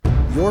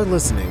You're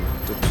listening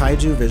to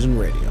Kaiju Vision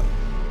Radio.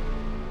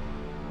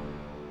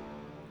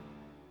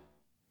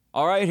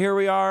 All right, here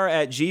we are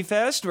at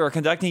G-Fest. We're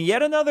conducting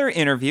yet another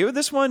interview.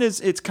 This one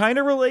it's kind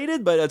of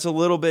related, but it's a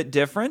little bit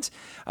different.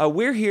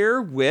 We're here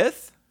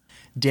with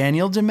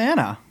Daniel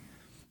DiManna.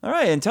 All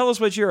right, and tell us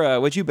what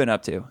you've been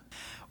up to.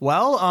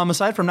 Well,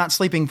 aside from not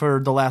sleeping for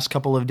the last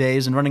couple of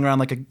days and running around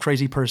like a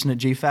crazy person at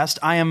G-Fest,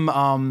 I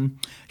am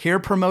here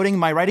promoting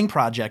my writing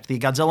project, the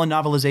Godzilla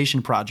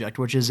Novelization Project,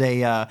 which is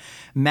a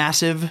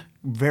massive,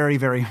 very,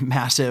 very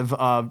massive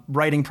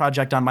writing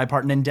project on my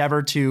part, an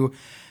endeavor to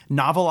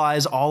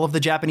novelize all of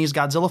the Japanese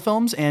Godzilla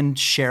films and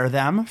share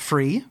them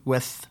free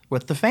with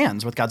the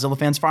fans, with Godzilla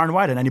fans far and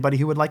wide, and anybody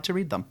who would like to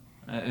read them.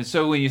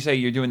 So when you say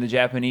you're doing the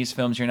Japanese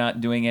films, you're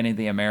not doing any of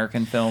the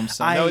American films?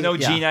 So no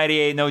yeah.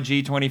 G98, no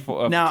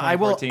G24. Now, I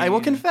will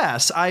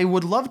confess, I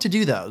would love to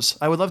do those.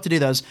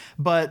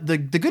 But the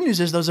good news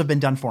is those have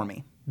been done for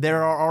me.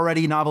 There are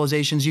already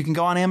novelizations. You can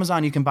go on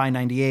Amazon, you can buy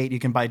 98, you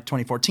can buy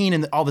 2014,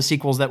 and all the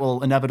sequels that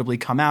will inevitably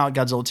come out,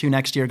 Godzilla 2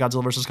 next year,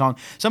 Godzilla vs. Kong.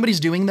 Somebody's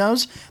doing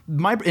those.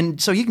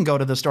 So you can go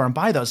to the store and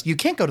buy those. You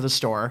can't go to the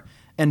store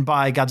and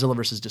buy Godzilla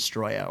vs.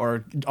 Destoroyah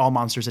or All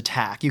Monsters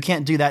Attack. You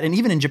can't do that. And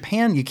even in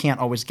Japan, you can't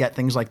always get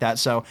things like that.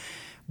 So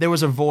there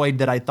was a void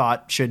that I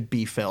thought should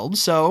be filled.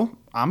 So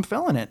I'm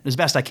filling it as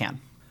best I can.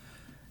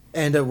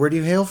 And where do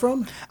you hail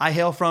from? I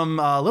hail from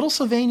Little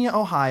Sylvania,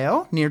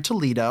 Ohio, near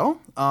Toledo.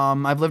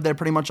 I've lived there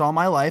pretty much all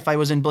my life. I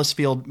was in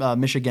Blissfield,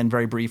 Michigan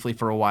very briefly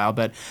for a while,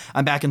 but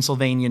I'm back in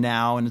Sylvania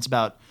now, and it's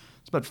about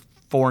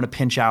 4 and a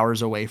pinch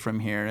hours away from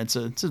here. It's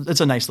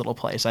a nice little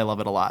place. I love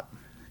it a lot.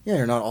 Yeah,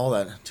 you're not all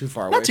that too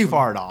far away. Not too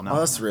far at all, no.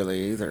 Us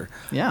really either.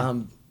 Yeah.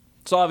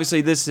 So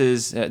obviously this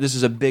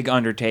is a big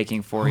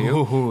undertaking for you.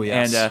 Ooh,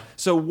 yes. And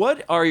so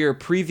what are your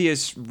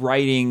previous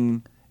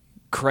writing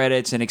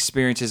credits and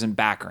experiences and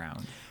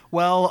background?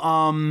 Well,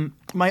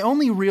 my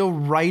only real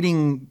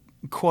writing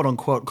quote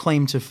unquote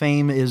claim to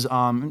fame is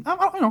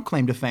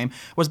claim to fame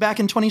was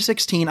back in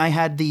 2016. I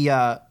had the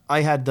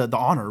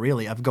honor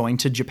really of going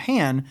to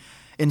Japan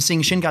and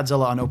seeing Shin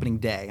Godzilla on opening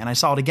day. And I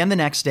saw it again the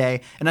next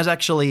day. And I was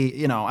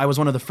actually, I was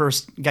one of the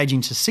first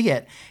gaijin to see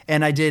it.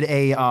 And I did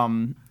a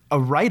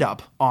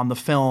write-up on the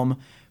film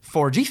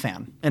for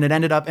G-Fan. And it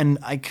ended up, and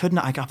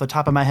off the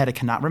top of my head, I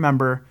cannot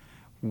remember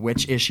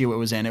which issue it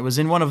was in. It was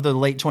in one of the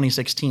late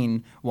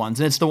 2016 ones.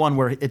 And it's the one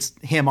where it's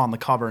him on the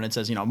cover and it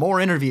says, more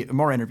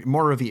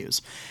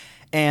reviews.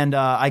 And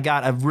I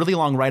got a really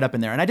long write-up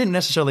in there. And I didn't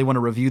necessarily want to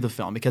review the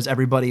film because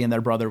everybody and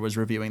their brother was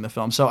reviewing the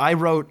film. So I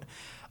wrote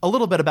a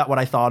little bit about what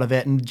I thought of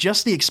it and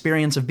just the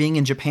experience of being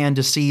in Japan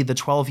to see the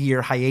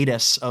 12-year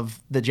hiatus of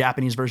the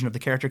Japanese version of the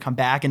character come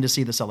back and to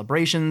see the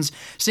celebrations,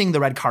 seeing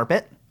the red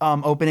carpet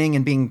opening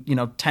and being,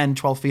 10,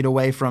 12 feet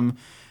away from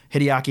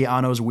Hideaki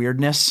Anno's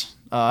weirdness.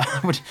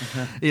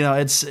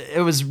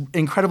 It was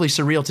incredibly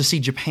surreal to see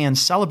Japan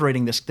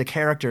celebrating the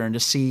character and to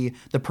see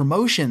the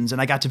promotions.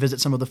 And I got to visit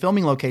some of the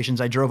filming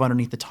locations. I drove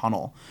underneath the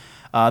tunnel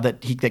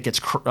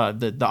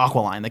the aqua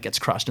line that gets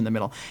crushed in the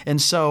middle.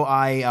 And so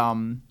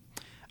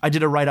I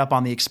did a write-up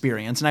on the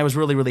experience, and I was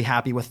really, really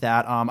happy with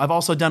that. I've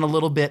also done a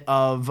little bit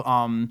of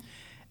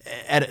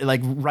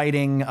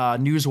writing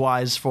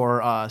news-wise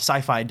for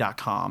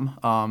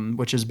sci-fi.com,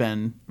 which has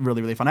been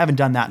really, really fun. I haven't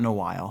done that in a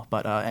while,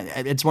 but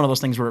it's one of those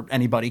things where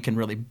anybody can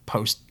really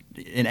post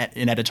in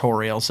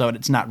editorial, so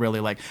it's not really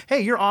like,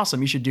 hey, you're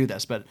awesome, you should do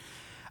this. But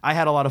I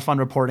had a lot of fun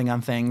reporting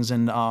on things,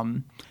 and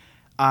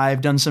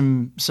I've done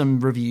some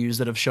reviews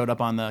that have showed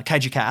up on the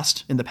Kaiju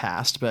Cast in the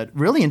past, but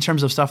really in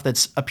terms of stuff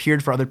that's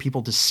appeared for other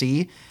people to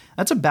see,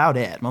 that's about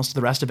it. Most of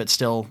the rest of it's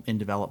still in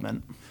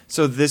development.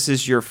 So this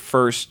is your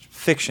first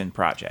fiction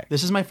project?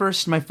 This is my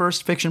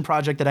first fiction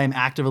project that I'm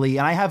actively,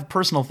 and I have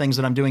personal things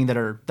that I'm doing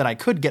that I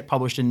could get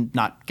published and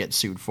not get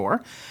sued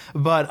for.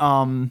 But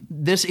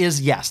this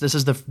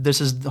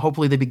is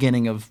hopefully the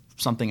beginning of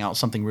something else,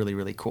 something really,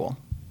 really cool.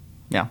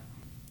 Yeah.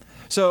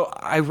 So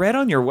I read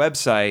on your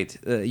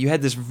website, you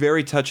had this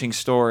very touching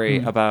story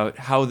about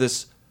how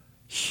this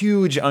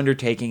huge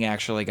undertaking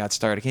actually got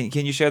started.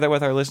 Can you share that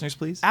with our listeners,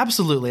 please?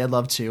 Absolutely, I'd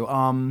love to.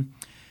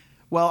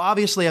 Well,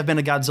 obviously, I've been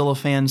a Godzilla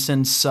fan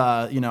since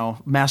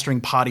mastering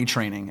potty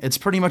training. It's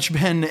pretty much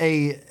been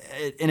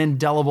an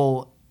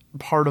indelible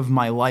part of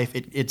my life.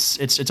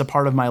 It's a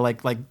part of my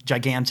like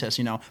Gigantus,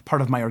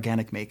 part of my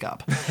organic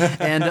makeup,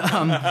 and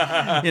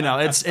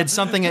it's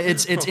something.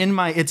 It's in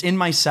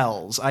my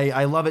cells.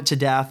 I love it to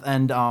death,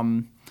 and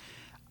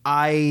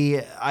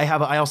I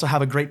also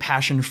have a great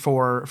passion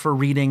for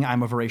reading.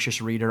 I'm a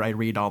voracious reader. I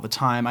read all the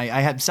time.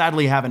 I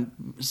sadly haven't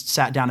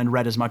sat down and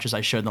read as much as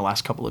I should in the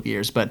last couple of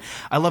years, but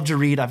I love to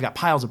read. I've got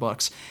piles of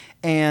books.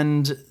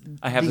 And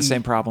I have the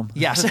same problem.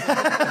 Yes.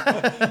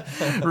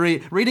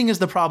 Reading is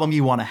the problem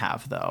you want to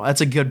have, though.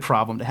 That's a good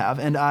problem to have.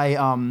 And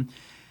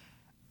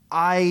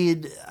I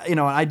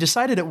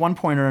decided at one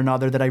point or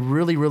another that I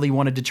really, really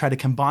wanted to try to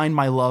combine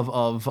my love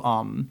of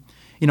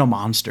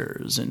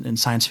monsters and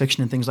science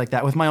fiction and things like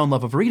that with my own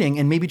love of reading,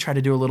 and maybe try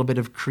to do a little bit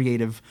of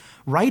creative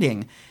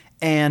writing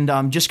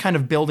and just kind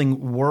of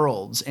building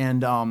worlds.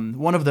 And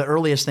one of the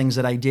earliest things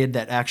that I did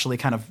that actually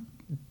kind of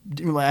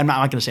I'm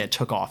not going to say it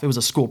took off. It was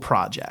a school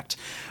project.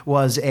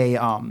 Was a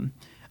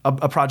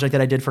project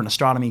that I did for an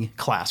astronomy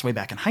class way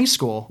back in high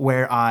school,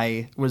 where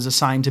I was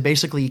assigned to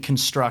basically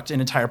construct an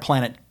entire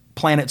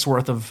planet's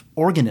worth of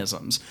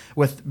organisms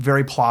with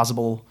very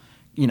plausible,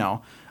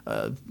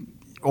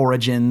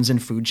 origins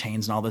and food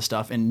chains and all this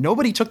stuff. And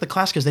nobody took the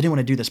class because they didn't want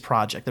to do this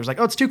project. They was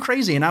like, oh, it's too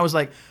crazy. And I was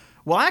like,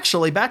 well,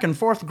 actually, back in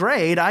 4th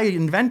grade, I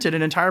invented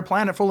an entire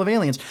planet full of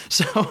aliens.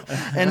 So,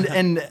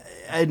 and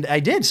I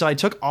did. So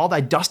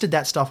I dusted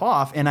that stuff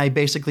off, and I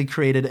basically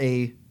created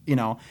an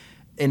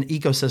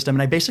ecosystem,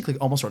 and I basically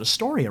almost wrote a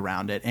story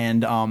around it.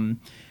 And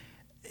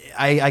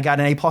I got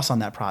an A+ on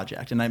that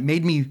project,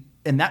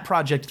 and that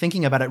project,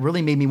 thinking about it,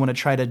 really made me want to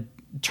try to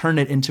turn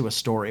it into a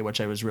story,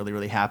 which I was really,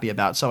 really happy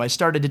about. So I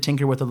started to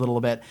tinker with it a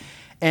little bit.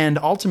 And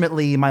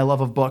ultimately, my love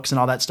of books and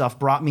all that stuff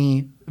brought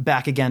me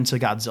back again to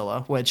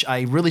Godzilla, which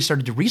I really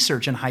started to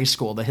research in high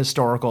school, the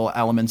historical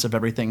elements of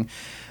everything,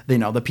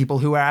 the people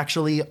who are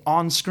actually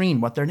on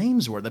screen, what their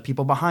names were, the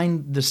people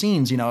behind the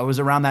scenes. It was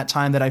around that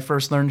time that I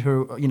first learned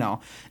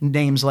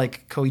names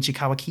like Koichi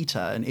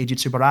Kawakita and Eiji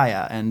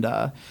Tsuburaya and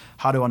Haruo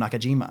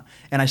Nakajima.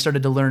 And I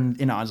started to learn,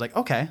 I was like,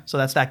 okay, so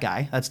that's that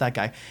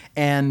guy.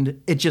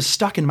 And it just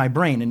stuck in my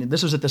brain. And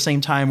this was at the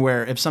same time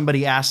where if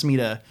somebody asked me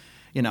to,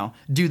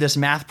 do this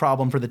math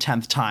problem for the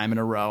 10th time in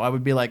a row, I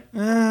would be like,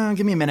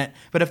 give me a minute.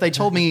 But if they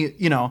told me,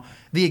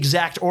 the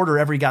exact order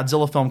every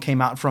Godzilla film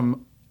came out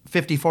from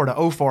 54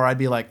 to 04, I'd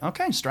be like,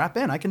 okay, strap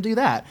in, I can do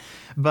that.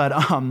 But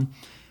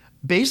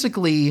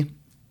basically,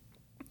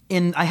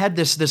 I had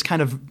this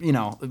kind of,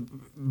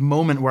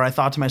 moment where I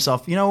thought to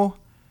myself,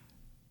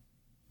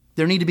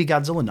 there need to be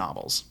Godzilla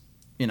novels.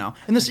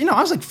 And this,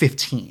 I was like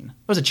 15. I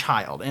was a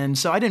child. And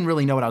so I didn't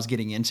really know what I was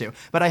getting into.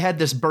 But I had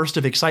this burst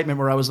of excitement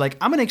where I was like,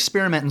 I'm going to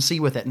experiment and see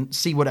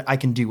what I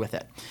can do with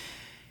it.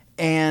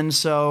 And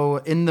so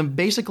in the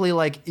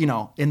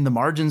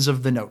margins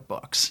of the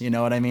notebooks, you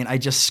know what I mean? I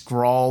just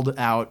scrawled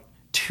out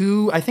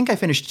I think I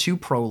finished 2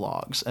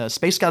 prologues,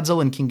 Space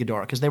Godzilla and King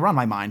Ghidorah, because they were on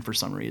my mind for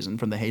some reason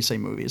from the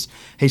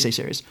Heisei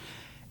series.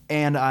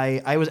 And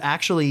I was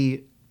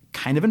actually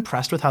kind of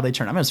impressed with how they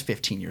turned out. I was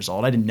 15 years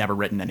old. I had never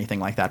written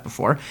anything like that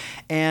before.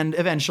 And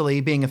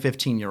eventually, being a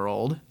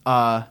 15-year-old,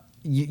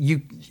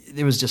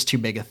 it was just too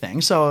big a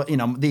thing. So,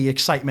 the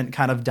excitement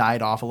kind of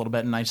died off a little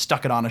bit, and I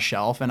stuck it on a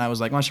shelf, and I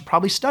was like, well, I should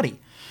probably study.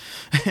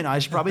 I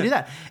should probably do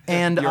that.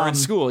 And you're in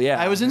school, yeah.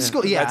 I was in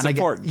school, yeah. That's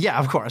important. Yeah,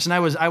 of course. And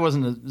I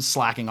wasn't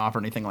slacking off or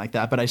anything like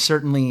that, but I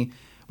certainly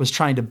was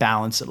trying to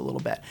balance it a little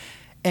bit.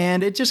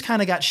 And it just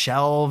kind of got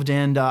shelved,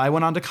 and I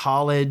went on to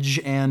college,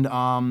 and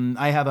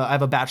I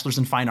have a bachelor's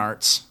in fine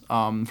arts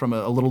from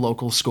a little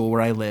local school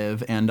where I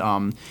live.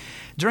 And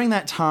during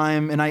that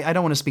time, and I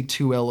don't want to speak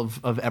too ill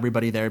of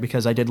everybody there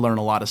because I did learn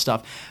a lot of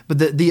stuff, but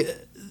the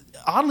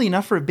oddly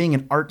enough, for it being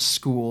an art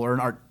school or an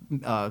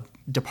art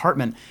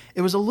department,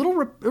 it was a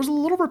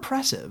little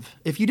repressive.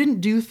 If you didn't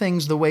do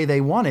things the way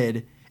they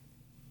wanted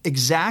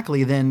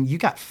exactly, then you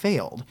got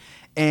failed.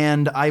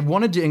 And I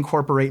wanted to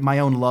incorporate my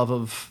own love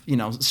of,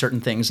 certain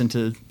things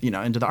into the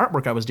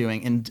artwork I was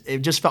doing. And it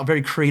just felt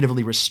very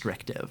creatively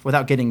restrictive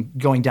without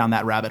going down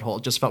that rabbit hole.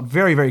 It just felt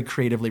very, very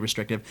creatively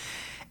restrictive.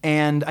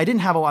 And I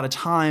didn't have a lot of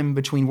time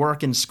between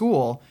work and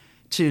school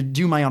to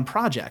do my own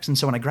projects. And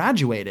so when I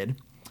graduated,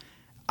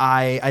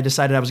 I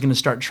decided I was going to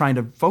start trying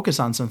to focus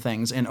on some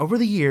things. And over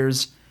the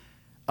years,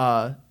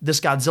 this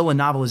Godzilla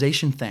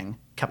novelization thing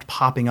kept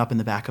popping up in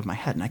the back of my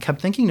head. And I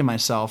kept thinking to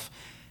myself,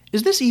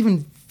 is this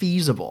even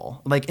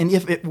feasible? And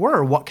if it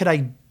were,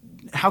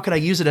 how could I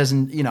use it as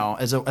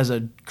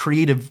a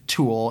creative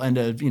tool and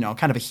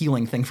kind of a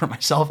healing thing for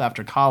myself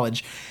after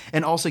college,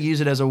 and also use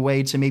it as a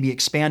way to maybe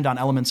expand on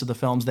elements of the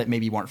films that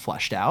maybe weren't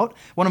fleshed out.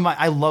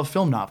 I love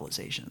film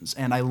novelizations,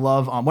 and I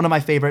love, one of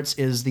my favorites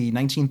is the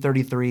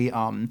 1933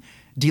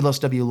 Delos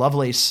W.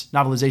 Lovelace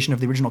novelization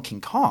of the original King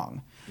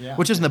Kong. Yeah.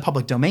 Which is in the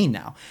public domain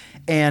now.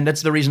 And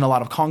that's the reason a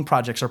lot of Kong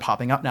projects are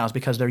popping up now, is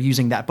because they're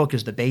using that book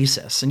as the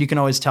basis. And you can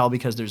always tell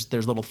because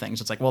there's little things.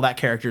 It's like, well, that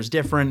character is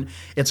different.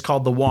 It's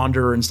called The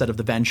Wanderer instead of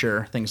The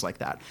Venture, things like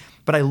that.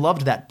 But I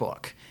loved that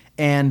book.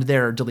 And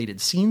there are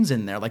deleted scenes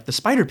in there, like the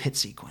spider pit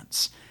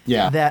sequence.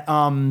 Yeah. That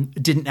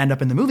didn't end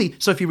up in the movie.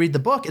 So if you read the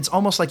book, it's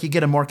almost like you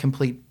get a more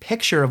complete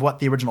picture of what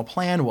the original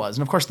plan was.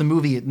 And of course, the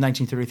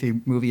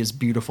 1933 movie is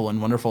beautiful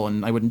and wonderful,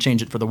 and I wouldn't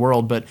change it for the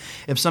world. But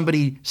if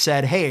somebody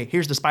said, hey,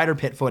 here's the spider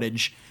pit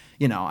footage,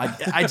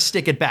 I'd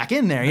stick it back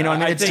in there.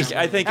 I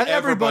think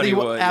everybody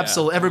would.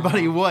 Absolutely,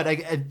 everybody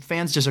would.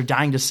 Fans just are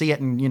dying to see it,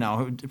 and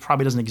it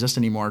probably doesn't exist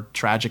anymore,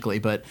 tragically.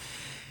 But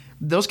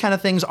those kind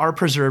of things are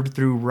preserved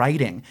through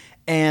writing.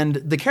 And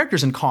the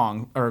characters in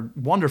Kong are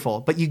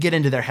wonderful, but you get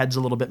into their heads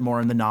a little bit more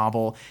in the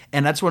novel.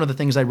 And that's one of the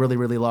things I really,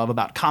 really love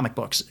about comic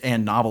books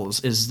and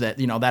novels, is that,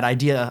 that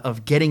idea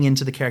of getting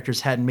into the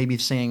character's head and maybe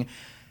seeing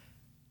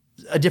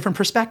a different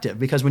perspective.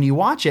 Because when you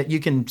watch it, you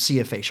can see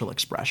a facial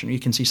expression, you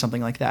can see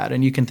something like that,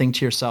 and you can think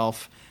to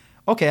yourself,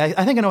 okay,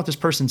 I think I know what this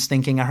person's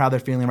thinking or how they're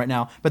feeling right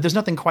now, but there's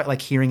nothing quite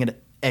like hearing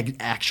it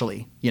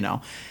actually,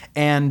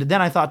 And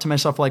then I thought to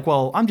myself, like,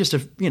 well, I'm just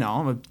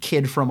I'm a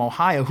kid from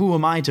Ohio. Who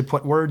am I to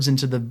put words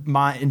into the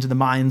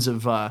minds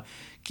of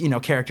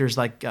characters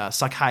like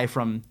Sakai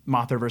from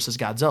Mothra versus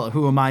Godzilla?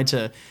 Who am I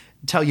to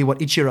tell you what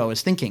Ichiro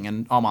is thinking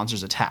in All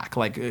Monsters Attack?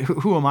 Like,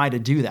 who am I to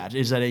do that?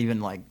 Is that even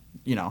like,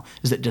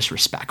 is it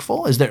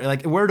disrespectful? Is there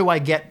like, where do I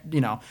get,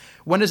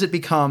 when does it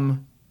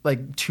become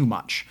like too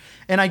much?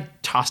 And I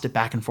tossed it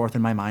back and forth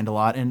in my mind a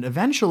lot. And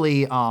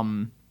eventually,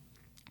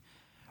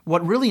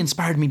 what really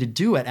inspired me to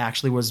do it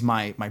actually was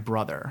my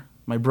brother.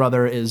 My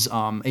brother is,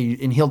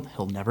 and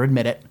he'll never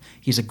admit it,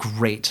 he's a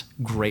great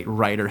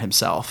writer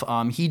himself.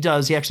 He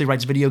actually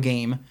writes video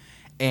game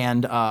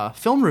and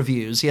film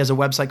reviews. He has a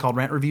website called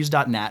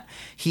rantreviews.net.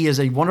 He is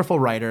a wonderful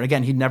writer.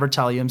 Again, he'd never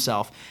tell you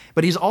himself.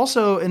 But he's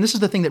also, and this is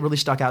the thing that really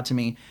stuck out to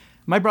me,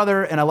 my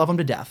brother, and I love him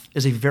to death,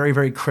 is a very,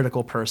 very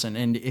critical person.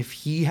 And if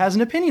he has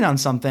an opinion on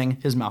something,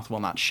 his mouth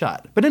will not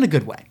shut, but in a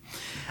good way.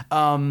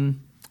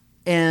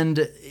 And,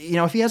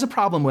 if he has a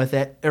problem with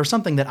it or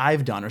something that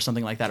I've done or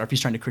something like that, or if he's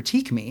trying to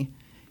critique me,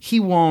 he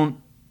won't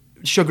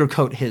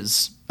sugarcoat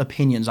his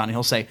opinions on it.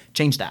 He'll say,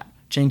 change that.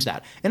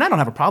 And I don't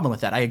have a problem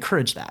with that. I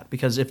encourage that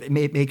because it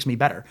makes me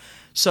better.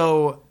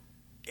 So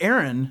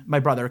Aaron, my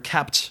brother,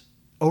 kept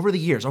over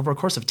a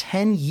course of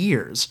 10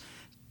 years,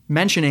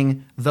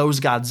 mentioning those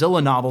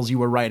Godzilla novels you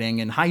were writing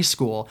in high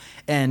school.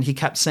 And he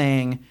kept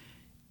saying,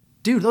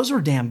 dude, those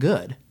were damn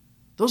good.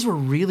 Those were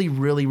really,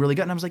 really, really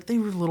good. And I was like, they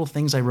were little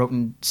things I wrote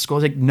in school.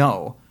 I was like,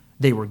 no,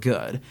 they were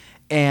good.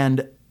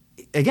 And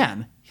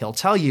again, he'll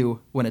tell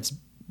you when it's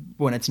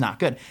not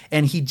good.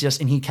 And he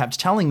kept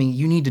telling me,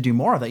 you need to do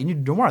more of that. You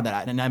need to do more of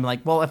that. And I'm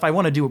like, well, if I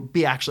want to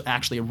be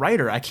actually a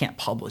writer, I can't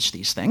publish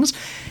these things.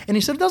 And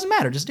he said, it doesn't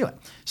matter, just do it.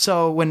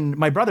 So when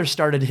my brother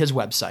started his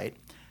website,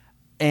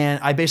 and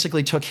I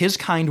basically took his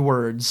kind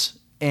words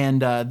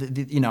and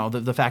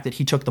the fact that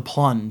he took the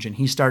plunge and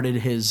he started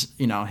his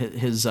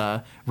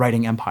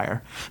writing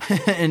empire.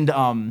 And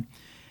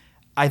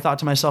I thought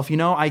to myself,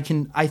 I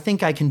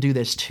think I can do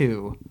this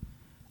too.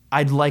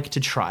 I'd like to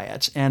try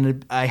it.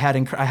 And I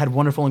had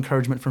wonderful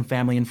encouragement from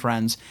family and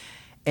friends,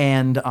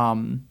 and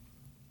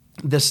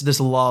this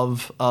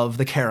love of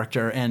the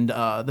character, and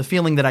the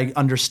feeling that I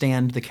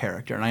understand the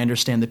character and I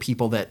understand the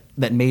people that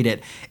made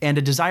it, and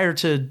a desire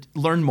to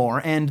learn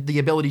more, and the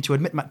ability to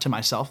admit to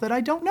myself that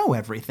I don't know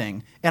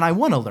everything and I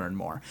want to learn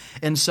more.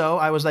 And so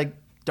I was like,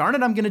 darn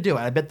it, I'm going to do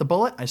it. I bit the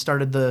bullet. I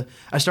started the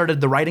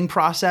writing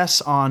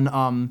process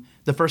on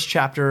the first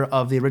chapter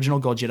of the original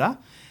Gojira,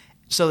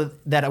 so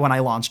that when I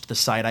launched the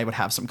site, I would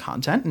have some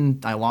content,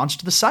 and I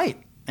launched the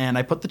site, and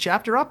I put the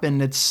chapter up, and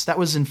that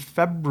was in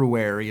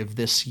February of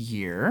this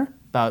year,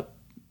 so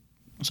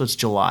it's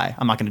July.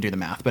 I'm not going to do the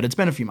math, but it's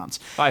been a few months.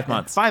 5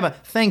 months.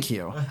 Thank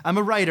you. I'm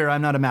a writer.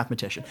 I'm not a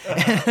mathematician.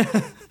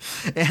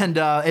 And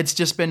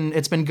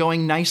it's been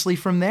going nicely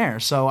from there.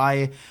 So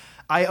I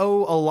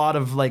owe a lot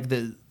of like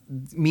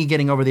me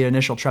getting over the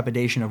initial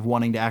trepidation of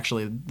wanting to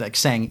actually like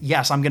saying,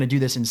 yes, I'm going to do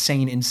this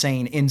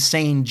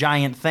insane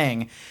giant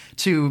thing,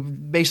 to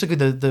basically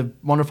the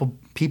wonderful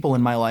people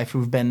in my life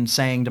who've been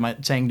saying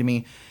to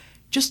me,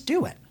 just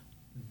do it.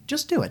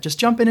 Just do it. Just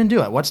jump in and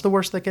do it. What's the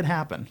worst that could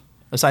happen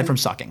aside from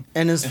sucking?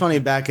 And it's funny,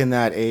 back in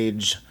that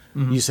age,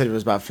 you said it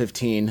was about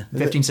 15.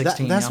 15,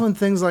 16. That's when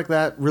things like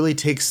that really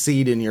take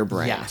seed in your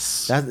brain.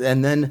 Yes.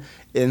 And then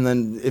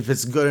if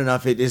it's good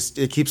enough,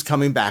 it keeps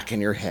coming back in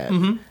your head.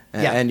 Mm-hmm.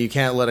 And you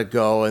can't let it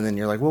go. And then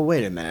you're like, well,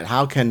 wait a minute.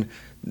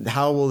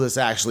 How will this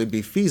actually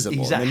be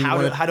feasible? Exactly. How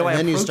do I approach And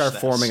then you start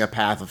this? forming a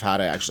path of how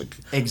to actually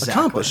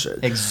accomplish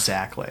it.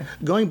 Exactly.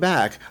 Going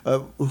back,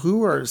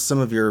 who are some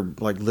of your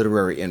like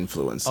literary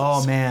influences?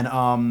 Oh man,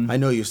 I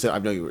know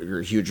you're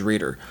a huge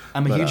reader.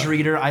 I'm a huge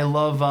reader. I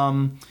love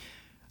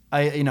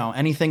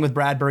anything with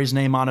Bradbury's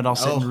name on it, I'll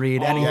sit and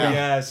read. Anything.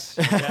 Yes.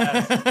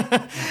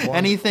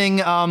 Anything.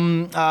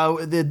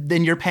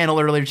 In your panel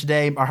earlier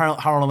today,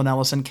 Harlan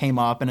Ellison came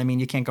up, and I mean,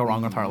 you can't go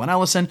wrong with Harlan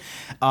Ellison.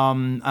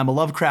 I'm a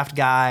Lovecraft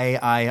guy.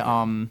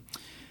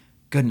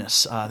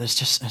 There's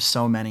just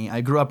so many.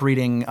 I grew up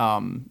reading.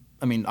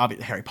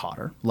 Obviously Harry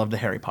Potter. Love the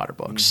Harry Potter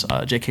books.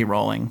 J.K.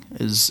 Rowling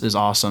is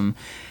awesome,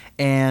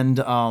 and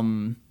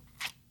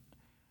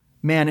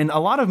man, and a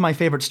lot of my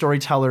favorite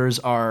storytellers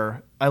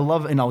I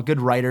love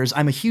good writers.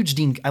 I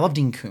love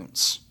Dean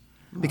Koontz.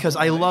 Because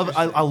I love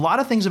a lot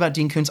of things about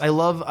Dean Koontz. I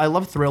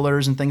love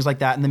thrillers and things like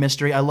that, and the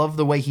mystery. I love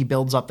the way he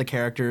builds up the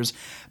characters.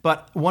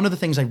 But one of the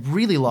things I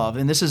really love,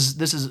 and this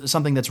is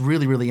something that's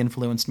really, really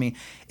influenced me,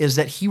 is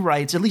that he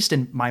writes, at least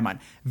in my mind,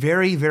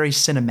 very, very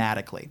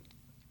cinematically.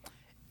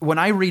 When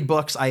I read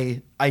books,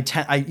 when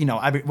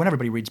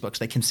everybody reads books,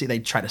 they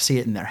try to see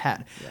it in their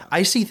head. Yeah.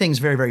 I see things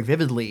very, very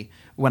vividly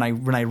when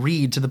I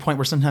read, to the point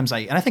where sometimes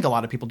and I think a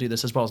lot of people do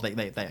this as well, as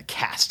they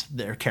cast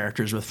their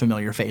characters with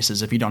familiar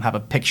faces if you don't have a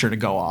picture to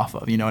go off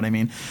of. You know what I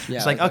mean? Yeah,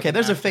 it's like okay,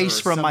 there's a face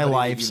from my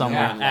life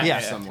somewhere. Yeah.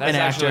 That's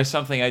actually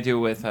something I do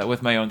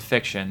with my own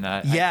fiction.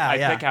 I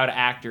pick out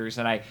actors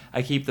and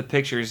I keep the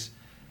pictures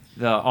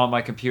on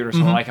my computer,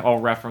 so I'll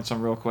reference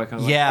them real quick. I'm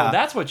like, oh,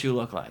 that's what you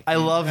look like. I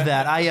love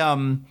that.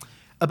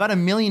 About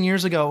 1 million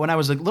years ago, when I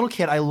was a little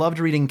kid, I loved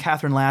reading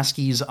Catherine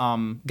Lasky's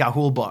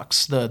Ga'Hoole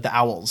books, the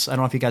Owls. I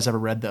don't know if you guys ever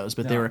read those,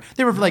 but they're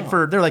like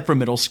for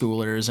middle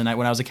schoolers. And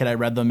when I was a kid, I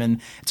read them,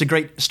 and it's a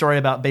great story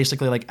about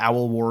basically like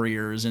owl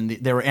warriors, and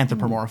they were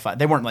anthropomorphized.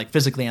 They weren't like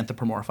physically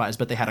anthropomorphized,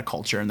 but they had a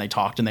culture, and they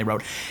talked and they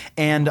wrote.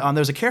 And there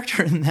was a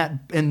character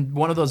in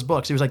one of those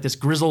books. He was like this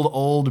grizzled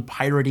old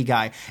piratey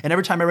guy, and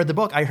every time I read the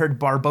book, I heard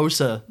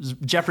Barbossa,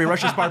 Geoffrey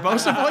Rush's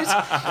Barbossa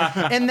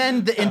voice. And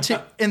then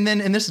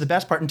and this is the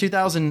best part. In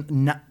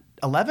 2011,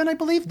 I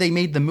believe, they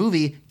made the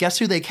movie. Guess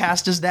who they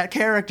cast as that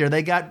character?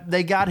 They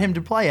got him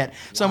to play it.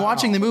 So I'm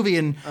watching the movie,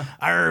 and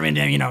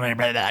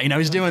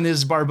he's doing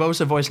this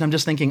Barbossa voice, and I'm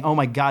just thinking, oh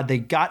my God, they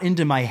got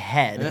into my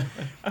head,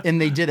 and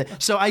they did it.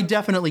 So I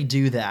definitely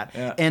do that.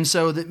 Yeah. And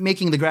so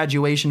making the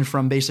graduation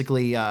from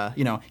basically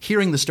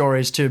hearing the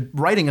stories to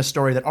writing a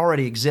story that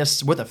already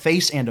exists with a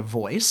face and a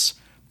voice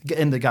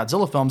in the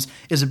Godzilla films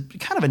is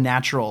kind of a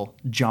natural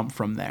jump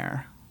from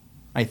there,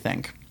 I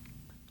think.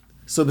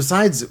 So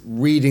besides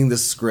reading the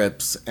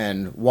scripts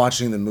and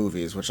watching the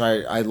movies, which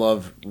I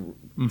love,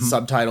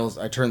 subtitles,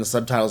 I turn the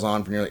subtitles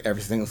on for nearly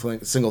every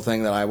single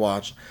thing that I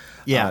watch.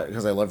 Yeah.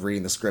 Because I love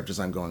reading the script as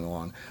I'm going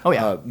along. Oh,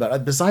 yeah.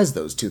 But besides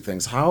those two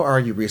things, how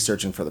are you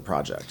researching for the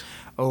project?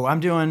 Oh,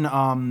 I'm doing...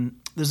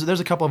 There's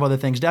a couple of other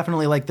things.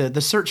 Definitely, like the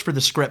search for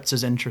the scripts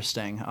is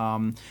interesting.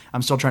 I'm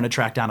still trying to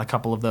track down a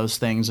couple of those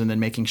things, and then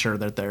making sure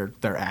that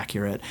they're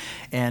accurate.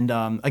 And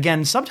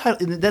again,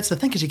 subtitle. That's the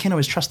thing, because you can't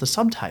always trust the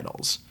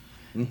subtitles.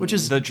 Which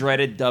is the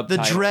dreaded dub the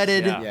titles.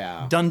 dreaded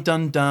dun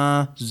dun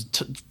dun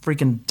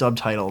freaking dub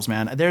titles,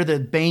 man. They're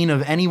the bane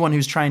of anyone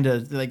who's trying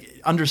to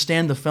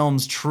understand the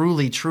films,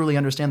 truly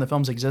understand the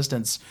film's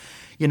existence.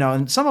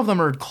 And some of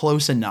them are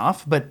close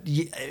enough, but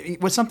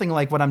with something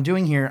like what I'm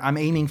doing here, I'm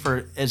aiming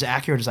for as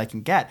accurate as I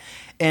can get.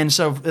 And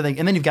so,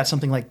 and then you've got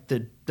something like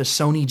the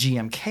Sony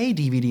GMK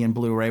DVD and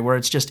Blu-ray, where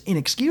it's just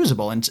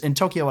inexcusable, and in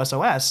Tokyo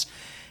SOS,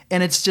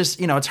 and it's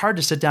just it's hard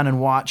to sit down and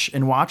watch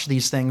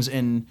these things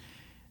and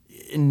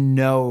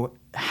know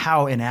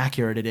how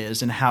inaccurate it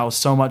is, and how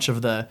so much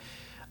of the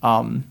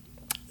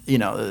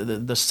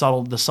the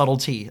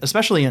subtlety,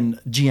 especially in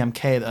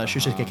GMK,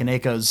 Shusuke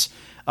Kaneko's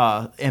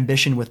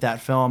ambition with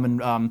that film.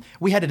 And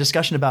we had a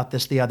discussion about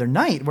this the other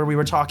night, where we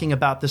were talking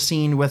about the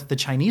scene with the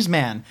Chinese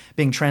man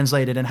being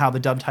translated, and how the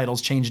dub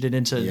titles changed it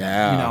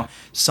into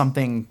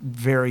something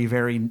very,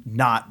 very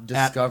not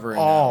discovering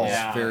at all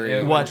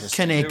what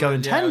Kaneko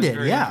intended.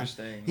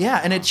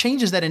 And it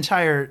changes that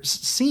entire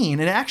scene,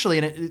 and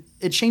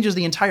it changes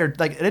the entire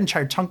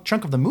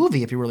chunk of the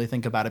movie, if you really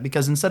think about it,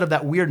 because instead of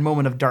that weird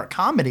moment of dark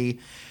comedy,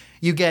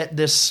 you get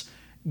this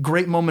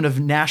great moment of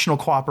national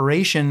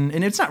cooperation,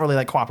 and it's not really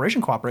like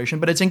cooperation,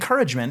 but it's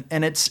encouragement,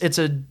 and it's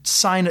a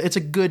sign. It's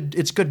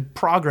good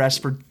progress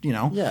for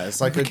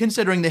it's like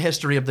considering the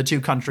history of the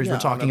two countries we're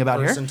talking about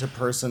here, person to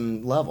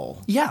person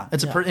level.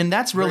 And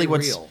that's really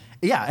what's real.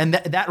 Yeah, and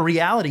that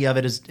reality of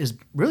it is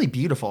really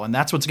beautiful, and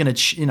that's what's going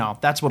to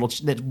that's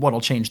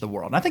what'll change the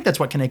world. And I think that's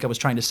what Kaneko was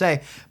trying to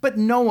say. But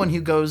no one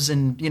who goes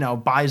and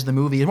buys the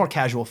movie, a more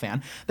casual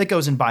fan that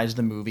goes and buys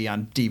the movie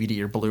on DVD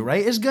or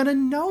Blu-ray, is going to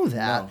know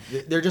that. No,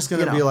 they're just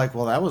going to be like,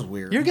 well, that was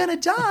weird. You're going to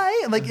die,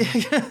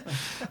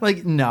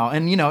 no,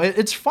 and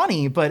it's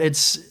funny, but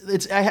it's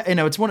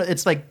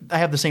like I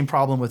have the same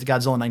problem with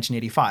Godzilla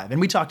 1985, and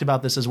we talked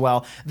about this as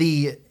well.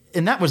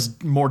 And that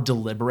was more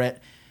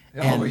deliberate.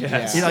 And,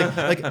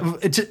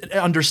 it's an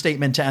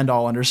understatement to end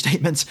all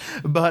understatements.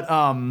 But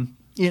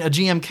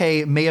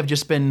GMK may have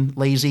just been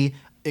lazy.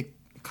 It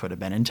could have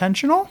been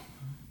intentional.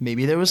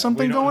 Maybe there was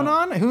something going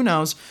on. Who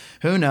knows?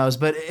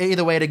 But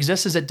either way, it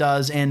exists as it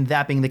does. And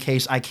that being the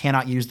case, I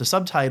cannot use the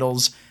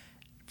subtitles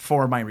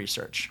for my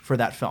research for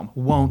that film.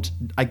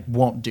 I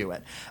won't do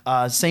it.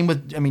 Same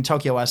with,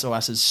 Tokyo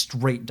SOS is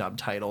straight dub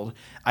titled.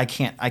 I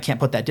can't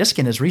put that disc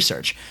in as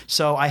research.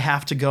 So I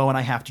have to go and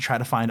I have to try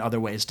to find other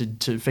ways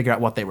to figure out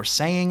what they were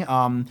saying.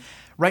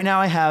 Right now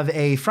I have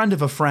a friend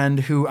of a friend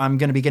who I'm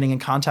going to be getting in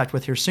contact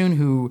with here soon,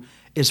 who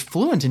is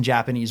fluent in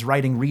Japanese,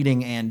 writing,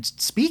 reading, and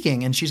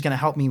speaking, and she's going to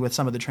help me with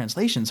some of the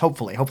translations.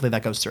 Hopefully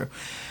that goes through.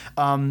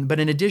 But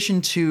in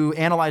addition to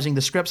analyzing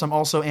the scripts, I'm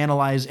also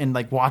analyzing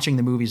and watching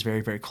the movies very,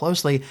 very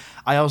closely.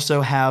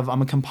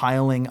 I'm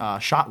compiling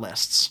shot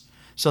lists,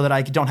 so that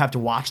I don't have to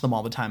watch them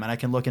all the time, and I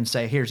can look and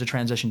say, here's a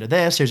transition to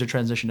this, here's a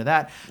transition to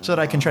that, so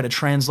that I can try to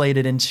translate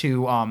it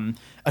into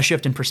a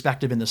shift in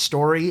perspective in the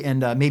story,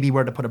 and maybe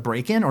where to put a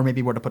break in, or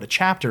maybe where to put a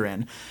chapter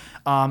in.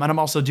 And I'm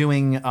also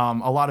doing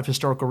a lot of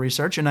historical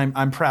research, and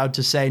I'm proud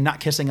to say, not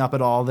kissing up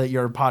at all, that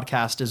your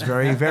podcast is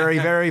very, very,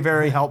 very,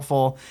 very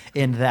helpful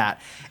in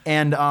that.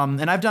 And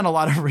I've done a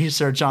lot of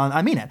research on,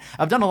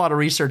 I've done a lot of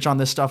research on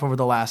this stuff over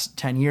the last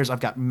 10 years. I've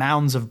got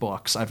mounds of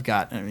books. I've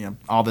got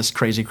all this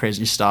crazy,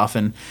 crazy stuff.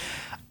 And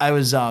I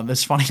was,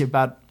 it's funny,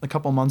 about a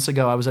couple months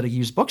ago, I was at a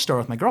used bookstore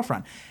with my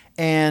girlfriend,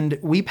 and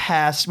we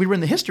were in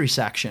the history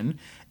section,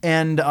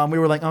 and we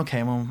were like,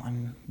 okay, well,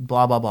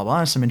 blah, blah, blah,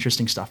 blah, some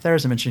interesting stuff there,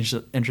 some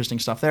interesting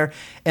stuff there.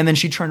 And then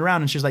she turned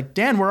around and she's like,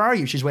 Dan, where are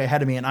you? She's way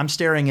ahead of me, and I'm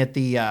staring at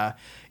the,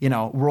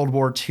 World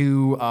War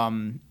II,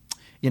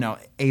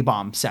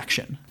 A-bomb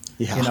section.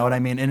 Yeah. You know what I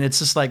mean? And it's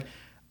just like,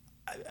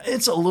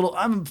 it's a little,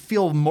 I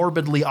feel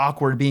morbidly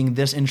awkward being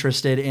this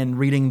interested in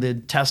reading the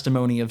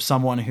testimony of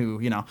someone who,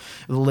 you know,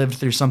 lived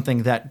through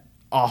something that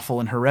awful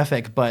and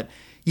horrific, but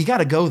you got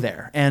to go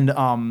there. And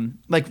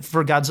like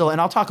for Godzilla,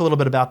 and I'll talk a little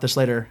bit about this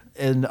later,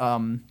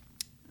 and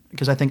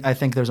because I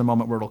think there's a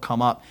moment where it'll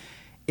come up,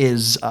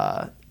 is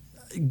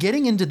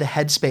getting into the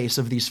headspace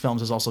of these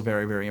films is also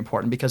very, very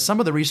important, because some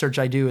of the research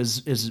I do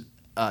is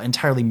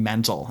entirely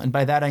mental. And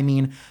by that I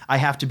mean I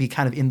have to be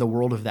kind of in the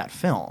world of that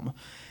film.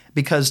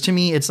 Because to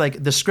me, it's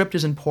like the script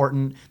is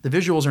important, the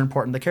visuals are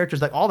important, the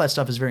characters, like all that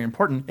stuff is very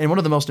important. And one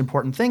of the most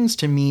important things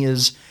to me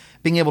is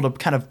being able to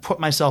kind of put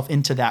myself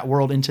into that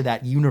world, into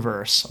that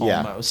universe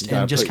almost,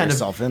 and just kind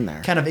of in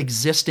there, kind of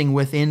existing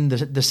within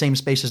the same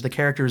space as the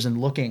characters and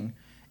looking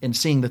and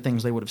seeing the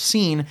things they would have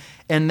seen.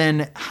 And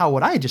then how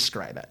would I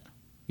describe it?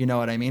 You know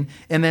what I mean?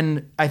 And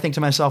then I think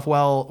to myself,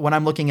 well, when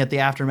I'm looking at the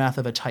aftermath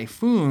of a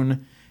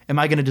typhoon, am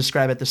I going to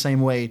describe it the same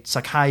way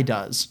Sakai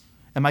does?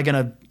 Am I going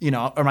to, you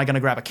know, or am I going to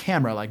grab a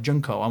camera like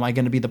Junko? Am I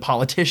going to be the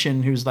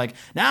politician who's like,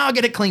 now I'll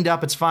get it cleaned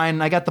up. It's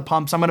fine. I got the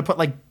pumps. I'm going to put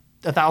like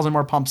 1,000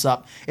 more pumps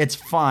up. It's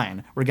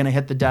fine. We're going to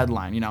hit the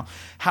deadline. You know,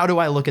 how do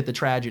I look at the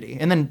tragedy?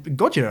 And then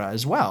Gojira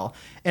as well.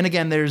 And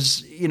again,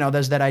 there's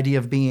that idea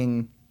of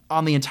being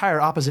on the entire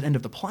opposite end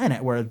of the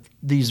planet where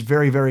these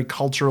very, very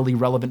culturally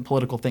relevant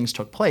political things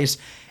took place.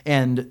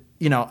 And,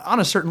 you know, on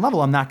a certain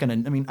level, I'm not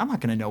going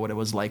to know what it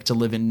was like to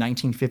live in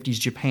 1950s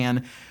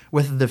Japan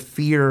with the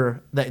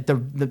fear that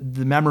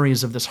the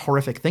memories of this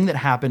horrific thing that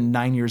happened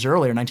 9 years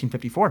earlier,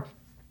 1954.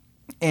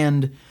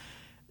 And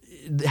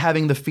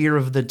having the fear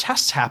of the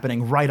tests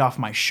happening right off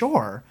my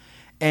shore.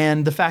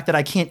 And the fact that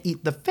I can't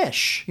eat the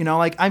fish, you know,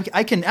 like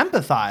I can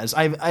empathize.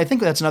 I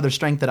think that's another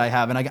strength that I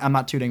have, and I'm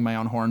not tooting my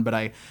own horn, but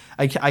I'm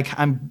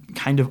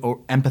kind of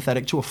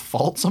empathetic to a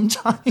fault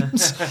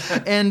sometimes,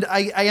 and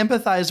I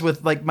empathize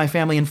with like my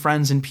family and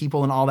friends and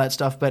people and all that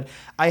stuff. But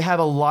I have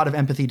a lot of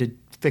empathy to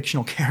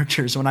fictional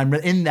characters when I'm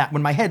in that,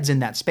 when my head's in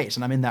that space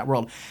and I'm in that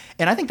world.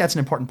 And I think that's an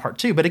important part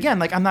too. But again,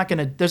 like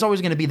there's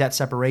always going to be that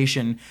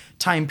separation,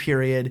 time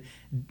period,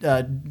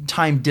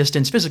 time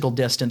distance, physical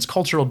distance,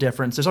 cultural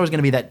difference. There's always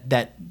going to be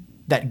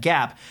that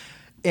gap.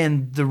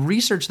 And the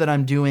research that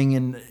I'm doing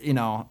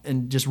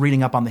and just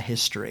reading up on the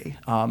history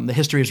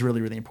is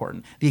really, really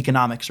important. The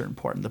economics are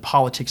important. The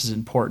politics is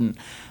important.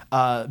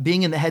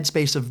 Being in the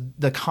headspace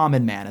of the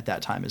common man at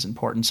that time is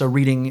important. So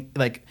reading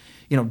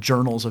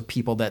journals of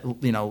people that,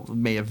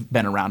 may have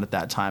been around at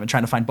that time and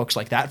trying to find books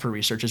like that for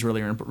research is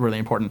really, really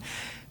important.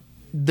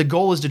 The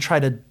goal is to try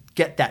to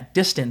get that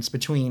distance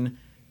between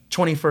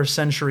 21st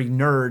century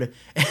nerd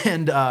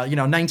and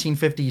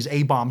 1950s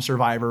A-bomb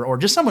survivor, or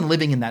just someone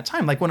living in that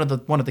time, like one of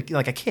the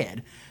like a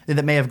kid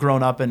that may have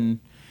grown up and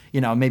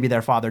maybe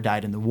their father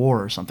died in the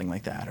war or something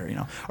like that,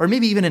 or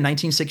maybe even in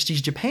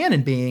 1960s Japan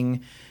and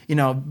being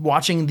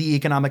watching the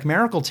economic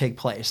miracle take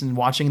place and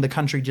watching the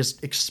country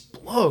just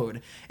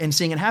explode and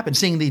seeing it happen,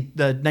 seeing the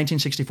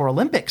 1964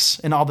 Olympics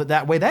and all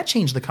that way that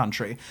changed the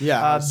country.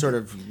 It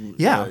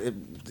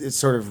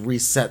sort of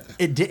reset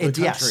the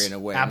country in a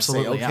way.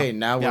 Absolutely. And say,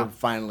 now we're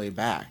finally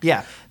back.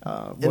 Yeah.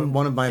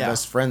 One of my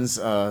best friends,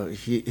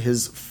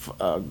 his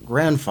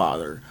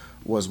grandfather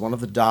was one of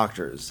the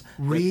doctors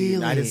that the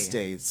United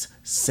States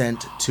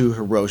sent to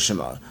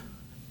Hiroshima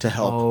to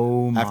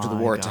help after the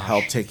war to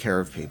help take care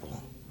of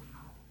people.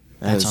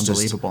 And that's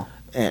unbelievable.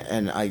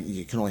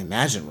 You can only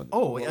imagine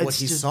what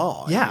he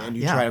saw. Yeah. And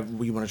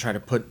you want to try to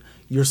put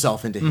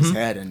yourself into his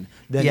head and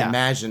then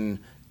imagine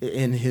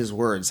in his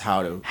words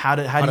how to put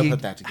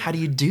that together. How do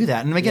you do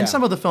that? And again,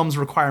 some of the films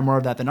require more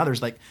of that than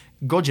others, like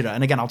Gojira.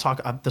 And again, I'll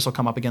talk. This will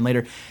come up again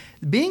later.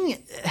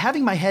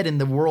 Having my head in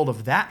the world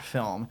of that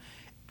film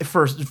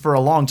for a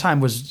long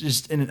time was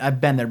just, and I've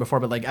been there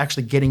before, but like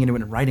actually getting into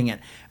it and writing it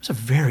was a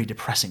very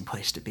depressing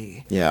place to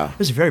be. Yeah, it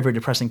was a very, very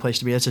depressing place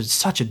to be. It's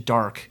such a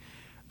dark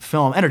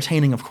film,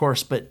 entertaining of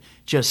course, but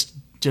just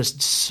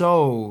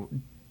so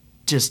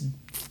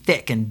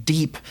thick and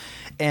deep.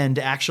 And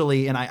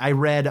actually, I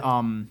read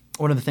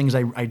one of the things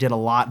I did a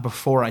lot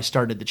before I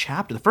started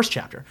the first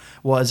chapter,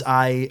 was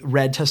I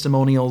read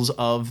testimonials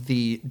of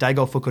the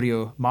Daigo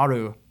Fukuryu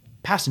Maru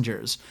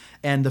passengers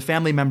and the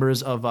family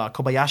members of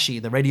Kobayashi,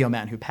 the radio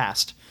man who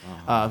passed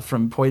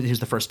from poison.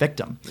 Who's the first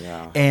victim.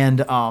 Yeah.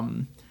 And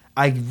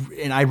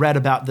I read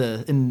about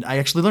and I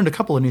actually learned a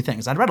couple of new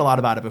things. I'd read a lot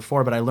about it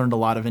before, but I learned a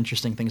lot of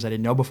interesting things I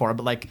didn't know before.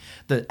 But like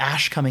the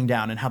ash coming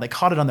down and how they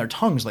caught it on their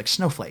tongues like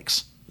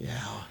snowflakes. Yeah.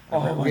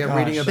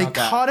 Reading about they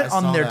caught it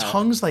on their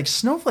tongues like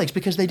snowflakes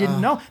because they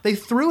didn't know. They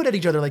threw it at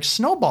each other like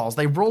snowballs.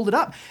 They rolled it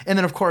up. And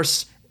then, of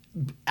course,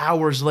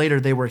 hours later,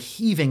 they were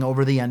heaving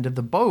over the end of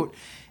the boat.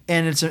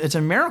 And it's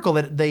a miracle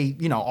that they,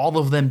 all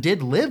of them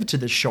did live to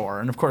the shore.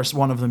 And, of course,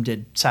 one of them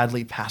did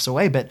sadly pass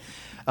away, but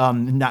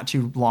not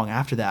too long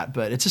after that.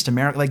 But it's just a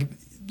miracle. Like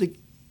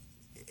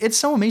it's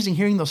so amazing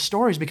hearing those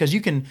stories because you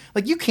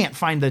can't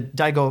find the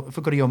Daigo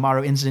Fukuryu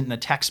Maru incident in a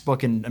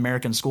textbook in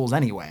American schools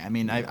anyway. I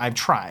mean, I've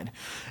tried.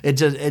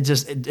 It's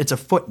a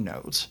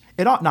footnote.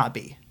 It ought not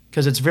be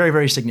because it's very,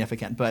 very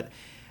significant. But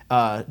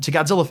to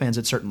Godzilla fans,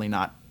 it's certainly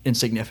not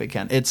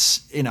insignificant.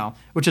 It's,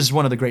 which is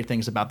one of the great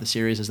things about the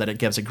series, is that it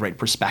gives a great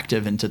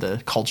perspective into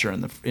the culture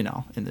and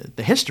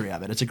the history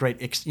of it. It's a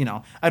great,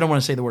 I don't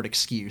want to say the word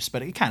excuse,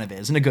 but it kind of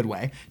is in a good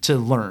way to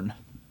learn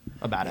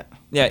about it.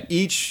 Yeah,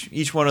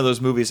 each one of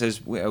those movies,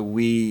 as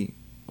we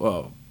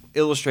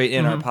illustrate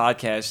in our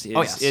podcast,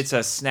 it's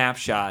a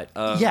snapshot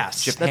of Japan.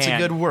 That's a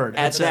good word.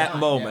 At that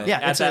moment. Yeah,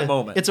 at that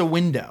moment. It's a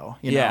window.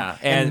 Yeah,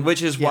 and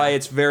which is why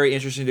it's very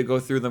interesting to go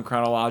through them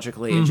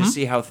chronologically and just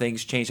see how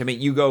things change. I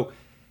mean,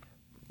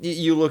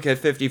 you look at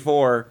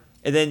 54,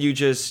 and then you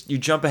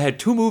jump ahead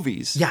 2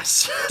 movies.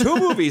 Yes. 2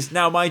 movies.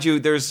 Now, mind you,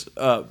 there's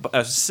a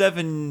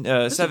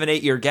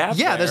 7-8 year gap.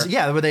 Yeah,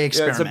 there. Where they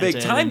experiment. It's a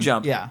big time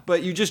jump. Yeah.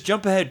 But you just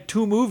jump ahead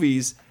 2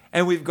 movies,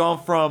 and we've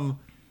gone from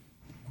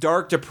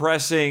dark,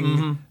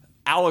 depressing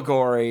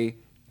allegory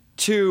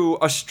to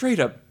a straight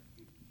up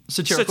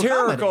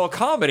satirical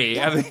comedy.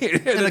 Yeah. I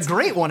mean, and a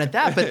great one at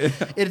that.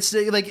 But it's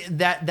like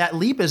that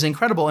leap is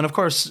incredible. And of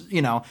course,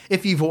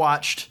 if you've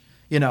watched,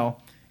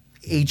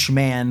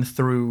 H-Man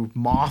through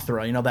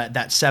Mothra,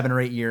 that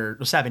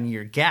 7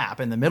 year gap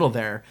in the middle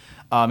there,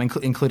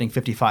 including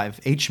 55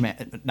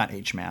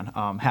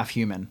 half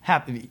human,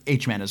 half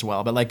H-Man as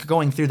well. But like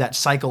going through that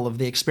cycle of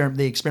the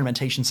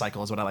experimentation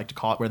cycle is what I like to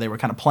call it, where they were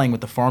kind of playing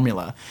with the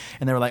formula,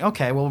 and they were like,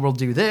 okay, well, we'll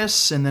do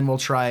this, and then we'll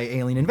try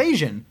alien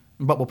invasion,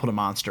 but we'll put a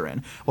monster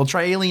in. We'll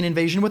try alien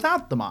invasion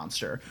without the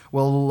monster.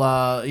 We'll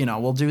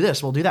do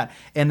this, we'll do that,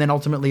 and then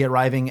ultimately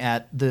arriving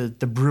at the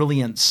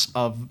brilliance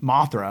of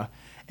Mothra.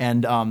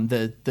 And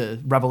the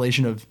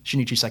revelation of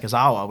Shinichi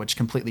Sekizawa, which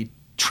completely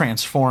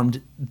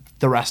transformed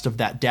the rest of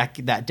that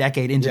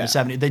decade into the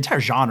 70s, the entire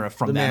genre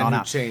from then on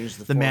out.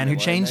 The man who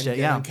changed it,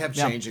 yeah. And kept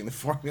changing the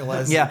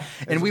formulas. Yeah,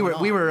 and we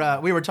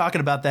were talking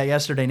about that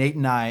yesterday, Nate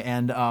and I,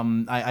 and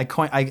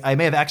I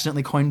may have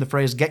accidentally coined the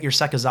phrase "get your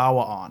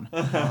Sekizawa on,"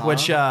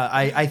 which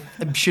I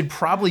should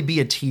probably be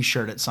a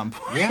T-shirt at some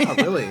point. Yeah,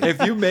 really.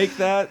 If you make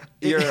that,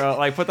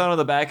 put that on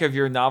the back of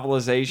your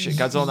novelization,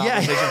 Godzilla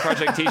novelization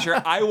project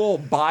T-shirt, I will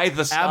buy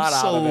the snot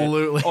out of it.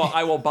 Absolutely. Well,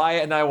 I will buy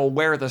it and I will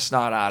wear the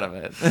snot out of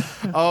it.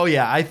 Oh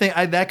yeah, I think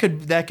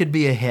that could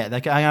be a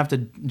hit. I have to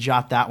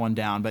jot that one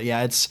down. But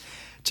yeah,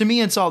 to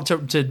me, it's all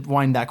to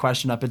wind that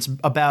question up. It's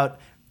about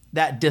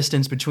that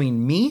distance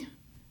between me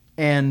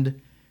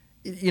and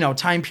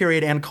time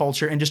period and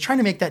culture, and just trying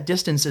to make that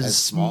distance as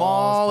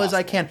small as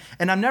I can.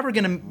 And I'm never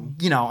gonna,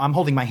 I'm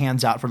holding my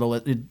hands out for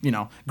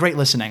the, great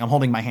listening. I'm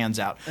holding my hands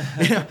out.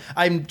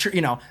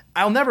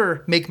 I'll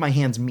never make my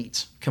hands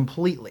meet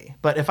completely,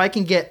 but if I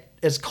can get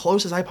as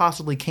close as I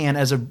possibly can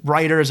as a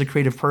writer, as a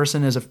creative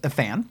person, as a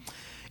fan,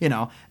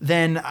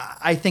 then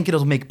I think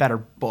it'll make better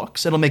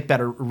books. It'll make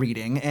better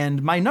reading.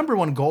 And my number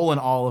one goal in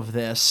all of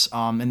this,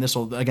 and this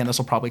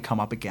will probably come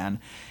up again,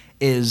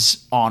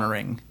 is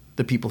honoring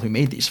the people who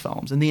made these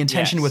films and the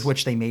intention with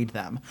which they made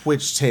them.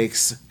 Which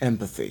takes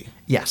empathy.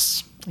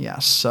 Yes.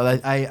 So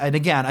and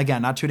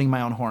again, not tooting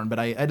my own horn, but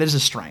it is a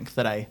strength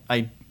that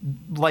I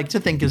like to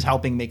think is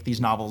helping make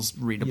these novels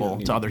readable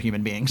to other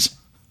human beings.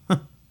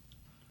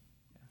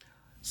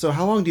 So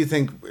how long do you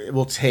think it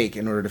will take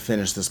in order to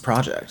finish this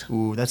project?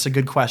 Ooh, that's a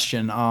good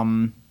question.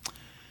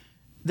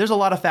 There's a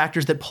lot of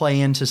factors that play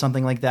into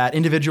something like that.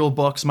 Individual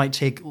books might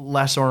take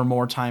less or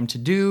more time to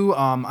do.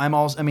 I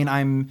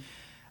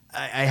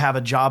have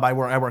a job. I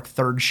work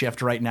third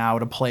shift right now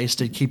at a place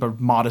to keep a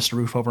modest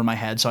roof over my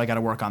head, so I got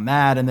to work on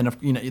that. And then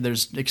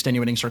there's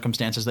extenuating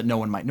circumstances that no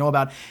one might know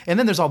about. And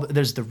then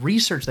there's the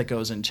research that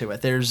goes into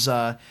it. There's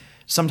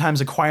sometimes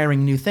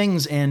acquiring new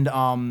things and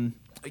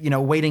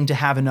waiting to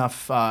have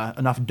enough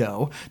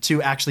dough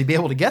to actually be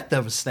able to get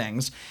those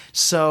things.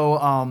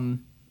 So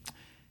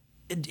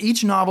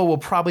each novel will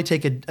probably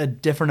take a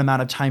different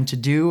amount of time to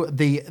do.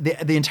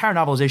 The entire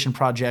novelization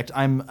project,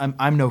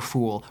 I'm no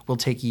fool, will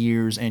take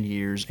years and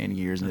years and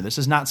years into this.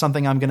 This is not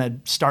something I'm going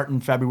to start in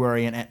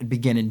February and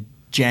begin in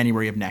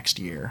January of next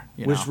year.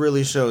 Which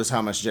really shows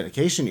how much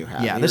dedication you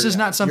have. Yeah, this is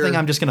not something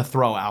I'm just going to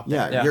throw out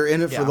there. Yeah, you're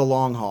in it for the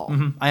long haul.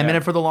 Mm-hmm. I am in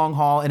it for the long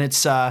haul, and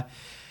it's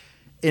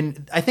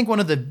and I think one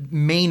of the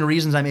main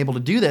reasons I'm able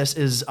to do this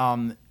is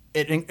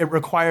it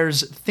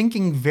requires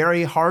thinking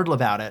very hard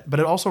about it, but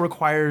it also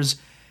requires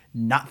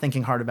not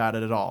thinking hard about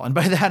it at all. And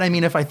by that, I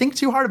mean, if I think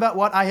too hard about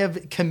what I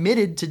have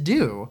committed to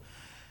do,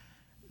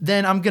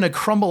 then I'm going to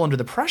crumble under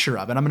the pressure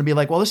of it. I'm going to be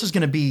like, well, this is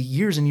going to be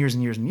years and years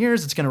and years and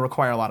years. It's going to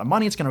require a lot of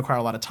money. It's going to require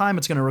a lot of time.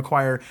 It's going to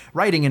require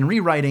writing and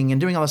rewriting and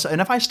doing all this.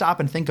 And if I stop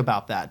and think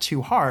about that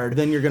too hard,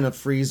 then you're going to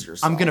freeze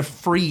yourself. I'm going to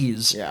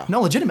freeze. Yeah.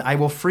 No, legitimate. I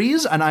will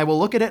freeze and I will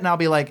look at it and I'll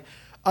be like,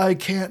 I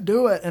can't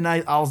do it. And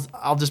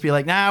I'll just be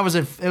like, nah, it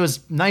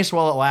was nice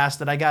while it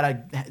lasted. I got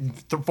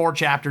 4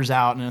 chapters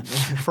out and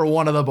for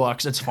one of the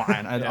books. It's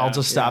fine. I'll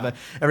just stop it.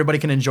 Everybody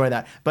can enjoy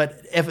that.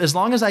 But as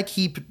long as I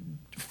keep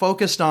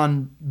focused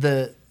on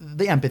the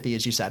empathy,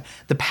 as you said,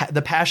 the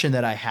passion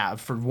that I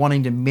have for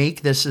wanting to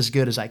make this as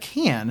good as I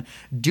can,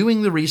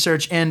 doing the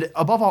research, and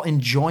above all,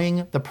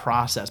 enjoying the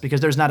process,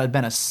 because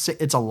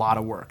it's a lot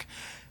of work.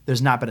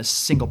 There's not been a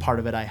single part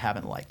of it I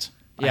haven't liked.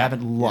 I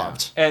haven't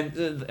loved. Yeah.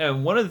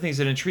 And one of the things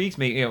that intrigues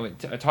me,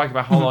 talking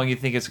about how long you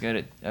think it's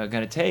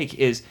gonna take,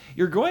 is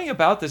you're going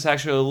about this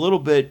actually a little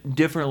bit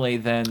differently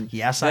than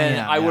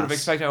I would have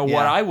expected, or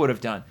what I would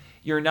have done.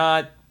 You're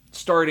not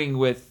starting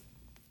with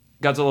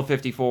Godzilla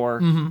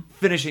 54,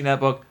 finishing that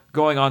book,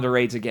 going on to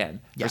raids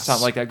again, or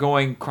something like that,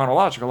 going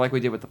chronological like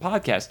we did with the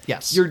podcast.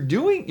 Yes.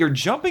 You're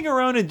jumping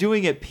around and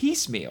doing it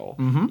piecemeal.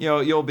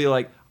 You'll be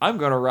like, I'm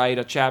going to write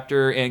a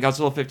chapter in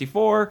Godzilla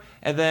 54,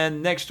 and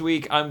then next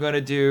week I'm going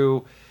to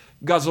do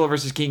Godzilla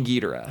versus King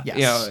Ghidorah.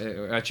 Yes.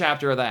 A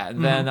chapter of that,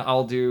 and then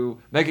I'll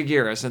do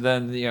Megaguirus, and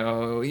then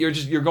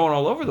you're going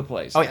all over the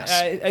place. Oh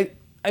yes.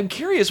 I'm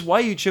curious why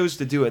you chose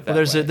to do it that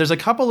way. There's a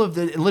couple of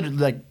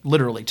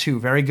literally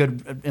two very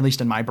good, at least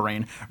in my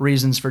brain,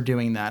 reasons for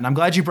doing that. And I'm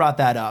glad you brought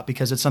that up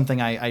because it's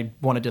something I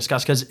want to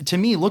discuss. Because to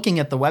me, looking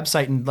at the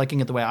website and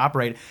looking at the way I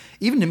operate,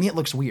 even to me, it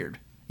looks weird.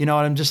 And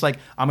I'm just like,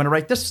 I'm going to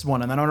write this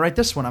one, and then I'm going to write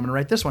this one, I'm going to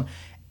write this one.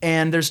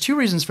 And there's two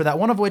reasons for that.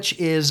 One of which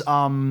is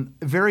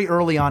very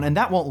early on, and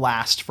that won't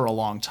last for a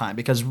long time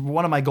because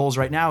one of my goals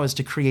right now is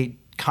to create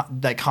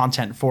that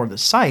content for the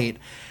site,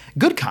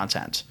 good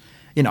content.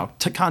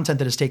 Content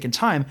that has taken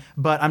time,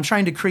 but I'm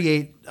trying to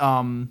create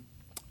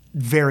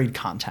varied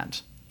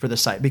content for the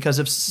site because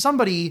if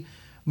somebody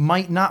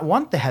might not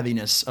want the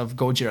heaviness of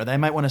Gojira, they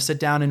might want to sit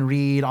down and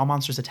read All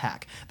Monsters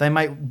Attack. They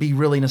might be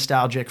really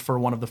nostalgic for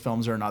one of the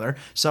films or another.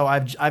 So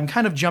I'm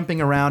kind of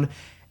jumping around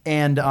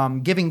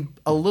and giving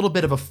a little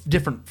bit of a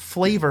different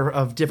flavor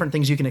of different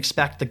things you can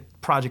expect the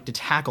project to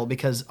tackle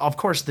because, of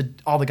course,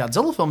 all the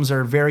Godzilla films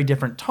are very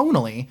different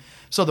tonally,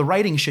 so the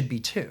writing should be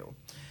too.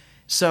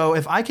 So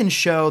if I can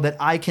show that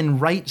I can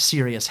write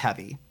serious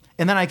heavy,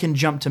 and then I can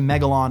jump to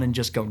Megalon and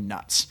just go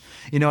nuts.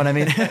 You know what I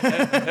mean?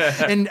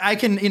 And I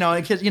can,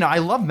 I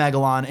love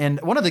Megalon.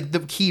 And one of the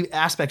key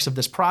aspects of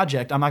this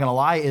project, I'm not going to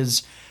lie,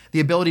 is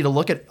the ability to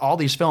look at all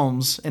these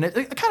films, and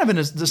it kind of in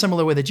a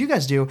similar way that you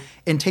guys do,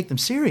 and take them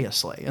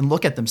seriously and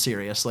look at them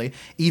seriously,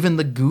 even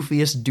the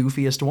goofiest,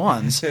 doofiest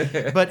ones.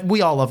 But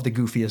we all love the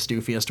goofiest,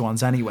 doofiest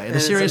ones anyway. The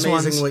serious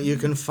ones. It's amazing what you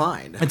can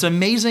find. It's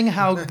amazing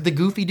how the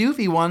goofy,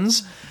 doofy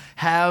ones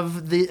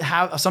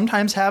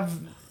sometimes have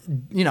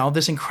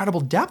this incredible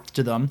depth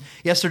to them.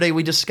 Yesterday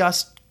we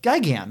discussed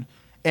Gigan,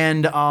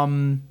 and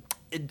I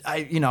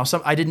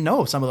didn't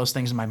know some of those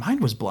things, and my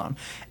mind was blown.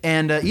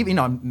 And even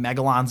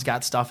Megalon's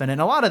got stuff in it.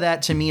 And a lot of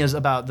that to me is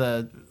about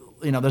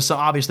there's some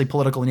obviously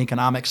political and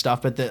economic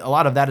stuff, but a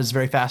lot of that is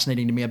very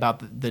fascinating to me about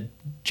the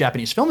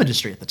Japanese film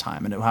industry at the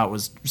time and how it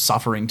was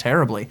suffering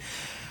terribly.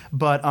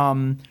 But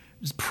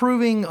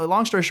proving,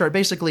 long story short,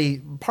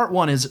 basically part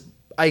one is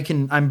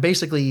I'm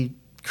basically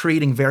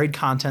creating varied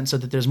content so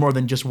that there's more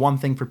than just one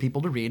thing for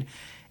people to read.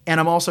 And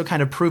I'm also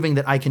kind of proving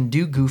that I can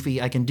do goofy,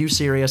 I can do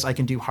serious, I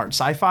can do hard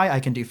sci-fi, I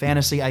can do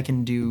fantasy, I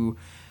can do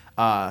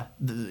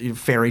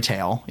fairy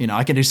tale.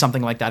 I can do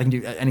something like that. I can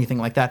do anything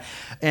like that.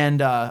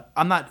 And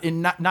I'm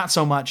not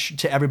so much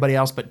to everybody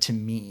else, but to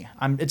me,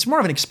 it's more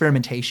of an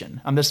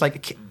experimentation. I'm just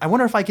like, I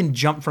wonder if I can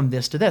jump from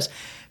this to this,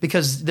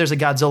 because there's a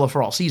Godzilla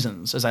for all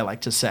seasons, as I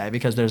like to say,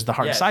 because there's the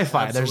hard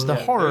sci-fi, absolutely. There's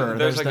the horror.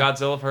 There's a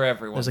Godzilla for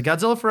everyone. There's a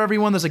Godzilla for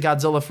everyone. There's a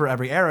Godzilla for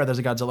every era. There's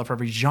a Godzilla for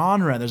every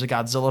genre. There's a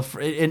Godzilla for,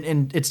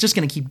 and it's just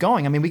going to keep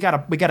going. I mean, we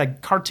got a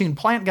cartoon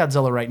plant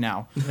Godzilla right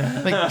now.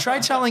 Like, try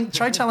telling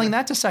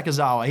that to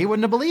Sekizawa. He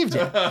wouldn't have believed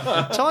it.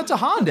 Tell it to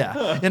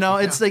Honda.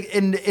 It's like,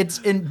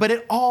 but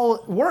it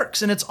all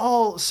works, and it's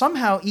all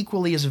somehow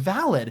equally as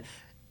valid.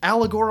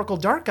 Allegorical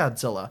Dark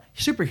Godzilla,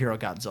 superhero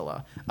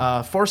Godzilla,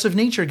 force of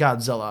nature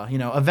Godzilla,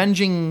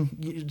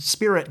 avenging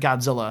spirit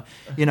Godzilla,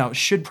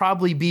 should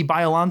probably be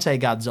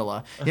Biollante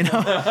Godzilla,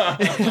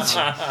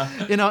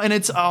 and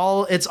it's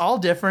all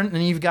different.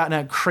 And you've got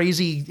a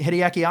crazy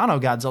Hideaki Anno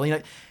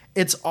Godzilla.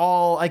 It's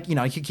all like,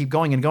 you keep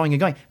going and going and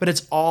going, but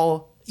it's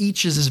all,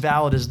 each is as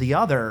valid as the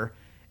other.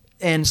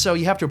 And so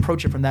you have to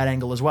approach it from that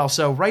angle as well.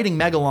 So writing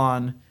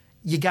Megalon,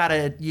 you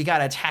gotta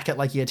attack it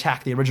like you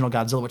attack the original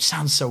Godzilla, which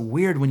sounds so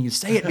weird when you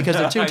say it because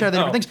they're two entirely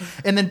different things.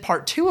 And then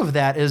part two of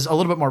that is a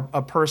little bit more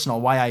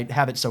personal, why I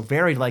have it so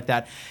varied like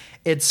that.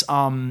 It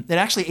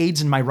actually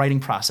aids in my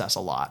writing process a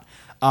lot.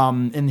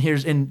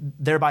 And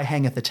thereby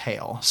hangeth the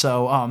tale.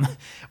 So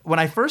when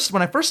I first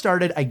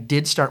started, I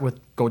did start with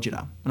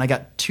Gojira, and I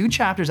got 2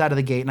 chapters out of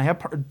the gate, and I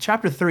have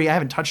chapter 3. I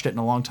haven't touched it in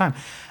a long time.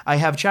 I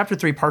have chapter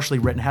 3 partially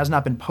written, has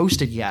not been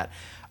posted yet.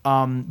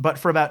 But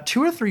for about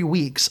 2 or 3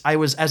 weeks, I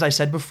was, as I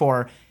said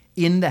before,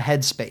 in the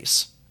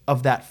headspace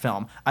of that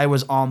film. I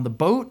was on the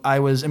boat.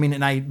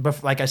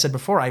 Like I said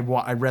before, I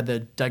read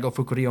the Daigo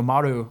Fukuryo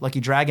Maru Lucky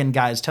Dragon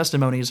guy's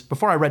testimonies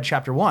before I read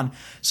chapter 1.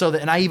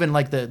 And I even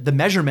like the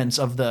measurements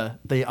of was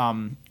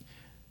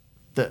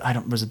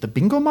it the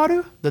Bingo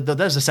Maru?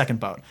 There's the second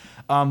boat.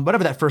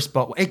 Whatever that first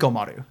boat, Eiko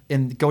Maru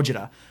in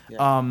Gojira.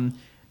 Yeah.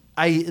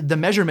 The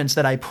measurements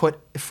that I put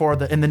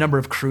in the number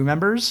of crew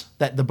members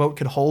that the boat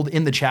could hold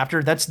in the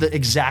chapter, that's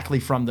exactly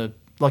from the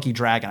Lucky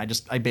Dragon.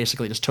 I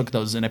basically just took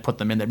those and I put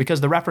them in there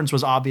because the reference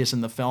was obvious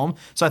in the film.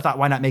 So I thought,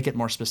 why not make it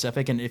more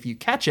specific? And if you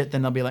catch it,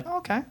 then they'll be like, oh,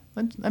 okay,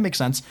 that makes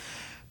sense.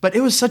 But it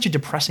was such a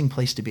depressing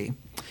place to be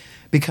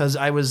because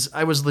I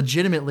was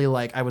legitimately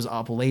like, I was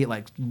up late,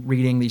 like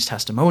reading these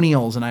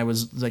testimonials, and I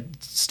was like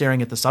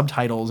staring at the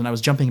subtitles, and I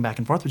was jumping back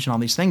and forth between all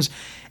these things,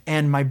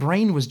 and my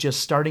brain was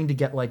just starting to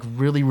get like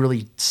really,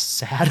 really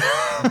sad.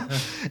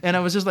 And I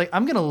was just like,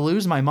 I'm going to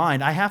lose my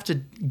mind. I have to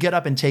get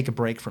up and take a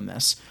break from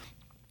this.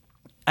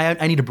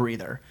 I need a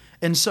breather.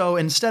 And so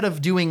instead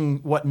of doing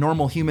what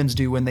normal humans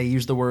do when they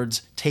use the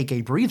words take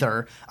a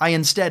breather, I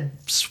instead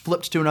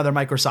flipped to another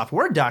Microsoft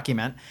Word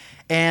document,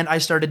 and I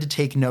started to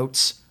take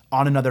notes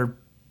on another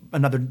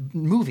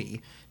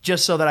movie,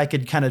 just so that I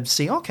could kind of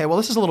see, okay, well,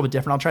 this is a little bit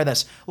different. I'll try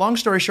this. Long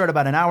story short,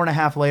 about an hour and a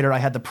half later, I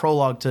had the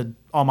prologue to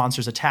All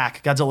Monsters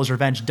Attack, Godzilla's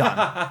Revenge,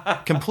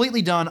 done.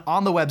 Completely done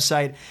on the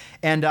website.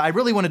 And I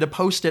really wanted to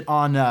post it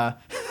on the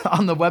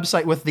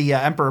website with the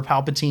Emperor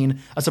Palpatine,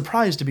 a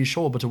surprise to be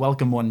sure, but a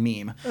welcome one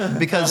meme.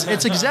 Because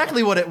it's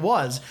exactly what it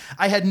was.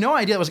 I had no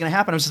idea what was going to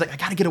happen. I was just like, I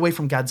got to get away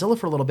from Godzilla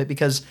for a little bit,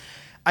 because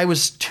I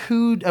was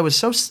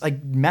so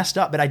like messed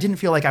up, but I didn't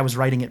feel like I was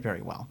writing it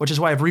very well, which is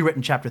why I've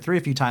rewritten chapter 3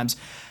 a few times.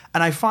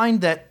 And I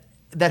find that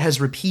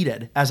has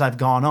repeated as I've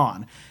gone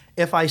on.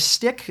 If I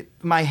stick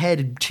my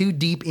head too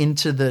deep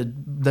into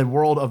the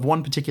world of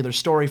one particular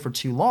story for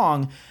too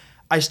long,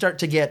 I start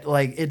to get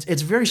like,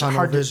 it's very tunnel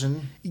hard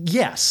vision.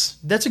 Yes,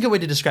 that's a good way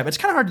to describe it. It's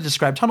kind of hard to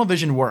describe. Tunnel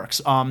vision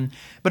works,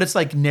 but it's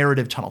like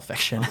narrative tunnel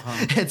fiction.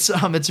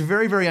 It's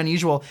very, very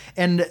unusual.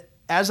 And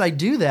as I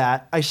do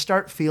that, I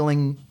start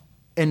feeling,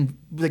 and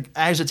like,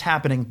 as it's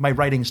happening, my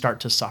writings start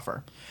to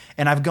suffer.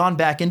 And I've gone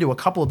back into a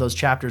couple of those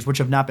chapters, which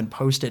have not been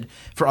posted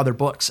for other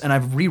books, and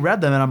I've reread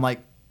them, and I'm like,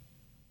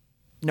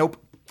 nope,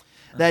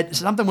 that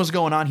something was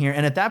going on here.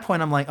 And at that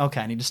point, I'm like,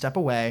 okay, I need to step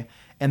away,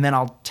 and then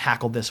I'll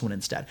tackle this one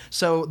instead.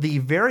 So the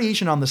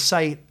variation on the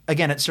site,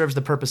 again, it serves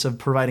the purpose of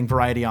providing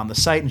variety on the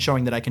site and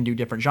showing that I can do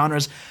different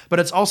genres, but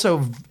it's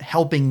also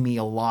helping me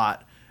a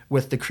lot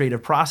with the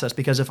creative process,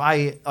 because if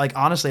I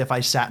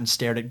sat and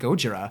stared at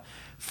Gojira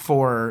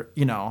for,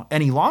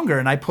 any longer,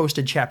 and I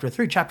posted chapter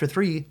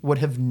 3 would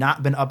have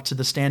not been up to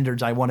the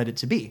standards I wanted it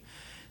to be.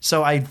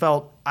 So I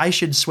felt I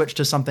should switch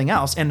to something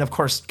else. And of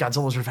course,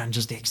 Godzilla's Revenge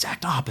is the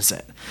exact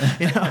opposite.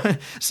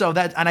 So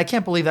that, and I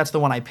can't believe that's the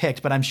one I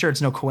picked, but I'm sure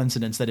it's no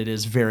coincidence that it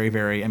is very,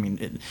 very,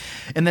 and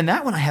then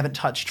that one I haven't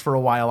touched for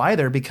a while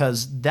either,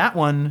 because that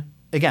one,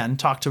 again,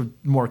 talk to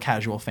more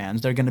casual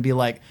fans. They're going to be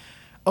like,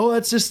 oh,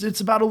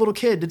 it's about a little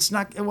kid. It's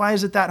not, why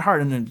is it that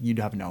hard? And then you'd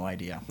have no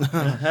idea.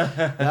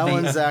 That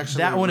one's actually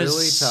that one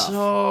really is tough.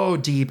 So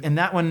deep. And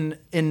that one,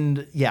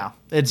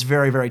 it's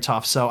very, very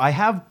tough. So I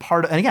have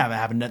I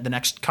have the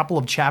next couple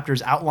of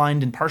chapters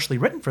outlined and partially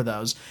written for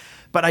those.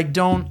 But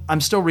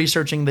I'm still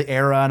researching the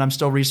era, and I'm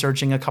still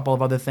researching a couple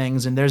of other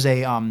things. And there's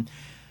and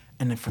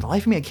for the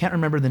life of me, I can't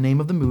remember the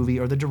name of the movie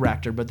or the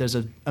director, but there's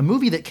a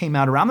movie that came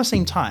out around the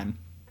same time.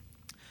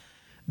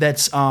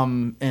 That's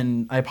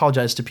and I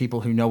apologize to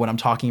people who know what I'm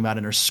talking about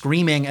and are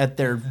screaming at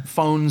their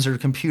phones or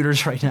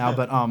computers right now,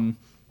 but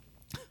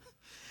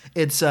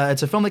it's a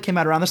film that came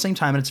out around the same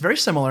time, and it's very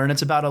similar, and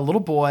it's about a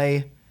little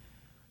boy,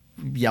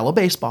 yellow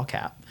baseball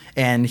cap,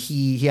 and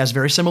he has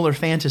very similar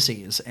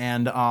fantasies,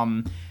 and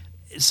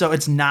so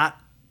it's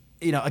not,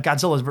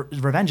 Godzilla's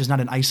Revenge is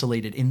not an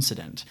isolated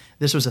incident.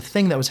 This was a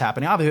thing that was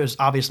happening.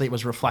 Obviously, it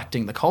was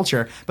reflecting the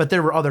culture, but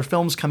there were other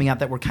films coming out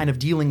that were kind of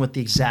dealing with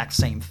the exact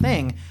same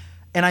thing.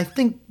 And I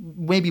think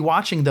maybe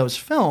watching those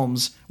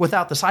films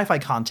without the sci-fi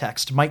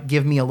context might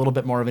give me a little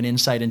bit more of an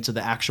insight into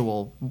the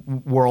actual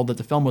world that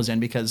the film was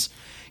in, because,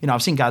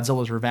 I've seen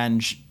Godzilla's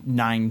Revenge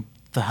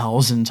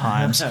 9,000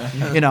 times,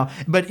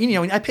 but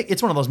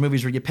it's one of those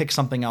movies where you pick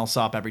something else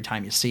up every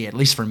time you see it, at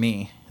least for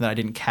me, that I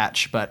didn't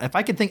catch. But if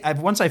I could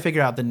once I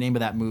figure out the name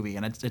of that movie,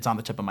 and it's on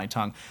the tip of my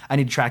tongue, I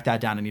need to track that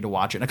down. I need to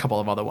watch it, and a couple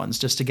of other ones,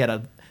 just to get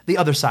the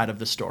other side of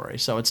the story.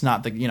 So it's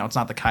not the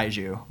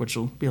kaiju, which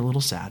will be a little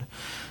sad.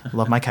 I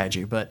love my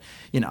kaiju, but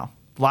a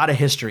lot of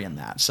history in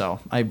that. So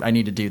I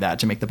need to do that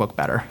to make the book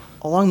better.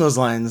 Along those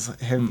lines,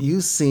 have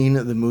you seen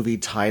the movie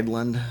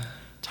Tideland?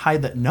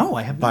 No,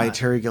 I have not. By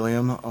Terry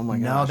Gilliam. Oh my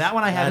gosh. No, that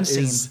one I haven't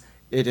seen.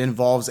 It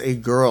involves a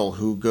girl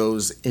who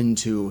goes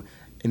into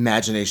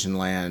imagination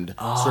land,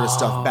 sort of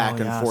stuff back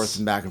and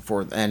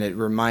forth, and it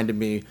reminded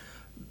me.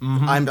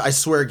 Mm-hmm. I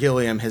swear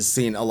Gilliam has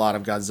seen a lot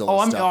of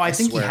Godzilla stuff. I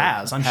think he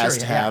has. I'm sure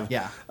he has.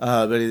 Yeah.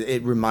 But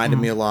it reminded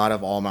me a lot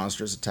of All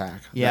Monsters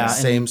Attack. Yeah.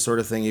 Same sort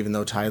of thing, even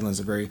though Tideland's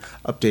a very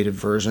updated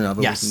version of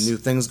it with some new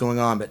things going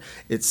on. But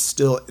it's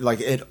still,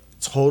 it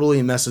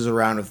totally messes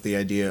around with the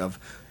idea of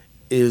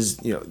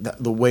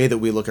the way that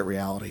we look at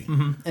reality.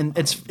 Mm-hmm. And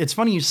it's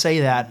funny you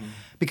say that,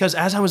 because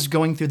as I was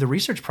going through the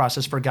research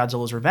process for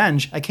Godzilla's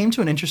Revenge, I came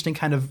to an interesting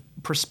kind of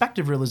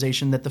perspective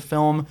realization that the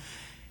film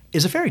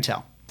is a fairy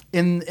tale.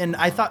 And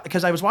I thought,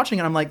 because I was watching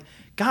it, I'm like,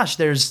 gosh,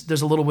 there's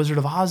a little Wizard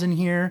of Oz in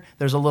here.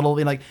 There's a little,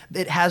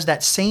 it has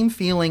that same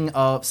feeling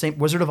of same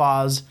Wizard of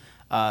Oz,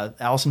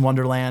 Alice in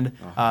Wonderland.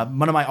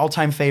 One of my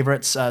all-time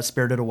favorites,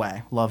 Spirited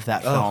Away. Love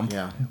that film.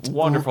 Yeah.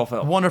 Wonderful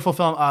film. Wonderful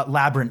film.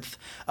 Labyrinth,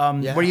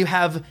 where you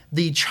have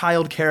the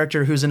child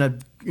character who's in a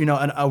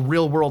a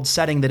real world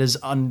setting that is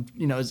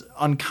is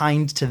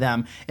unkind to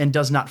them and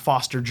does not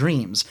foster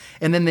dreams.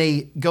 And then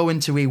they go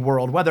into a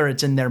world, whether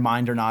it's in their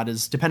mind or not,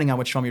 is depending on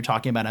which film you're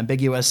talking about,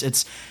 ambiguous.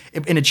 It's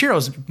in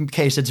Ichiro's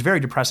case, it's very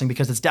depressing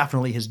because it's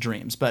definitely his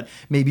dreams. But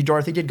maybe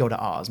Dorothy did go to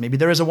Oz. Maybe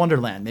there is a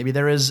Wonderland. Maybe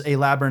there is a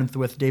labyrinth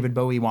with David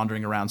Bowie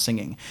wandering around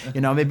singing.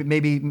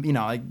 Maybe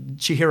like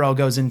Chihiro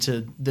goes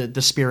into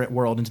the spirit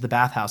world, into the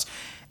bathhouse.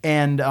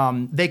 And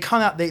they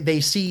come out. They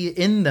see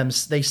in them.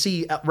 They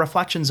see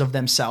reflections of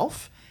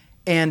themselves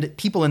and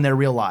people in their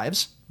real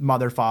lives,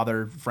 mother,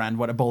 father, friend,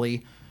 what a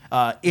bully,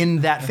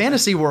 in that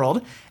fantasy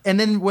world. And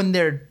then when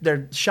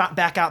they're shot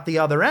back out the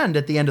other end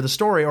at the end of the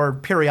story, or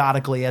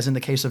periodically, as in the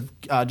case of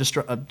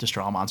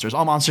Destroy All Monsters,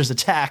 All Monsters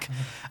Attack.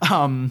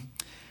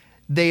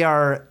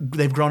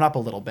 They've grown up a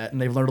little bit and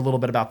they've learned a little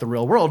bit about the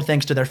real world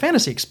thanks to their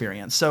fantasy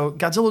experience. So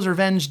Godzilla's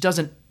Revenge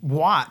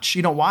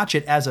you don't watch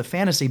it as a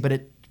fantasy, but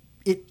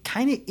it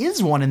kind of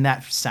is one in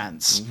that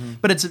sense. Mm-hmm.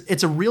 But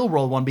it's a real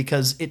world one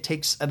because it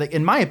takes,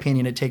 in my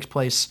opinion, it takes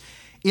place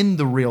in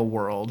the real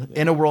world,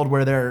 in a world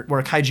where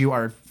kaiju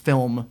are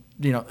film,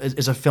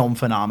 is a film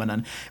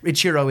phenomenon.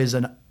 Ichiro is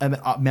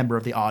a member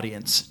of the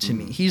audience to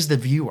me. He's the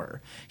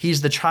viewer.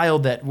 He's the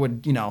child that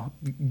would,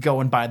 go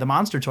and buy the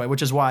monster toy,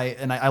 which is why,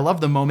 and I love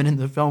the moment in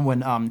the film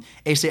when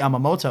Eisei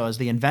Yamamoto, as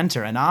the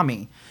inventor,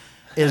 Anami,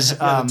 is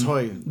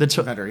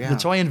the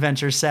toy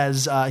inventor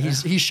says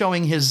he's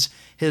showing his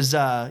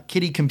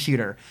kitty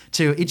computer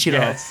to Ichiro,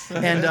 yes.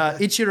 And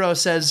Ichiro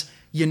says,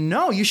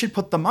 you should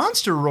put the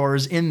monster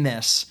roars in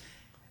this,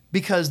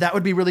 because that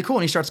would be really cool.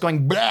 And he starts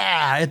going blah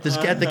at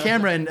the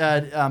camera, and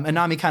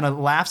Anami kind of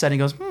laughs at it and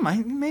goes,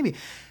 maybe.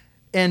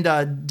 And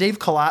Dave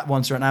Kalat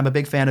once wrote, and I'm a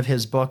big fan of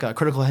his book,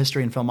 Critical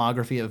History and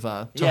Filmography of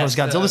Toho's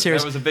Godzilla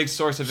series. That was a big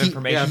source of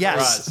information for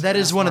us. That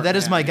is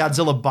my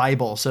Godzilla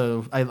Bible.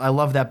 So I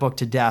love that book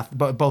to death,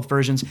 both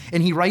versions.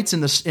 And he writes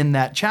in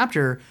that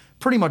chapter,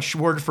 pretty much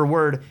word for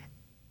word,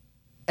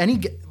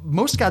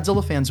 most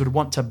Godzilla fans would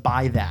want to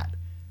buy that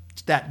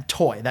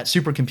toy, that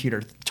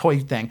supercomputer toy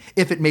thing,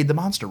 if it made the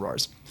monster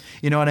roars.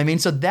 You know what I mean?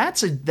 So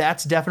that's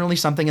definitely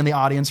something in the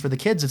audience for the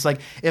kids. It's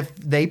like, if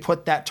they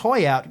put that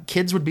toy out,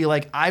 kids would be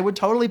like, I would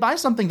totally buy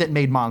something that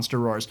made monster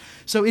roars.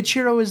 So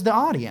Ichiro is the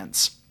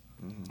audience.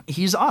 Mm-hmm.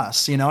 He's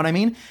us, you know what I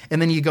mean?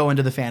 And then you go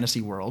into the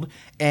fantasy world,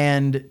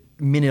 and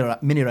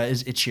Minira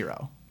is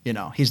Ichiro.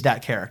 He's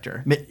that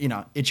character.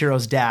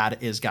 Ichiro's dad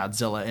is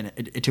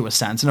Godzilla to a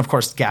sense. And of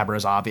course, Gabra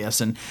is obvious.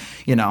 And,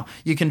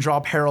 you can draw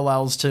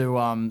parallels to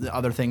the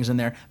other things in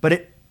there. But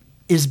it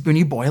is, when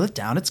you boil it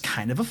down, it's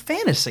kind of a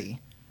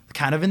fantasy.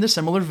 Kind of in the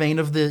similar vein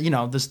of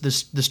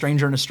the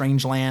stranger in a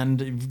strange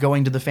land,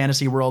 going to the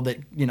fantasy world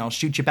that,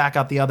 shoots you back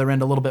out the other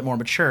end a little bit more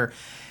mature.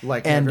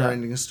 Like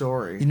Never-Ending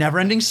Story.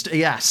 Never-Ending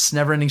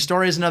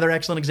Story is another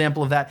excellent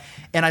example of that.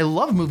 And I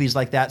love movies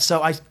like that.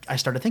 So I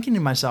started thinking to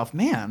myself,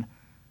 man,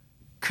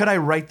 could I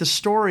write the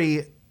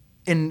story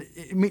and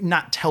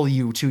not tell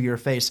you to your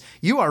face,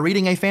 you are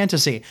reading a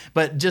fantasy,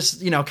 but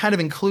just, kind of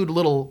include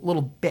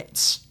little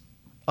bits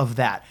of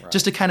that, right,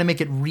 just to kind of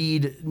make it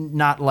read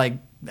not like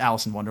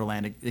Alice in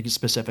Wonderland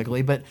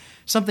specifically, but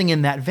something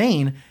in that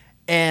vein.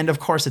 And of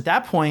course, at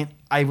that point,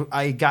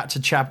 I got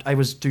to I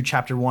was through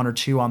chapter 1 or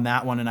 2 on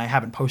that one, and I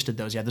haven't posted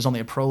those yet. There's only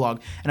a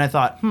prologue, and I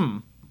thought,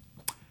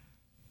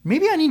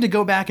 maybe I need to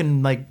go back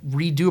and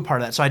redo a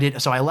part of that. So I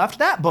did. So I left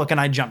that book and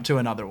I jumped to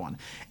another one.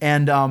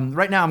 And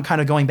right now I'm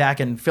kind of going back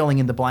and filling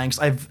in the blanks.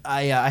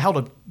 I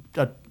held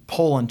a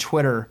poll on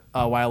Twitter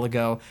a while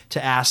ago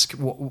to ask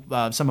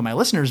some of my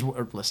readers,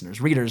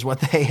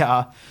 what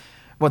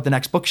the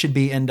next book should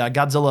be. And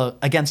Godzilla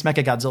Against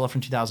Mechagodzilla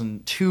from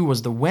 2002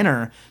 was the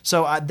winner.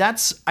 So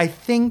that's, I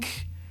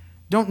think,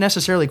 don't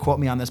necessarily quote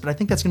me on this, but I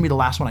think that's going to be the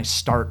last one I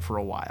start for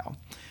a while.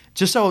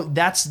 Just so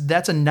that's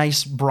a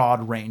nice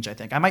broad range, I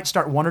think. I might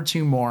start 1 or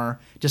 2 more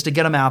just to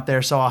get them out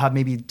there, so I'll have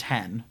maybe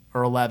 10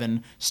 or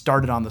 11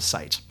 started on the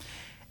site.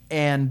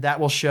 And that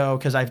will show,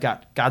 because I've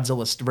got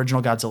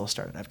original Godzilla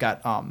started. I've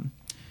got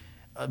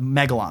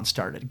Megalon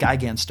started,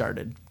 Gigan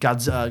started,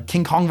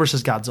 King Kong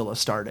versus Godzilla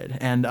started,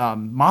 and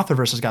Mothra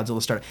versus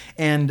Godzilla started.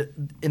 And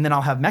then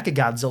I'll have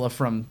Mechagodzilla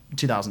from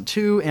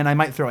 2002, and I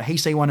might throw a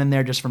Heisei one in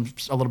there just from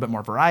a little bit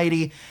more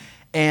variety.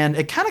 And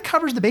it kind of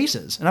covers the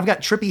bases. And I've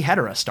got Trippy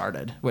Hedera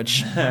started,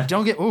 which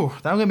that'll get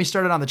me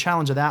started on the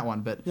challenge of that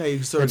one. But yeah,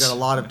 you've sort of got a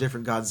lot of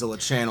different Godzilla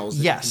channels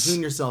that you can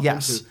tune yourself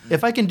into.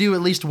 If I can do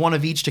at least one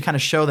of each to kind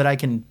of show that I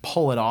can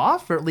pull it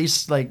off, or at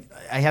least I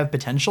have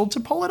potential to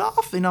pull it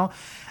off,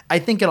 I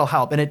think it'll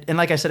help. And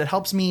like I said, it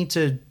helps me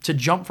to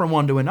jump from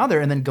one to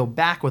another and then go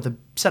back with a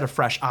set of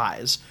fresh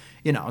eyes.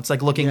 It's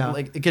like looking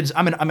like kids.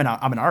 I'm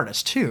an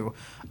artist too.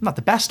 I'm not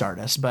the best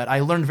artist, but I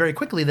learned very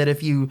quickly that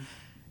if you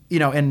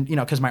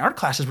because my art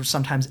classes were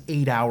sometimes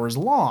 8 hours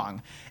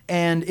long.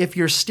 And if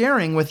you're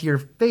staring with your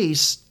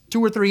face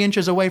 2 or 3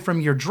 inches away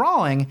from your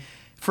drawing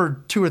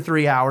for 2 or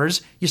 3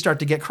 hours, you start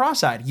to get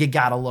cross-eyed. You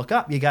got to look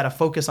up. You got to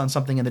focus on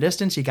something in the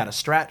distance. You got to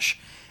stretch.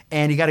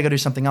 and you got to go do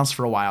something else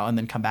for a while and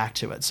then come back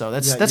to it. So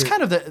that's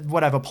kind of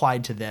what I've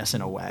applied to this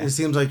in a way. It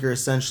seems like you're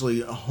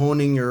essentially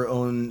honing your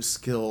own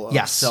skill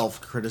of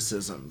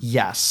self-criticism.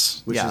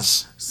 Yes. Which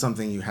is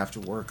something you have to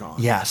work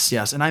on. Yes.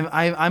 And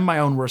I'm my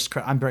own worst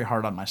critic. I'm very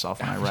hard on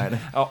myself when I write.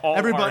 all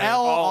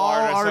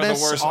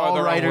artists,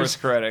 all writers,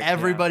 critics.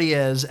 Everybody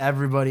is.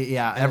 Everybody,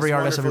 every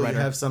artist, every writer.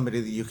 You have somebody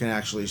that you can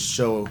actually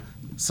show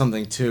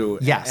something to.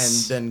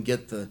 Yes. And then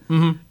get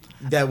the...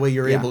 That way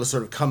you're able to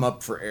sort of come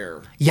up for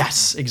air.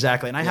 Yes,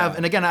 exactly. And I have,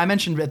 and again, I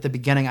mentioned at the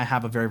beginning, I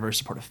have a very, very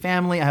supportive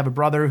family. I have a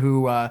brother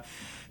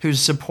whose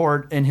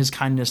support and his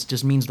kindness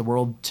just means the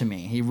world to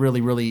me. He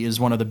really, really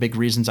is one of the big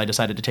reasons I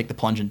decided to take the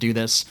plunge and do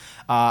this.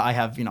 I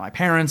have, my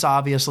parents,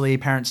 obviously,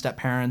 parents,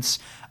 step-parents.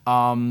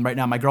 Right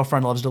now, my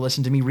girlfriend loves to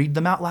listen to me read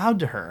them out loud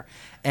to her,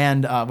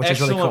 and which is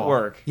really cool. Excellent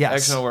work. Yes.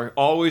 Excellent work.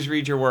 Always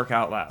read your work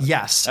out loud.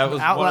 Yes. That was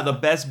one of the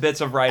best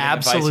bits of writing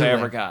advice I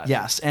ever got.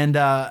 Yes. And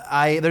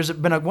there's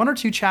been one or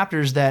two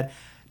chapters that,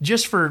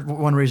 just for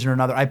one reason or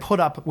another, I put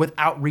up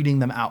without reading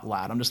them out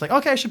loud. I'm just like,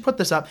 okay, I should put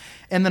this up.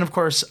 And then, of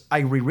course, I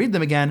reread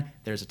them again.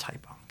 There's a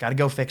typo. Got to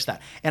go fix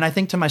that. And I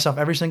think to myself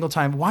every single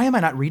time, why am I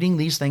not reading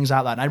these things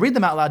out loud? And I read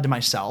them out loud to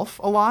myself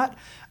a lot.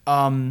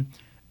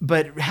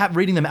 But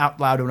reading them out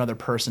loud to another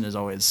person is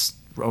always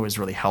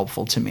really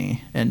helpful to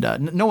me. And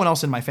no one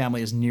else in my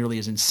family is nearly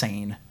as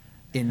insane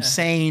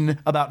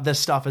about this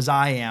stuff as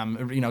I am,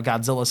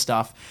 Godzilla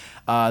stuff.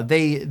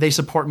 They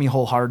support me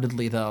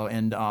wholeheartedly, though,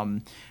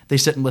 and they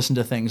sit and listen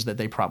to things that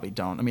they probably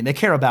don't. I mean, they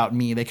care about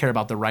me, they care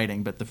about the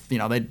writing, but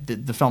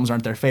the films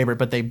aren't their favorite,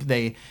 but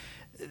they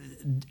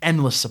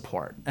endless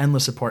support,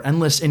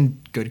 endless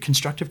and good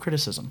constructive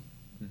criticism.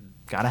 Mm-hmm.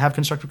 Got to have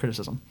constructive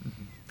criticism.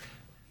 Mm-hmm.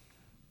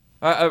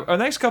 Our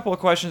next couple of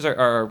questions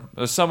are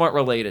somewhat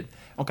related.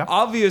 Okay.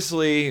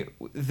 Obviously,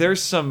 there's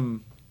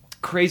some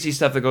crazy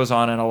stuff that goes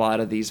on in a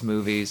lot of these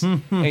movies.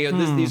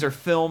 These are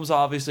films,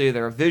 obviously.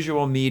 They're a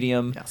visual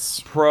medium.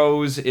 Yes.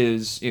 Prose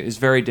is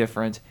very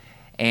different.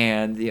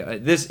 And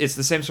it's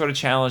the same sort of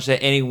challenge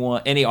that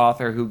any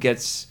author who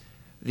gets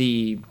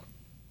the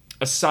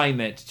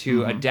assignment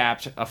to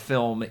adapt a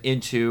film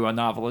into a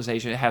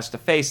novelization has to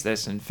face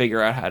this and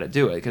figure out how to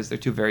do it, because they're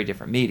two very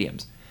different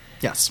mediums.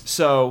 Yes.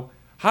 So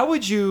how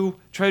would you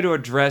try to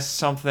address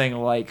something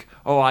like,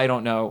 I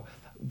don't know,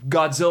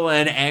 Godzilla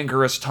and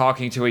Anguirus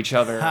talking to each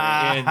other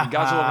in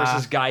Godzilla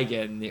vs.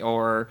 Gigan,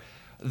 or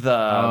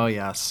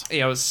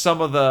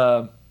some of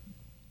the...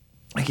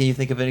 Can you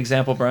think of an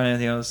example,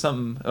 Brian?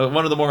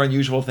 One of the more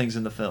unusual things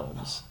in the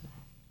films.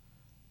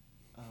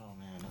 Oh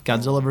man,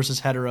 Godzilla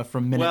vs. Hedorah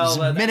from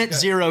minute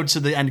zero to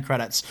the end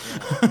credits.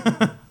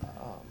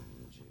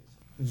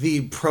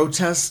 The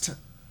protest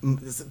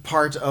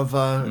part of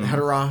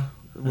Hedorah,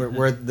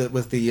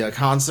 with the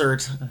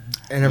concert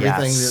and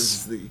everything.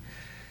 Yes.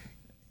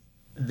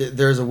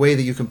 There's a way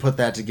that you can put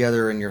that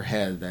together in your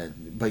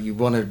head, but you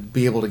want to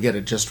be able to get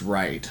it just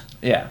right.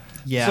 Yeah.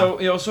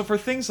 So for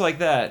things like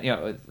that,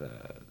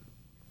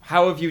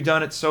 how have you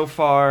done it so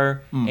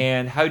far,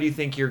 and how do you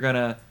think you're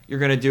gonna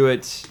do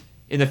it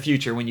in the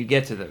future when you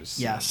get to those?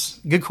 Yes,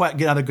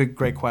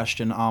 great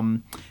question.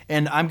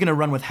 And I'm going to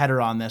run with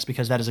Hedorah on this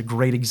because that is a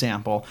great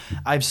example.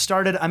 I'm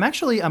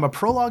a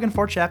prologue and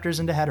 4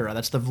 chapters into Hedorah.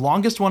 That's the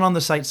longest one on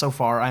the site so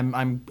far.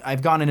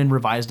 I've gone in and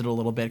revised it a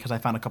little bit because I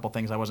found a couple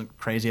things I wasn't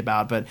crazy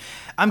about, but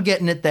I'm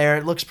getting it there.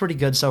 It looks pretty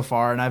good so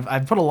far, and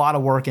I've put a lot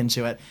of work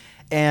into it.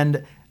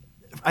 And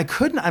I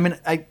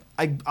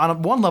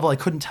on one level I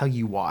couldn't tell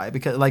you why,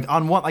 because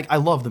I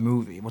love the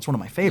movie. It's one of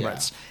my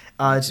favorites.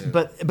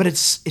 But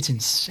it's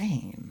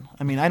insane.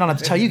 I mean, I don't have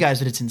to tell you guys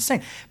that it's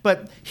insane.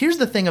 But here's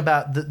the thing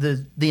about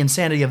the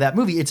insanity of that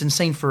movie. It's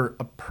insane for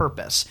a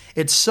purpose.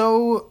 It's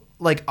so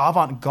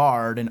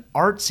avant-garde and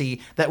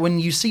artsy that when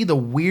you see the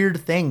weird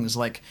things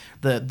like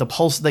the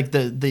pulse, like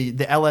the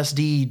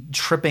LSD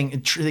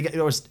tripping,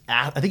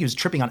 I think he was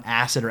tripping on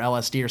acid or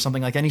LSD or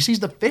something like that, and he sees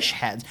the fish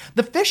heads,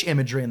 the fish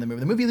imagery in the movie.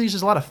 The movie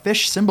uses a lot of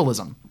fish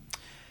symbolism.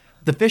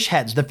 The fish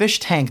heads, the fish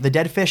tank, the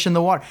dead fish in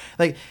the water,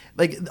 like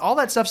all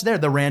that stuff's there.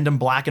 The random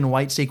black and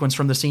white sequence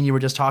from the scene you were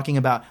just talking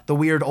about, the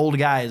weird old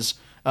guys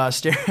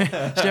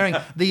staring,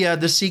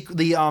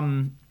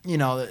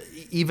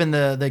 even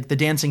the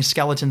dancing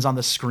skeletons on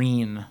the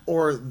screen,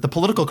 or the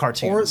political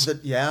cartoons,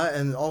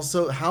 and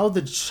also how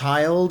the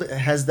child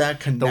has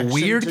that connection. The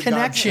weird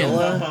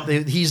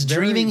connection. He's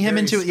dreaming him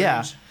into it.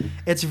 Yeah,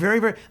 it's very,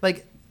 very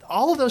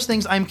all of those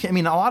things. A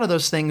lot of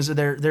those things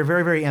they're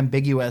very, very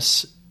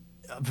ambiguous.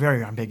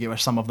 Very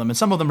ambiguous, some of them. And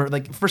some of them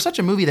are for such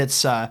a movie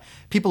that's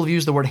people have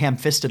used the word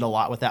ham-fisted a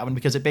lot with that one,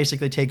 because it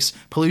basically takes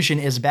pollution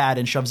is bad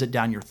and shoves it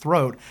down your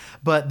throat.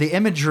 But the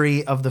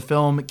imagery of the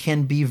film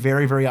can be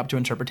very, very up to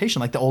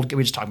interpretation. We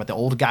just talked about the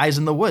old guys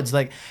in the woods.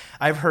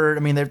 I've heard,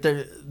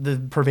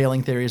 the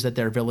prevailing theory is that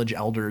they're village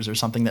elders or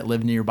something that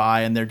live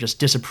nearby, and they're just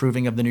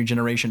disapproving of the new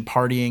generation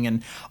partying,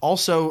 and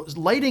also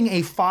lighting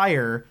a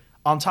fire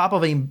on top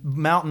of a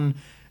mountain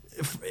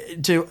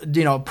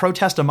to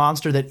protest a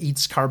monster that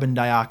eats carbon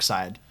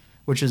dioxide,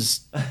 which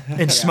is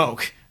in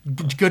smoke.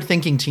 Good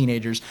thinking,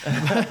 teenagers.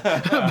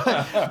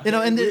 But,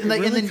 it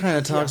really kind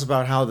of talks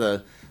about how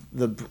the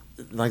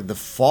the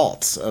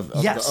faults of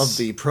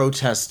the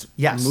protest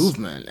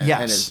movement,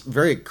 and it's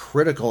very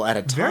critical at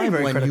a time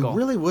when critical. You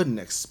really wouldn't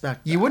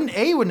expect that. You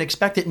wouldn't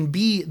expect it, and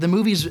B, the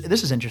movies.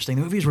 This is interesting.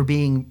 The movies were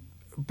being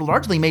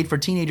largely made for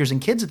teenagers and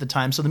kids at the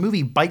time, so the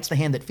movie bites the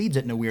hand that feeds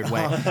it in a weird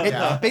way.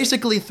 It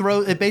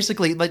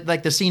basically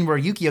like the scene where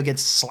Yukio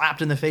gets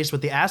slapped in the face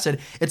with the acid.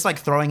 It's like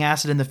throwing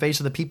acid in the face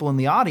of the people in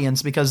the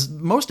audience, because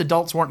most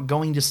adults weren't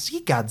going to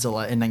see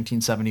Godzilla in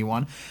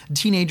 1971.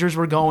 Teenagers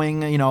were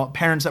going,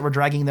 parents that were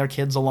dragging their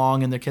kids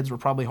along, and their kids were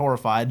probably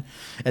horrified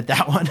at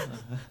that one.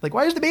 Like,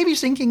 why is the baby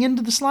sinking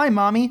into the slime,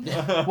 Mommy?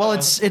 Well,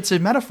 it's a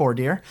metaphor,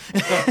 dear.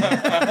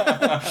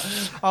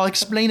 I'll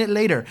explain it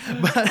later.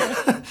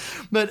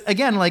 But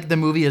again, like, the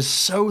movie is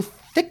so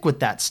thick with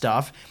that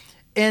stuff,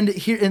 and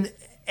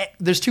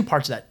there's two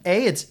parts of that.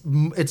 A,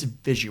 it's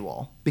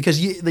visual, because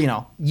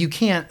you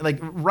can't, like,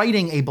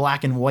 writing a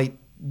black and white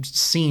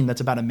scene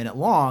that's about a minute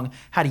long.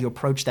 How do you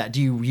approach that?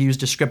 Do you use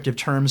descriptive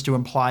terms to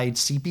imply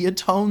sepia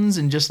tones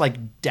and just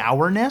like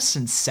dourness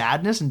and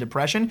sadness and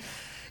depression?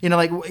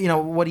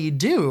 What do you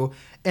do?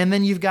 And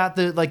then you've got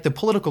the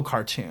political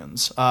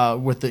cartoons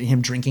with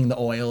him drinking the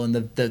oil and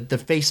the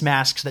face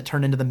masks that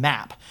turn into the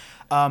map.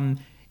 And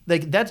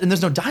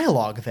there's no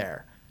dialogue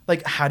there.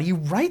 Like, how do you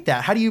write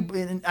that?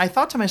 And I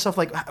thought to myself,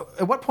 like,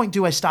 at what point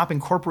do I stop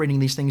incorporating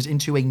these things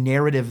into a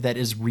narrative that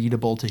is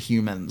readable to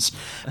humans?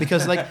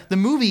 Because, like, the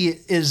movie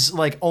is,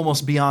 like,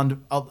 almost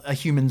beyond a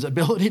human's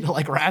ability to,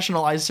 like,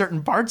 rationalize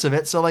certain parts of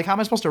it. So, like, how am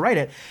I supposed to write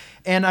it?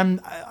 And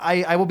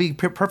I will be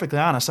perfectly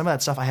honest, some of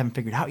that stuff I haven't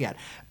figured out yet.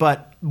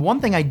 But one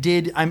thing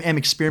I'm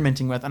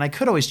experimenting with, and I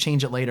could always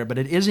change it later, but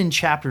it is in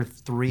chapter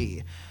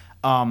 3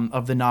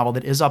 of the novel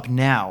that is up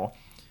now.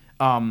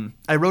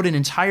 I wrote an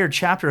entire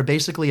chapter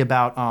basically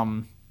about,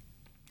 and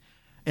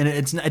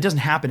it doesn't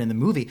happen in the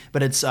movie,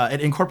 but it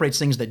incorporates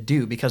things that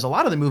do, because a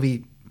lot of the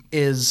movie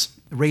is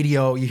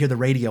radio. You hear the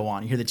radio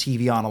on, you hear the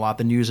TV on a lot.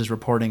 The news is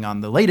reporting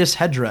on the latest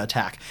Hedra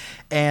attack,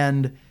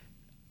 and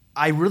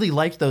I really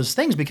liked those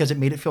things because it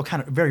made it feel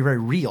kind of very, very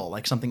real,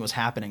 like something was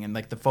happening, and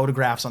like the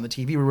photographs on the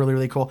TV were really,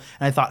 really cool.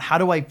 And I thought, how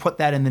do I put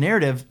that in the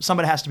narrative?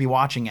 Somebody has to be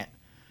watching it.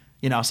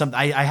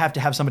 I have to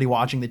have somebody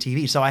watching the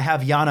TV. So I have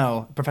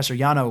Professor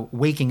Yano,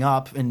 waking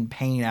up in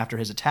pain after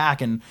his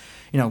attack and,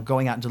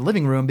 going out into the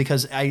living room,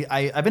 because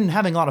I've been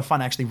having a lot of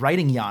fun actually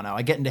writing Yano.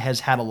 I get into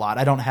his head a lot.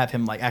 I don't have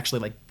him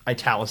actually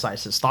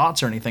italicize his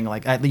thoughts or anything,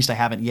 at least I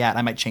haven't yet.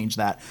 I might change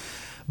that.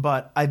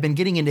 But I've been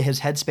getting into his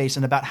headspace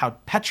and about how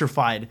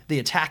petrified the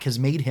attack has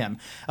made him,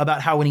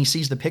 about how when he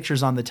sees the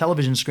pictures on the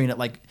television screen,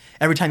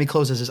 every time he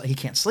closes he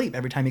can't sleep.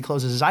 Every time he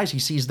closes his eyes, he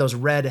sees those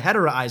red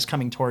Hedorah eyes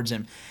coming towards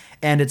him.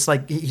 And it's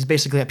like he's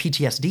basically at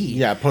PTSD.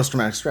 Yeah,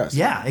 post-traumatic stress.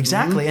 Yeah,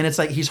 exactly. Mm-hmm. And it's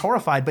like he's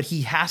horrified, but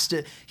he has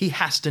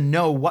to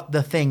know what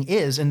the thing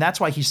is, and that's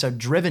why he's so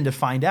driven to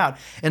find out.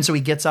 And so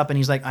he gets up and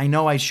he's like, I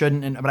know I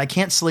shouldn't, but I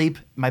can't sleep.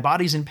 My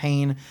body's in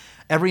pain.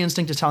 Every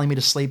instinct is telling me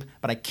to sleep,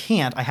 but I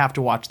can't. I have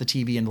to watch the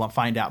TV and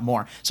find out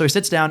more. So he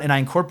sits down, and I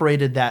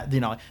incorporated that,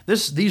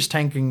 these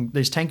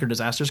tanker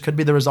disasters could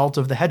be the result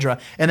of the Hedra.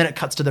 And then it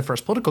cuts to the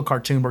first political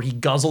cartoon where he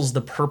guzzles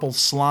the purple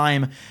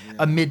slime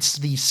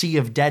amidst the sea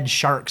of dead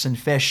sharks and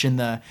fish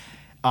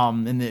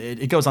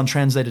it goes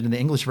untranslated in the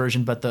English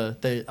version, but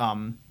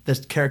the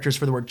characters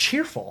for the word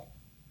cheerful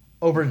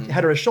over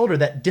Hedorah's shoulder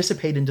that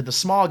dissipate into the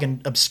smog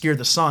and obscure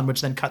the sun,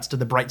 which then cuts to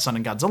the bright sun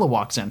and Godzilla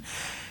walks in.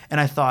 And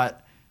I thought,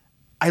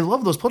 I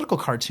love those political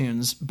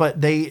cartoons, but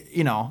they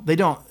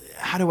don't,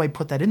 how do I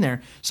put that in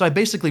there? So I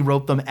basically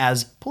wrote them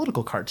as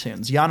political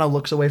cartoons. Yano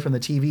looks away from the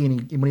TV,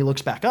 and when he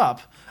looks back up,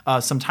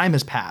 some time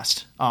has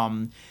passed.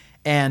 And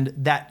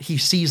that he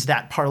sees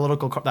that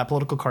political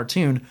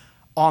cartoon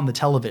on the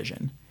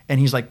television. And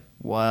he's like,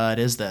 what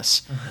is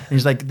this? And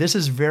he's like, this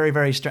is very,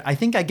 very strange. I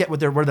think I get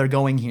where they're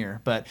going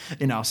here. But,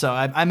 so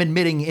I'm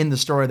admitting in the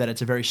story that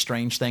it's a very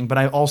strange thing. But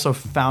I also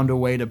found a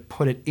way to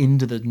put it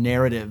into the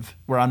narrative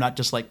where I'm not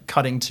just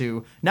cutting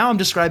to, now I'm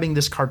describing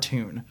this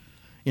cartoon.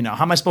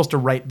 How am I supposed to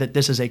write that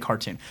this is a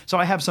cartoon? So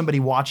I have somebody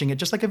watching it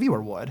just like a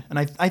viewer would. And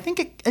I think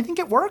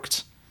it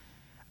worked.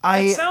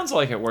 It sounds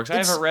like it works. I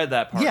haven't read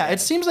that part. Yeah, yet. It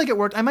seems like it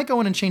worked. I might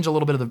go in and change a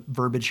little bit of the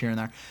verbiage here and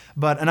there.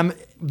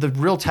 The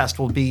real test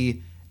will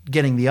be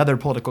getting the other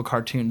political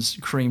cartoons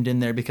creamed in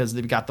there, because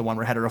they've got the one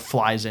where Hedorah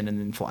flies in and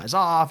then flies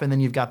off, and then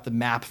you've got the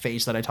map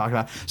face that I talked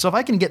about. So if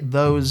I can get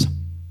those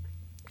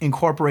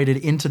incorporated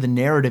into the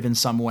narrative in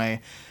some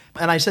way,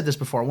 and I said this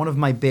before, one of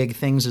my big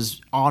things is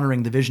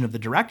honoring the vision of the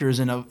directors,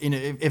 and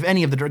if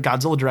any of the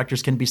Godzilla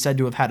directors can be said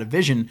to have had a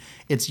vision,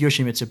 it's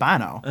Yoshimitsu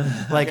Banno.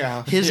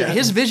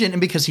 His vision, and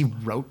because he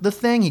wrote the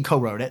thing, he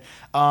co-wrote it,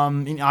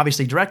 and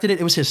obviously directed it,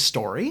 it was his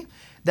story.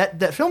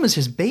 That film is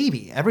his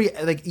baby.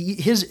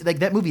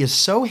 That movie is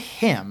so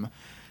him.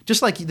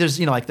 Just like there's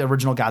the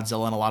original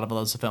Godzilla, and a lot of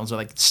those films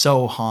are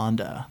so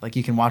Honda.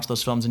 You can watch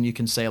those films and you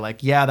can say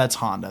yeah, that's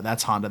Honda,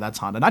 that's Honda, that's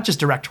Honda. Not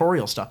just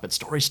directorial stuff, but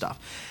story stuff.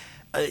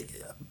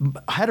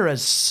 Hedorah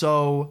is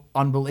so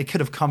unbelievable. It could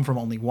have come from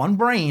only one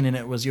brain, and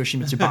it was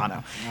Yoshimitsu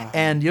Banno.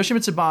 And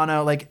Yoshimitsu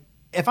Banno,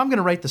 if I'm going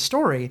to write the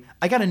story,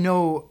 I got to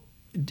know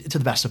to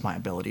the best of my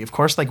ability, of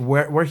course, like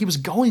where he was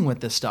going with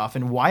this stuff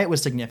and why it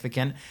was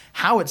significant,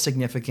 how it's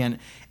significant,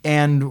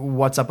 and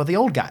what's up with the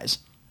old guys.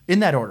 In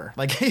that order,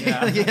 like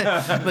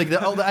the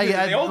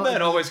old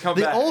men always come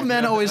back. The old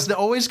men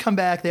always come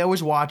back. They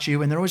always watch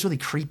you, and they're always really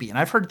creepy. And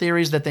I've heard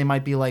theories that they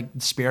might be like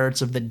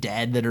spirits of the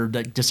dead that are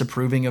like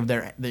disapproving of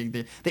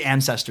the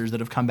ancestors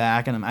that have come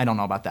back. And I don't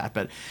know about that,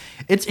 but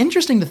it's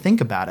interesting to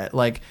think about it.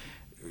 Like,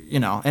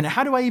 and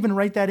how do I even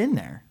write that in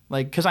there?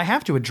 Like, because I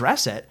have to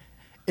address it.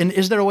 And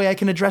is there a way I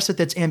can address it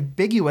that's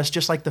ambiguous,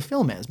 just like the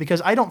film is?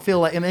 Because I don't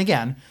feel like,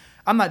 again,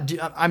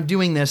 I'm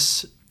doing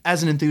this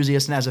as an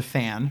enthusiast and as a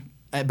fan,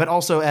 but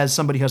also as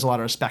somebody who has a lot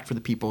of respect for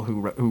the people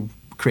who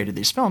created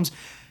these films.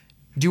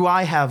 Do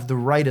I have the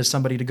right as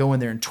somebody to go in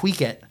there and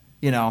tweak it,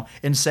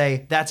 and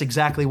say that's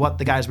exactly what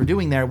the guys were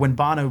doing there, when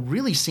Bono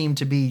really seemed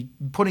to be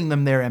putting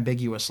them there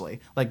ambiguously?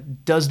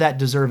 Like, does that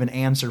deserve an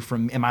answer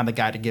from? Am I the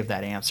guy to give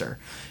that answer?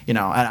 And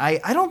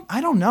I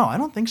don't know. I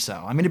don't think so.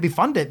 I mean, it'd be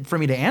fun for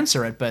me to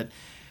answer it, but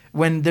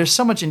when there's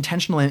so much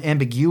intentional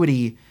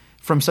ambiguity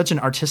from such an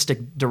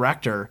artistic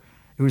director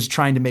who's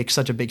trying to make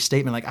such a big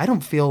statement, like, I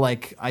don't feel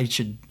like I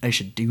should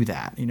do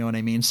that. You know what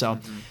I mean? So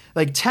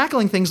like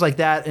tackling things like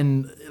that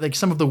and like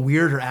some of the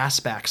weirder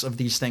aspects of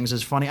these things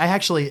is funny. I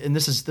actually, and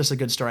this is a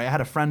good story. I had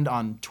a friend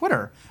on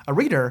Twitter, a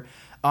reader.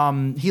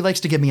 He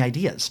likes to give me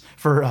ideas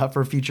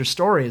for future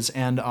stories,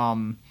 and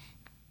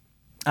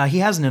he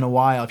hasn't in a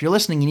while. If you're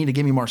listening, you need to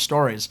give me more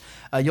stories.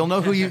 You'll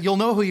know who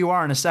you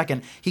are in a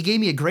second. He gave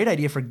me a great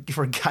idea for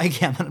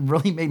Gigan that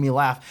really made me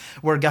laugh.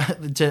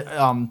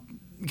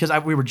 Because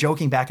we were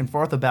joking back and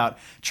forth about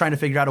trying to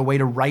figure out a way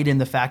to write in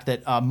the fact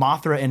that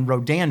Mothra and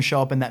Rodan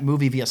show up in that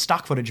movie via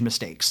stock footage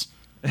mistakes.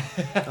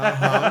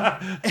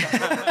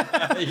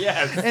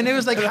 Yes. And it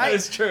was like,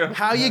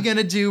 how are you going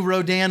to do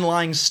Rodan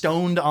lying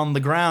stoned on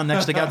the ground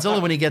next to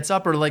Godzilla when he gets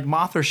up, or like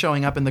Mothra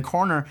showing up in the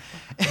corner?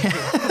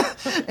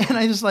 And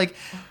I just like,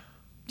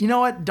 you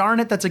know what? Darn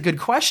it, that's a good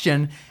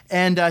question.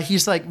 And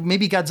he's like,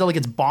 maybe Godzilla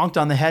gets bonked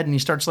on the head and he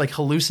starts like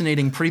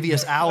hallucinating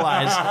previous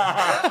allies.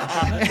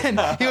 And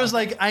he was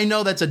like, I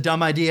know that's a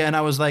dumb idea. And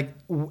I was like,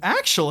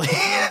 actually.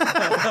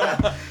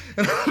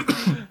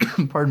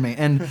 Pardon me.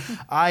 And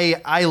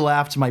I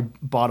laughed my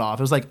butt off.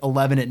 It was like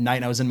 11 at night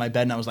and I was in my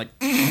bed and I was like,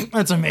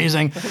 that's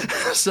amazing.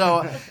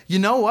 So you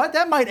know what?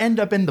 That might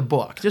end up in the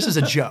book, just as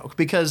a joke.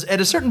 Because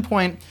at a certain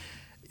point,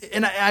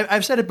 and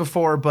I've said it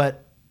before,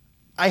 but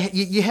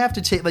you have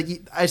to take, like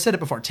I said it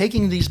before,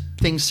 taking these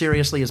things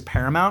seriously is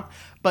paramount.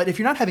 But if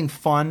you're not having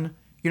fun,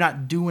 you're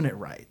not doing it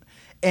right.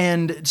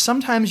 And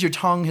sometimes your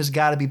tongue has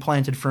got to be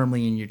planted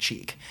firmly in your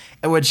cheek,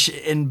 but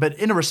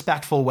in a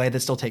respectful way that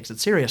still takes it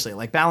seriously,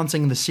 like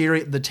balancing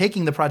the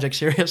taking the project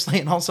seriously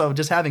and also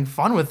just having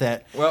fun with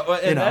it. Well,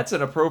 and that's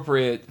an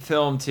appropriate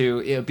film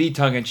to be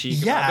tongue in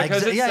cheek. Yeah,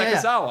 because it's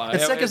Sekizawa.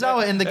 It's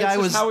Sekizawa, and the guy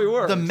was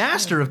the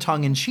master of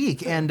tongue in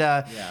cheek. And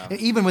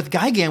even with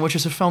Gigan, which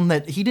is a film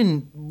that he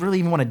didn't really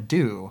even want to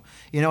do.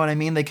 You know what I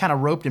mean? They kind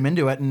of roped him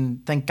into it,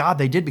 and thank God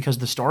they did, because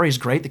the story is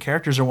great. The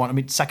characters are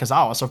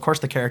Sekizawa, so of course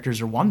the characters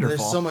are wonderful.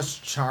 There's so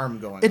much charm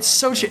going on.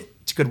 It's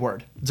a good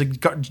word.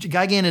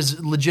 Gigan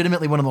is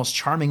legitimately one of the most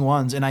charming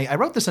ones, and I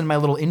wrote this in my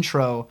little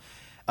intro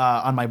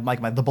on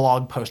the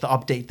blog post, the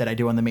update that I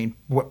do on the main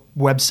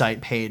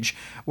website page,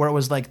 where it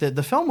was like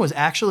the film was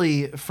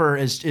actually, for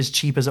as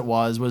cheap as it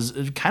was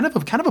kind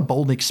of a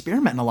bold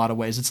experiment in a lot of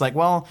ways. It's like,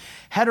 well,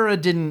 Hedorah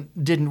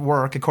didn't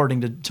work according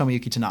to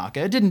Tomoyuki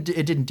Tanaka. It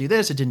didn't do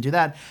this. It didn't do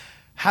that.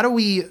 How do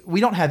we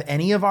don't have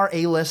any of our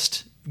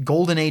A-list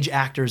golden age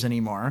actors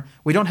anymore.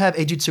 We don't have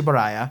Eiji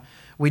Tsuburaya.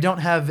 We don't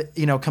have,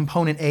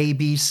 component A,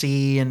 B,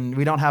 C, and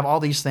we don't have all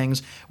these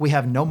things. We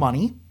have no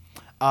money.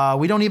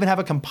 We don't even have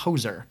a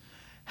composer.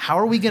 How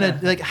are we gonna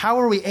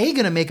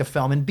gonna make a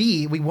film, and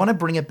B, we want to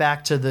bring it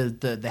back to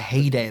the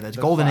heyday, the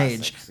golden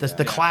age,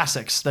 the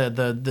classics, the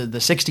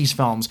 60s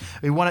films.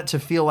 We want it to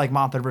feel like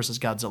Mothra versus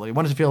Godzilla. We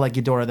want it to feel like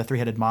Ghidorah, the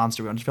three-headed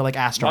monster. We want it to feel like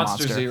Astro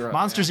Monster.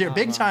 Monster Zero,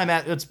 big time.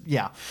 They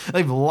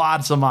have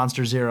lots of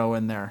Monster Zero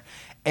in there.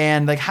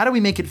 And like, how do we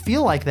make it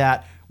feel like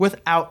that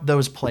without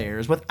those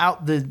players,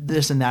 without the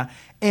this and that?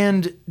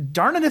 And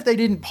darn it if they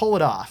didn't pull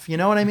it off. You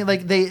know what I mean?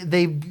 Like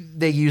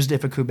they used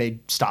Ifukube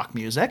stock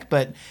music,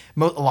 but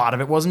a lot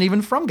of it wasn't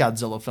even from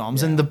Godzilla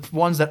films. Yeah. And the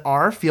ones that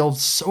are feel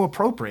so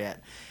appropriate.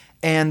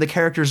 And the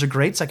characters are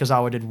great.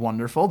 Sekizawa did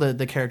wonderful.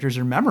 The characters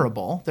are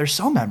memorable. They're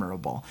so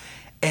memorable.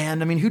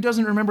 And I mean, who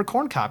doesn't remember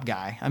Corn Cob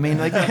Guy? I mean,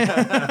 like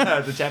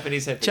the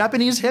Japanese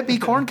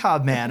hippie corn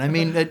cob man. I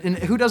mean, and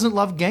who doesn't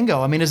love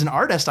Gengo? I mean, as an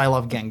artist, I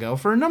love Gengo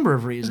for a number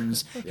of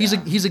reasons.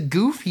 Yeah. He's a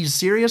goof. He's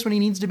serious when he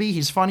needs to be.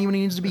 He's funny when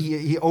he needs to be.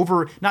 He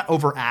not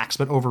overacts,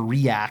 but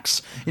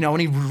overreacts.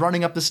 When he's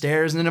running up the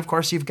stairs, and then of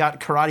course you've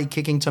got karate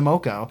kicking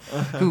Tomoko,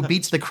 who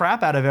beats the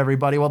crap out of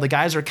everybody while the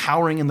guys are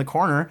cowering in the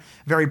corner.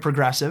 Very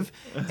progressive,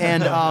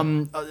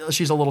 and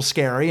she's a little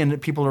scary,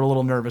 and people are a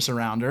little nervous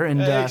around her.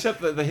 And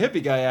except the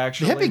hippie guy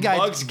actually. Hippie guy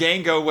mugs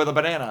Gengo with a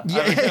banana.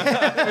 Yeah.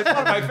 It's one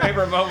of my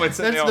favorite moments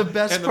in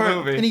the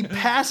movie. And he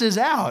passes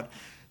out.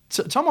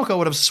 Tomoko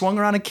would have swung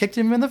around and kicked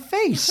him in the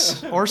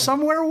face or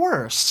somewhere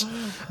worse.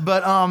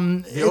 But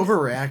the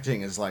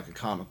overreacting is like a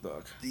comic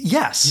book.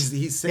 Yes,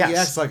 he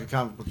acts like a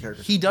comic book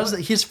character. He does.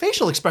 His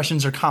facial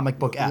expressions are comic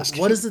book-esque.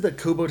 What is it that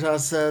Kubota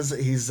says?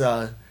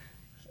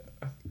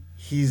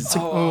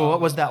 What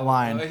was that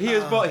line? He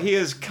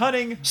is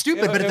cunning,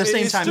 stupid, but at the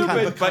same time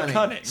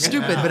cunning.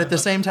 Stupid, but at the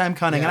same time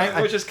cunning. Yeah.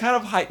 Which is kind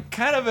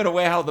of in a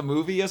way how the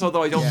movie is,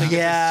 although I don't think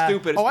it's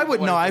stupid. I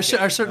wouldn't know. I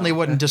certainly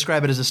wouldn't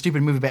describe it as a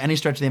stupid movie by any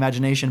stretch of the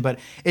imagination, but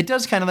it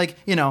does kind of like,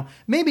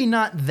 maybe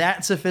not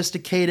that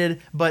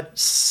sophisticated, but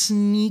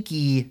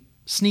sneakily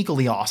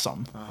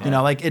awesome.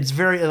 It's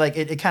very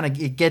it kind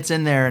of gets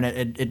in there and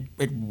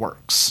it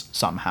works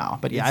somehow.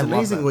 But yeah, it's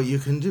amazing what you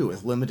can do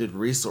with limited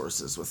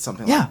resources with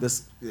something like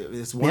this.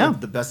 It's one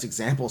of the best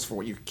examples for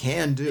what you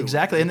can do.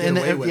 Exactly, and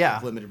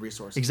with limited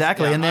resources.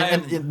 Exactly, and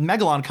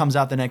Megalon comes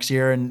out the next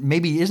year and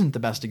maybe isn't the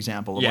best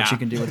example of what you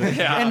can do with it.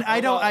 And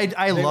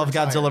I love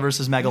Godzilla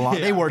versus Megalon.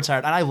 They were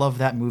tired, and I love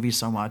that movie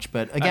so much.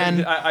 But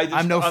again,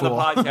 I'm no fool.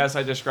 On the podcast,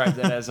 I described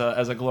it as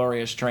a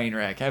glorious train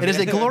wreck. It is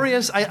a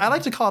glorious. I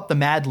like to call it the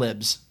Mad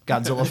Libs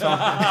Godzilla film.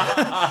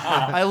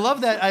 I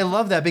love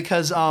that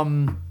because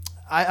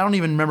I don't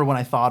even remember when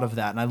I thought of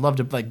that, and I'd love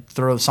to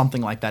throw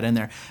something like that in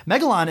there.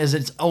 Megalon is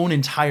its own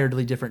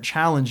entirely different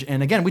challenge,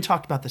 and again, we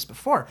talked about this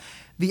before.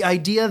 The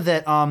idea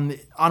that on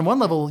one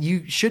level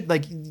you should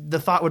the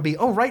thought would be,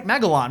 write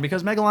Megalon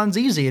because Megalon's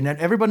easy and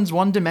everyone's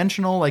one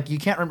dimensional. You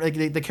can't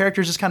remember the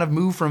characters just kind of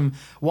move from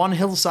one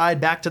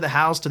hillside back to the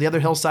house to the other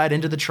hillside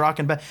into the truck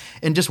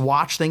and just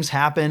watch things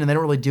happen and they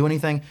don't really do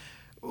anything.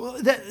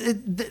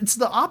 It's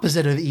the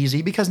opposite of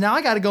easy because now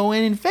I got to go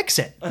in and fix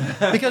it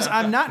because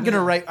I'm not going to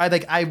write.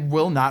 I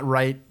will not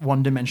write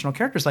one-dimensional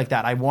characters like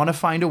that. I want to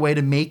find a way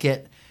to make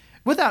it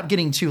without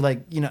getting too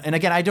and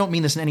again, I don't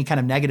mean this in any kind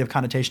of negative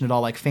connotation at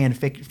all, like fan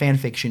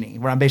fiction-y,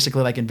 where I'm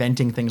basically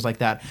inventing things like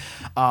that.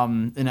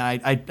 And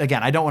I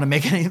don't want to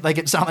make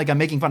it sound like I'm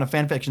making fun of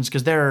fan fictions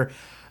because there are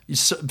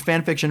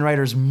fan fiction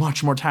writers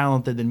much more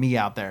talented than me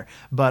out there.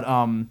 But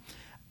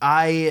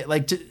I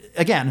like to,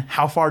 again,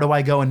 how far do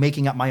I go in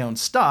making up my own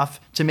stuff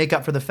to make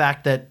up for the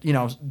fact that,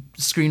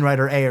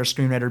 screenwriter A or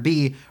screenwriter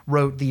B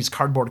wrote these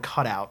cardboard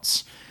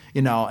cutouts,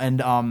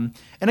 and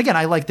again,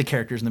 I like the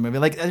characters in the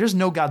movie. There's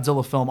no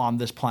Godzilla film on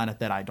this planet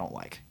that I don't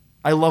like.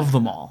 I love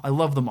them all.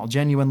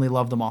 Genuinely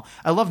love them all.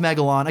 I love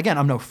Megalon. Again,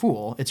 I'm no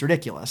fool. It's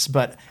ridiculous,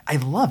 but I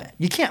love it.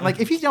 You can't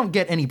if you don't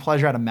get any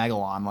pleasure out of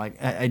Megalon,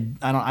 I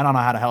don't know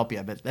how to help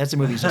you, but that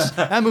movie's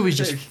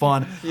just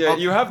fun. Yeah,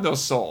 you have no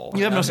soul.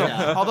 You have no soul.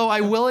 Yeah. Although I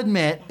will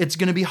admit, it's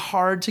going to be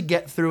hard to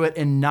get through it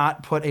and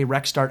not put a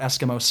Rexstart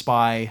Eskimo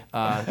Spy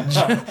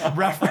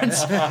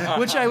reference,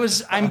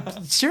 which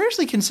I'm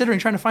seriously considering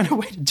trying to find a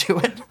way to do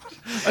it.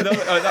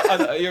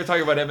 You're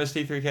talking about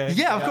MST3K?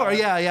 Yeah, of course.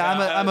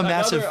 Yeah. I'm a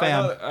massive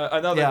fan.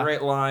 Another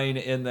great line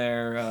in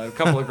there, a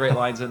couple of great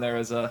lines in there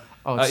is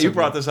you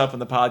brought this up in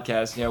the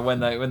podcast.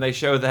 When they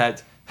show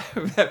that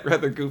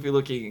rather goofy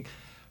looking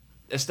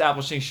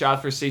establishing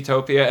shot for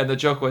Seatopia, and the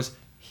joke was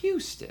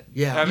Houston.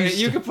 Yeah, I mean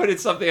you could put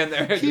something in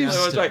there.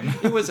 Houston.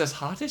 It was as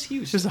hot as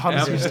Houston. It was as hot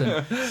as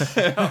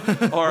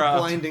Houston. Or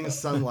blinding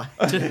sunlight.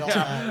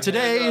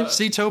 Today,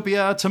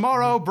 Seatopia.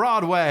 Tomorrow,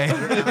 Broadway.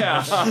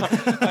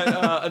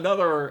 Yeah.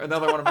 Another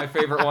one of my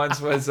favorite ones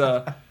was.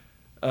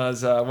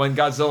 When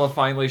Godzilla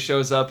finally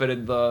shows up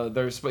and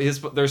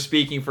they're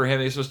speaking for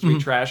him, he's supposed to be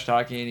trash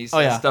talking, and he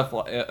says stuff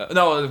like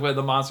when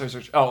the monsters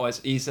are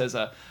he says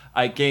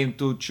I came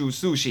to chew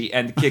sushi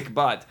and kick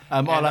butt.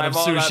 I'm all out of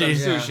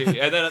sushi.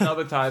 Yeah. And then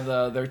another time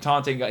they're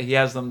taunting. He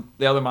has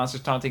the other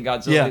monsters taunting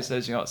Godzilla. Yeah. He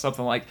says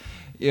something like.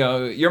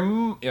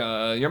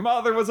 Your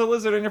mother was a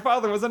lizard and your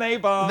father was an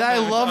A-bomb. I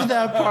love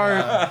that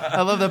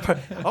part.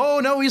 Oh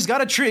no, he's got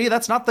a tree.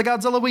 That's not the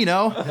Godzilla we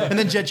know. And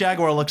then Jet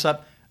Jaguar looks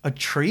up. A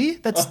tree?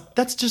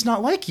 That's just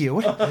not like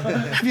you.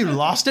 Have you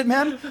lost it,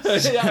 man?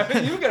 Yeah,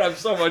 you could have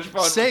so much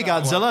fun. Say,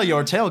 Godzilla,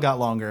 your tail got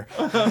longer.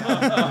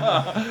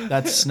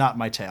 That's not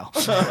my tail.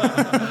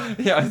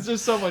 Yeah, it's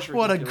just so much.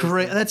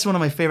 That's one of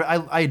my favorite.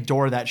 I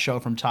adore that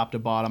show from top to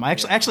bottom. I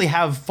actually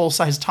have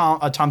full-size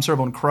Tom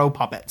Servo and Crow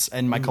puppets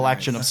in my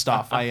collection of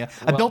stuff. I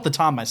built the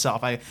Tom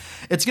myself.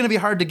 It's going to be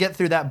hard to get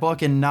through that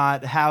book and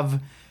not have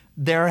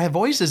their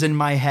voices in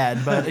my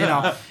head, but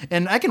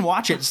and I can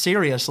watch it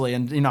seriously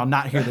and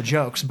not hear the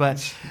jokes,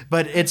 but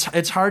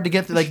it's hard to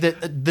get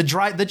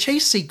the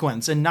chase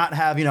sequence and not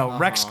have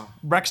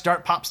Rex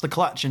Dart pops the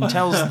clutch and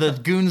tells the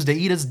goons to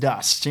eat his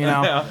dust.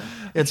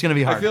 It's gonna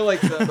be hard. I feel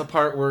like the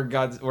part where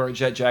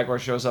Jet Jaguar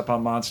shows up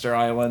on Monster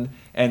Island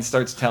and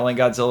starts telling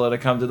Godzilla to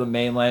come to the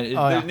mainland.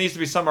 There needs to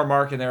be some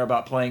remark in there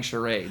about playing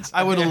charades.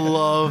 I'd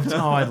love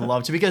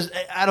to, because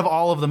out of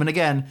all of them, and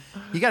again,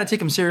 you got to take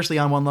them seriously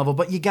on one level,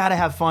 but you got to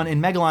have fun. In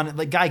Megalon,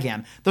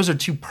 Gigan, those are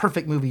two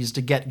perfect movies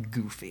to get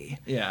goofy.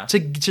 Yeah. To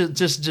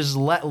just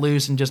let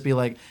loose and just be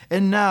like,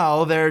 and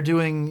now they're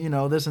doing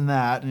this and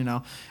that, and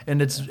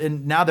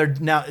now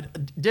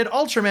did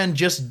Ultraman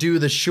just do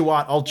the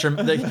Shuat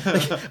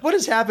Ultraman? What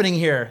is happening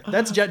here?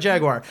 That's Jet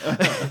Jaguar.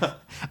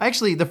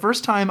 The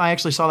first time I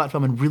actually saw that film,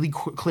 film in really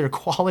clear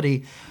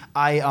quality,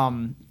 I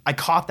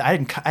caught that.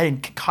 I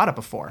didn't caught it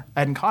before.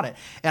 I hadn't caught it,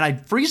 and I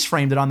freeze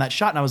framed it on that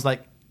shot, and I was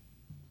like,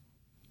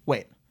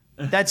 wait,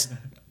 that's.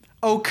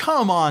 Oh,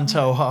 come on,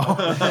 Toho.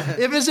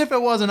 As if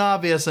it wasn't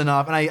obvious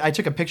enough. And I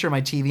took a picture of my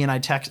TV and I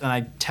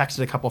texted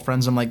a couple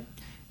friends. I'm like,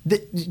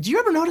 do you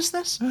ever notice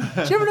this? Do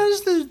you ever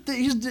notice that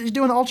he's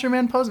doing the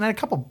Ultraman pose? And I had a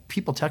couple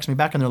people text me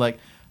back and they're like,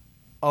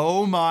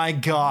 oh my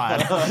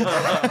God.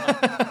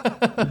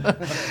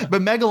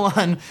 But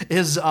Megalon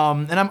is,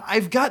 and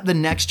I've got the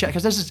next chapter,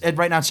 because this is,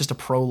 right now it's just a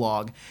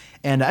prologue.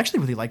 And I actually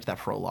really liked that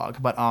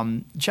prologue. But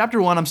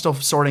chapter 1 I'm still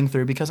sorting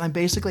through because I'm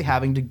basically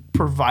having to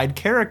provide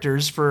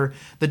characters for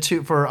the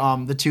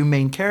two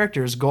main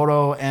characters,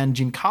 Goro and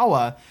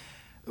Jinkawa,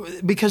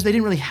 because they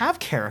didn't really have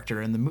character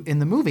in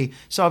the movie.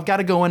 So I've got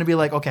to go in and be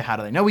like, okay, how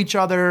do they know each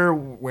other?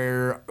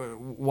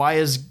 Why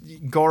is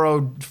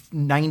Goro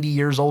 90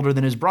 years older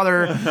than his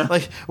brother?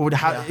 Like,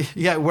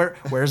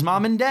 where's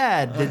mom and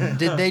dad?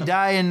 Did they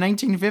die in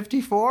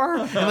 1954?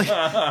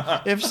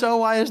 Like, if so,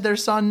 why is their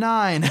son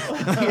 9?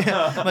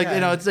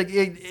 It's like,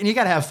 and you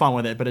got to have fun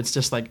with it, but it's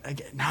just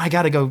like, I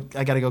gotta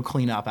go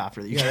clean up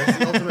after these. Yeah, that's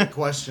the ultimate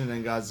question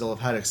in Godzilla of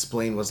how to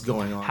explain what's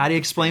going on. How do you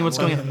explain what's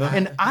going on?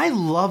 And I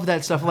love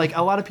that stuff. Like,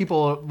 a lot of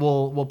people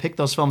will pick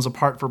those films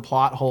apart for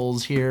plot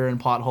holes here and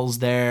plot holes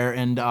there,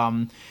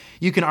 and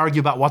you can argue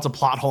about what's a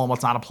plot hole and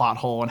what's not a plot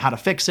hole and how to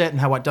fix it and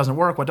how what doesn't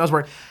work, what does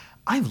work.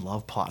 I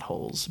love plot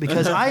holes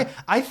because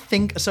I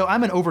think so.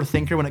 I'm an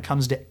overthinker when it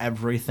comes to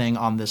everything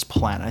on this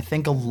planet. I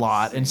think a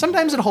lot, and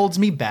sometimes it holds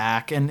me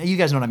back, and you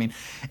guys know what I mean.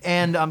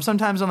 And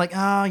sometimes I'm like,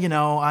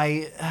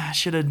 I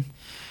should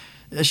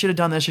have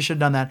done this. I should have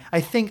done that.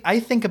 I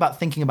think about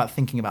thinking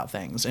about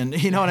things,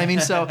 and you know what I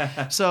mean.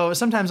 So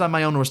sometimes I'm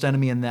my own worst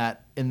enemy in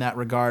that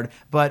regard.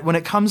 But when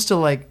it comes to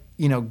like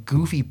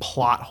goofy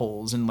plot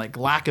holes and like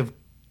lack of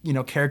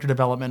character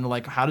development,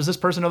 like how does this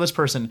person know this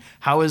person?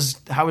 How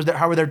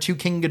are there 2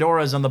 King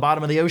Ghidorahs on the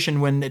bottom of the ocean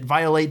when it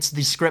violates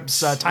the script's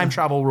time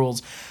travel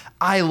rules?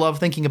 I love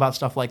thinking about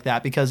stuff like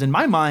that because in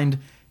my mind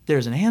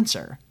there's an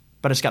answer.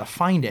 But it's got to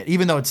find it,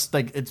 even though it's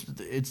like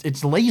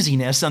it's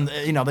laziness, and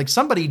like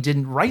somebody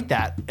didn't write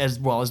that as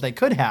well as they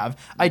could have.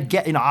 I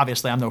get,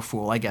 obviously I'm no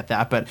fool, I get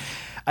that, but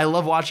I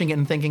love watching it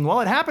and thinking, well,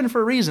 it happened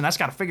for a reason. That's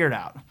got to figure it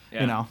out,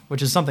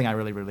 which is something I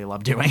really, really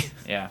love doing.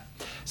 Yeah.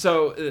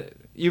 So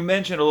you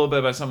mentioned a little bit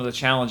about some of the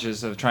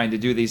challenges of trying to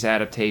do these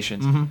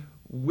adaptations. Mm-hmm.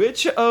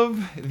 Which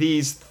of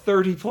these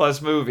 30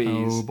 plus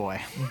movies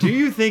do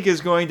you think is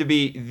going to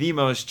be the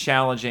most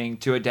challenging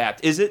to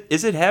adapt? Is it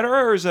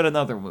Hedorah or is it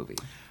another movie?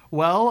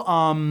 Well,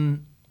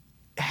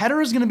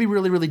 Hedorah is going to be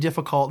really, really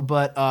difficult,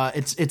 but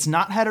it's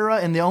not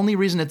Hedorah, and the only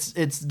reason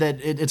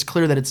it's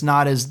clear that it's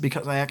not is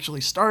because I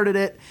actually started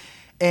it,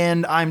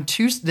 and I'm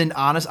too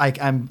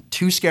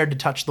scared to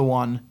touch the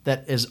one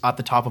that is at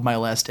the top of my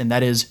list, and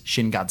that is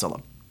Shin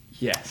Godzilla.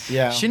 Yes.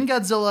 Yeah. Shin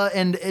Godzilla,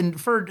 and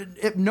for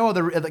no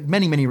other, like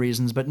many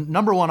reasons, but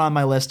number one on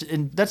my list,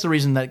 and that's the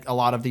reason that a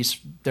lot of these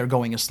they're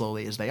going as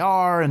slowly as they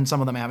are, and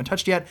some of them I haven't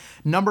touched yet.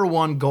 Number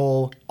one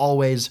goal,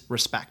 always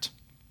respect.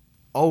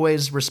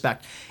 Always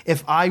respect.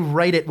 If I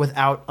write it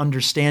without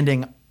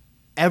understanding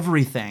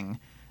everything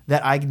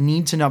that I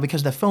need to know,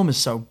 because the film is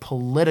so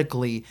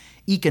politically,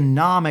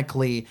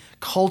 economically,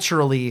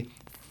 culturally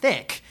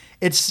thick.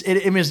 It is,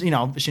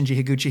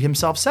 Shinji Higuchi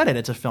himself said it.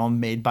 It's a film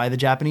made by the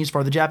Japanese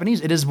for the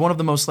Japanese. It is one of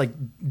the most like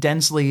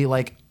densely,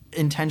 like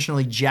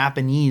intentionally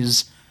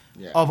Japanese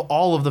of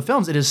all of the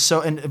films. It is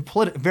so, and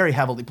very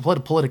heavily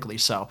politically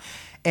so.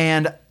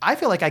 And I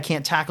feel like I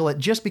can't tackle it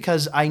just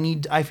because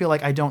I feel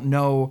like I don't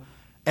know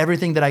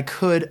everything that I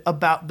could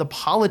about the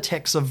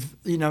politics of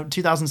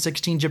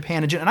 2016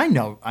 Japan, and I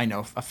know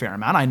a fair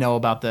amount. I know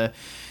about the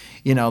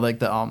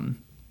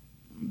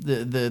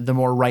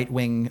more right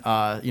wing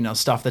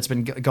stuff that's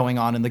been going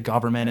on in the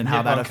government and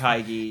how that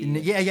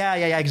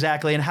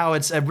exactly, and how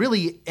it's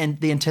really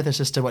the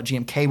antithesis to what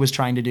GMK was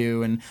trying to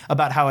do, and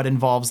about how it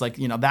involves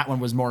that one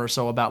was more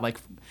so about like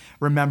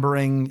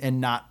remembering and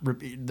not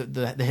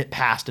the hit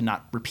past and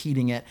not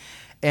repeating it.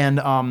 And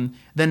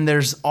then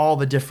there's all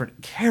the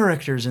different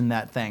characters in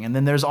that thing, and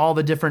then there's all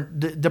the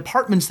different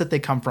departments that they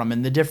come from,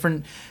 and the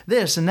different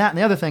this and that and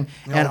the other thing,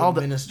 and all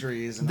the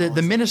ministries, and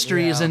the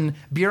ministries and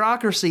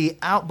bureaucracy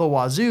out the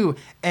wazoo.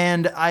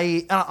 And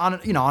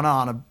on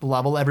a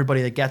level,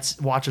 everybody that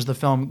watches the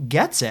film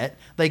gets it.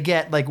 They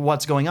get like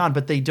what's going on,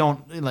 but they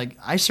don't like.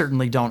 I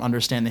certainly don't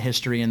understand the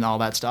history and all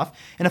that stuff.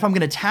 And if I'm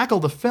going to tackle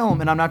the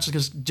film, and I'm not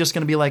just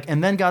going to be like,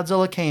 and then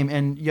Godzilla came,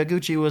 and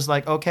Yaguchi was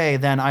like, okay,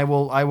 then I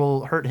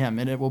will hurt him,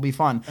 and it will be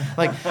fun.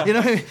 Like, you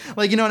know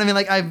what I mean?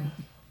 Like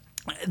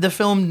the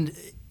film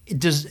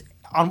does,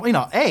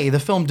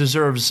 the film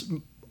deserves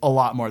a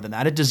lot more than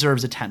that. It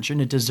deserves attention.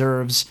 It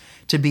deserves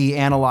to be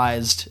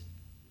analyzed,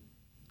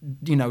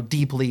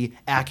 deeply,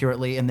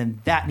 accurately, and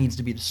then that needs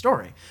to be the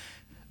story.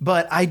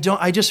 But I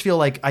just feel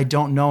like I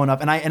don't know enough.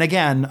 And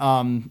again,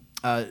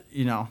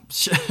 you know,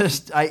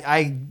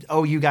 I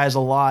owe you guys a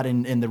lot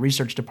in the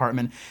research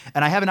department,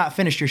 and I have not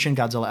finished your Shin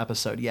Godzilla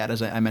episode yet,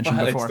 as I mentioned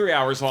before. It's 3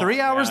 hours long. 3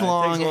 hours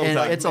long,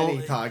 and it's a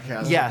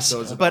podcast. Yes,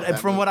 but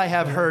from what I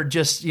have heard,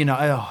 just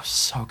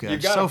so good,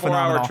 You've got so a 4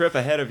 phenomenal. hour trip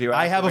ahead of you.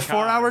 I have a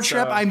 4 hour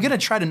trip. I'm gonna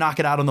try to knock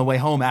it out on the way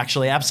home.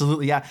 Actually,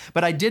 absolutely, yeah.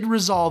 But I did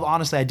resolve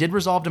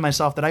to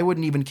myself that I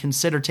wouldn't even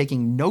consider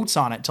taking notes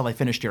on it till I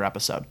finished your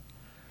episode.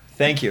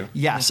 Thank you.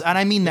 Yes, and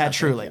I mean that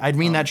truly. I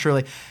mean that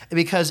truly,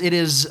 because it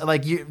is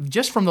like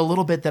just from the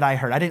little bit that I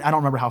heard. I don't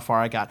remember how far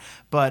I got,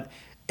 but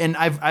and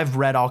I've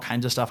read all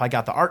kinds of stuff. I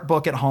got the art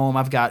book at home.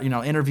 I've got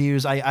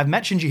interviews. I've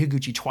met Shinji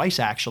Higuchi twice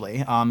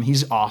actually.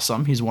 He's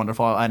awesome. He's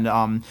wonderful, and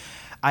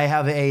I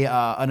have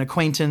an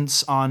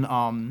acquaintance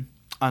on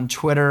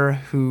Twitter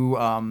who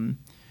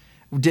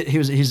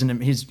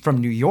he's from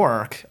New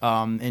York,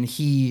 and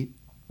he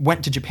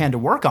went to Japan to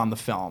work on the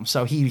film,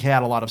 so he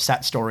had a lot of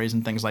set stories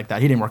and things like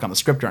that. He didn't work on the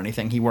script or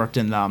anything. He worked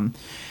in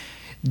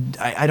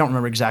I don't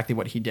remember exactly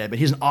what he did, but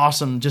he's an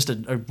awesome, just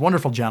a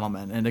wonderful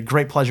gentleman, and a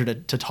great pleasure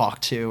to talk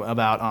to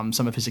about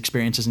some of his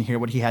experiences and hear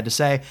what he had to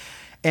say.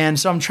 And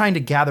so I'm trying to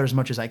gather as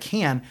much as I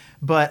can,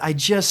 but I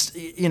just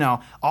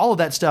all of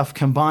that stuff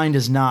combined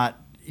is not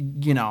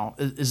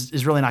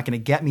is really not going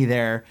to get me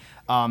there.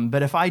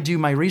 But if I do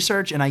my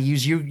research and I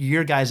use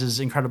your guys'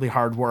 incredibly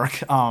hard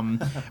work,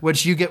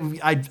 which you get,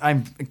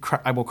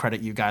 I will credit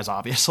you guys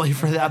obviously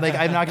for that. Like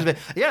I'm not gonna be,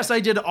 yes,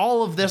 I did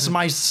all of this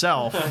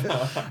myself.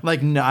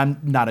 Like no, I'm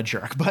not a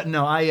jerk, but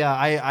no,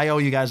 I owe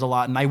you guys a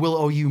lot, and I will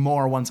owe you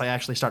more once I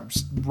actually start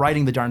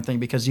writing the darn thing,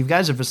 because you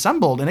guys have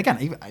assembled, and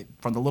again,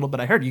 from the little bit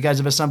I heard, you guys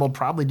have assembled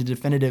probably the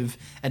definitive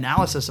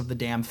analysis of the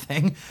damn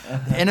thing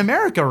in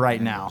America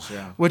right now,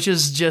 which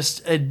is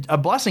just a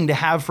blessing to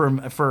have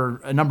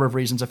for a number of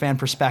reasons: a fan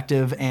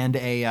perspective and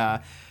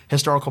a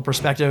historical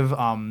perspective,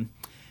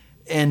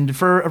 and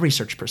for a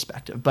research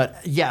perspective. But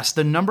yes,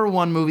 the number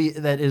one movie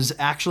that is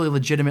actually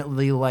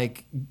legitimately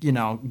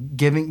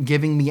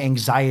giving me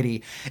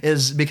anxiety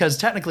is, because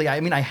technically,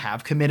 I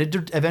have committed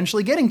to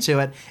eventually getting to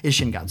it, is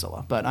Shin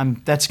Godzilla, but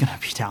that's gonna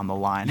be down the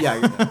line.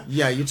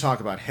 Yeah, you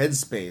talk about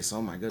headspace.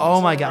 Oh my goodness. Oh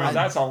my god,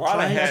 that's a lot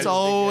of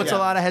headspace. It's a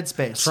lot of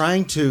headspace.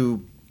 Trying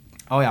to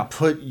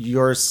put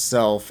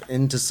yourself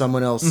into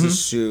someone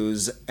else's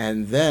shoes,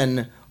 and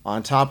then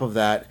on top of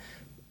that,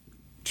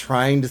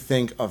 trying to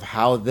think of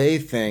how they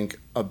think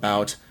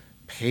about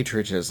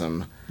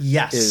patriotism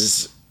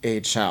is a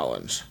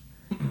challenge.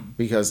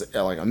 Because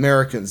like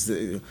Americans,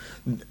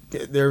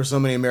 there are so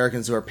many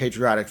Americans who are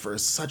patriotic for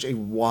such a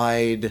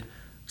wide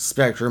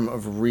spectrum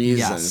of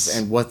reasons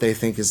and what they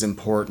think is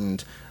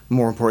important,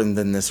 more important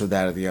than this or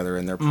that or the other,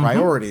 and their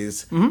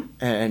priorities,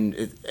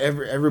 and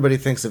everybody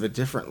thinks of it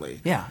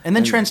differently. Yeah, and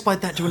then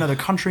transplant that to another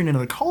country and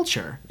another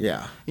culture.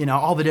 Yeah.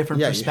 All the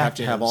different perspectives. You have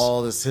to have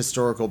all this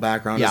historical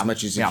background as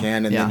much as you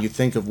can, and then you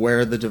think of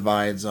where the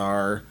divides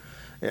are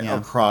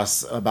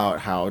across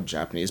about how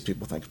Japanese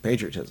people think of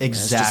patriotism.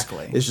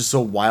 Exactly. It's just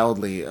so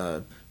wildly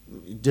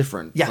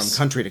different from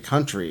country to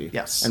country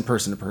and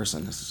person to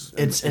person.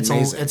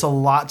 It's a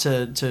lot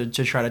to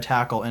try to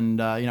tackle, and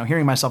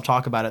hearing myself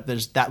talk about it,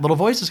 there's that little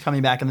voice is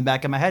coming back in the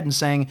back of my head and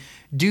saying,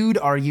 "Dude,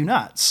 are you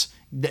nuts?"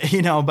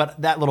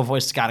 But that little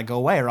voice has got to go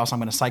away, or else I'm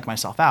going to psych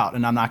myself out,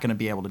 and I'm not going to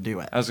be able to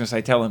do it. I was going to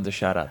say, tell him to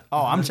shut up.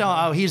 Oh, I'm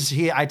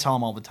telling. I tell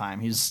him all the time.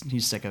 He's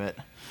sick of it.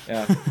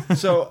 Yeah.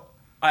 So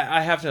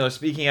I have to know,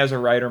 speaking as a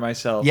writer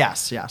myself.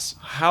 Yes.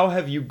 How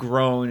have you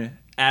grown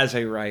as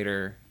a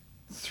writer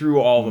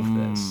through all of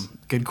this?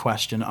 Good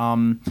question.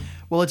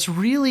 Well, it's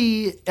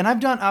really, and I've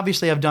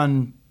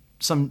done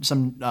some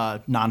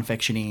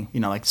nonfiction-y,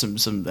 like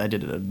some I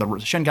did the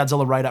Shin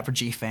Godzilla write-up for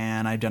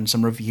G-Fan. I've done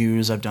some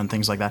reviews. I've done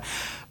things like that.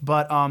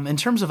 But in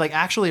terms of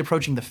actually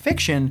approaching the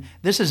fiction,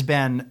 this has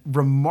been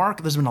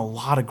remarkable. There's been a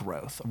lot of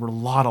growth, a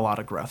lot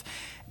of growth.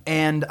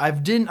 And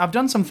I've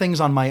done some things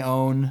on my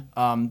own,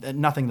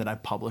 nothing that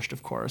I've published,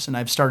 of course. And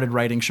I've started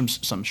writing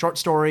some short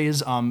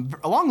stories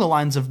along the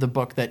lines of the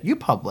book that you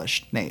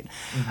published, Nate.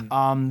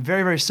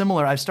 Very, very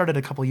similar. I started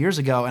a couple years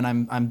ago, and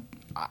I'm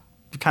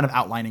kind of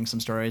outlining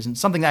some stories, and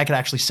something that I could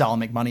actually sell and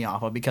make money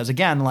off of. Because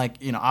again,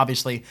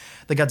 obviously,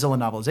 the Godzilla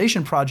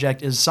novelization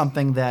project is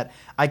something that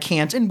I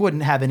can't and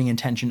wouldn't have any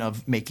intention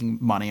of making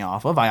money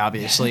off of. I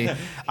obviously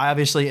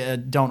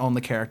don't own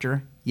the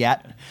character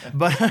yet,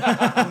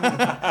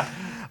 but.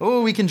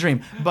 Oh, we can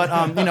dream,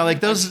 but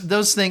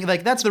those things,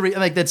 that's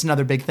that's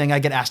another big thing I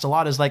get asked a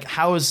lot is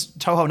how has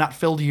Toho not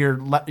filled your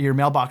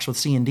mailbox with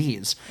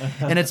C&Ds?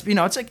 And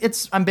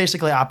it's I'm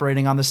basically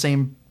operating on the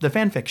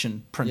fan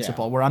fiction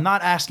principle where I'm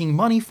not asking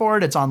money for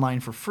it. It's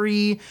online for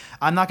free.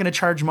 I'm not going to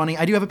charge money.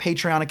 I do have a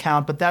Patreon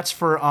account, but that's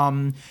for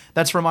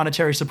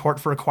monetary support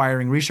for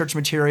acquiring research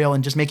material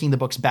and just making the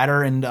books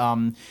better,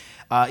 and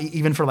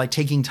even for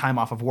taking time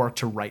off of work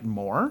to write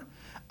more.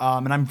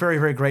 And I'm very,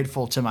 very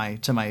grateful to my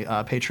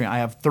Patreon. I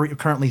have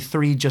currently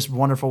three just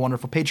wonderful,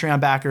 wonderful Patreon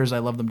backers. I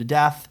love them to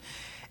death.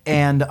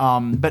 And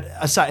but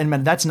aside,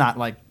 and that's not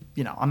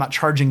I'm not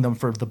charging them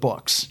for the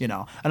books, and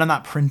I'm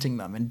not printing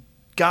them. And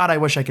God, I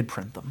wish I could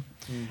print them.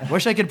 I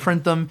wish I could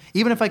print them,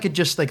 even if I could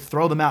just like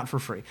throw them out for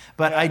free.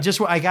 But I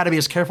got to be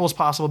as careful as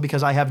possible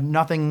because I have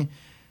nothing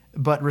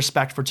but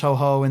respect for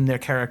Toho and their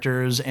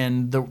characters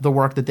and the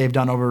work that they've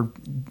done over,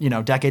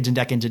 decades and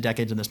decades and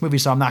decades in this movie.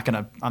 So I'm not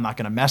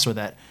gonna mess with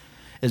it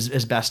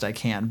as best I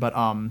can. But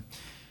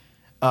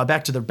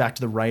back to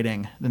the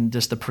writing and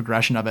just the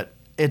progression of it.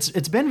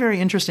 It's been very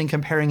interesting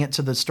comparing it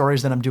to the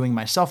stories that I'm doing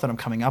myself that I'm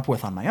coming up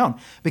with on my own,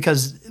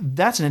 because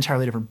that's an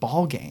entirely different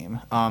ball game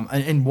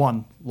in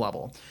one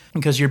level,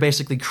 because you're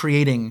basically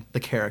creating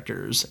the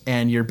characters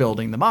and you're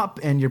building them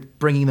up and you're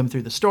bringing them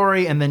through the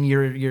story, and then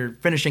you're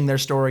finishing their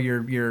story.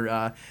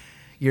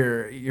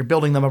 You're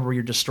building them up, or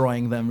you're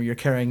destroying them, or you're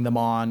carrying them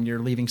on. You're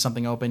leaving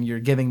something open. You're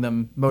giving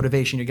them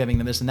motivation. You're giving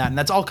them this and that, and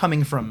that's all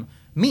coming from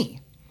me.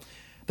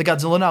 The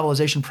Godzilla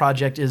novelization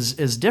project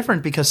is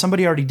different because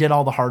somebody already did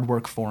all the hard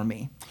work for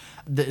me.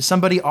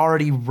 Somebody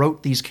already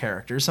wrote these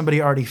characters.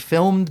 Somebody already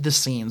filmed the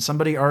scenes.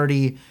 Somebody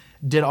already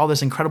did all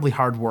this incredibly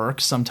hard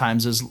work,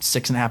 sometimes as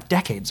 6.5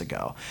 decades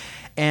ago.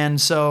 And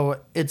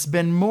so it's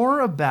been more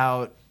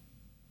about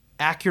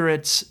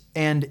accurate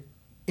and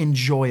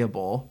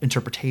enjoyable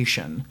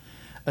interpretation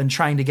and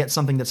trying to get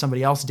something that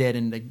somebody else did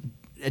and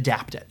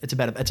adapt it. It's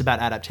about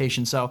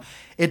adaptation. So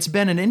it's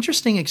been an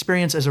interesting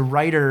experience as a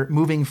writer,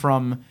 moving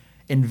from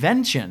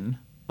invention,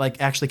 like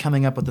actually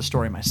coming up with the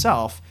story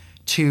myself,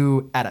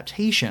 to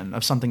adaptation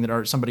of something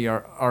that somebody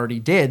already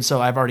did.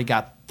 So I've already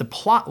got the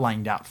plot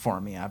lined out for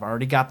me. I've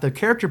already got the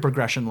character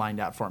progression lined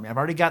out for me. I've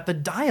already got the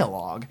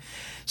dialogue.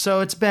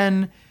 So it's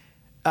been,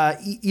 I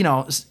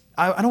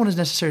don't want to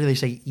necessarily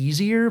say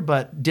easier,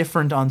 but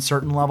different on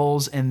certain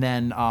levels, and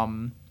then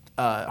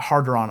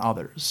harder on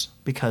others,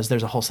 because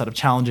there's a whole set of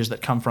challenges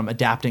that come from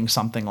adapting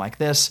something like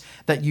this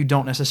that you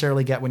don't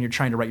necessarily get when you're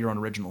trying to write your own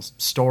original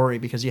story,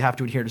 because you have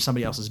to adhere to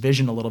somebody else's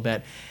vision a little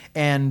bit.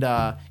 And,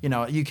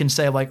 you can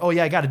say like, oh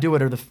yeah, I got to do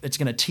it, or it's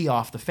going to tee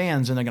off the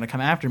fans and they're going to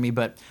come after me.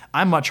 But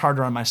I'm much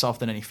harder on myself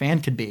than any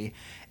fan could be.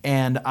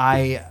 And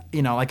I,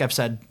 like I've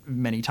said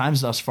many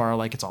times thus far,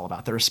 like it's all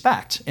about the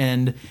respect.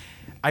 And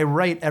I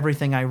write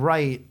everything I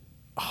write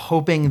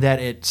hoping that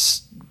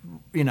it's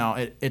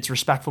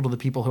respectful to the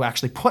people who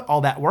actually put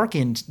all that work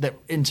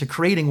into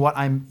creating what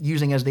I'm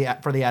using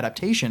for the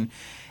adaptation.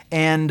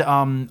 And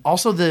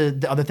also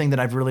the other thing that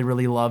I've really,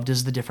 really loved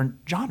is the different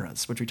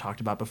genres, which we talked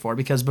about before,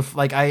 because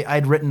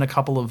I'd written a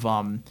couple of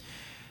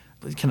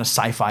kind of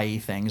sci-fi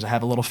things. I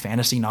have a little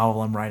fantasy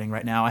novel I'm writing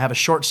right now. I have a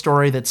short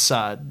story that's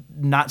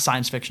not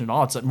science fiction at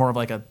all. It's more of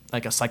like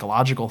a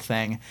psychological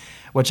thing,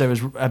 which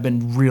I've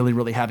been really,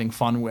 really having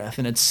fun with.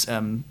 And it's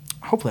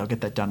hopefully I'll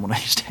get that done one of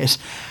these days.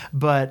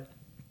 But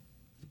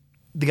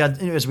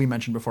as we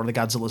mentioned before, the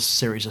Godzilla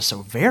series is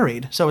so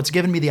varied. So it's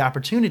given me the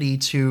opportunity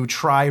to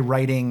try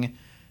writing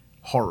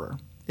horror.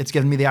 It's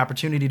given me the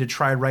opportunity to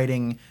try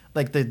writing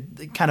like the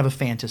kind of a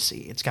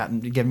fantasy. It's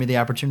given me the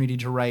opportunity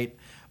to write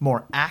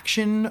more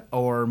action,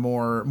 or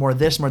more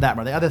this, more that,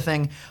 more the other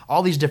thing.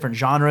 All these different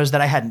genres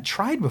that I hadn't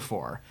tried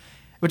before,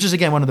 which is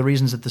again one of the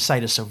reasons that the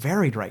site is so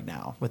varied right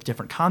now with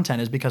different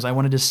content, is because I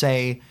wanted to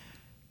say,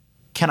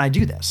 can I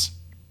do this?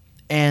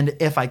 And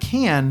if I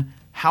can,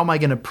 how am I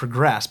going to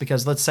progress?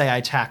 Because let's say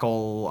I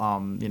tackle,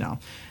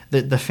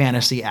 the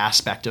fantasy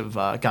aspect of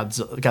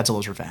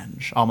Godzilla's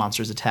Revenge, All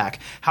Monsters Attack.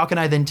 How can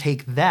I then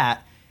take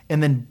that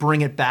and then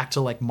bring it back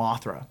to like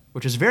Mothra,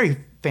 which is very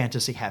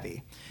fantasy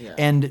heavy,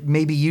 and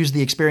maybe use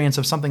the experience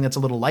of something that's a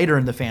little lighter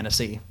in the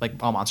fantasy, like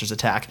All Monsters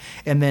Attack,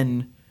 and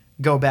then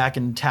go back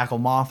and tackle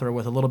Mothra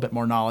with a little bit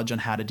more knowledge on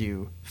how to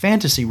do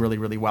fantasy really,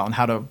 really well and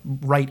how to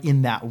write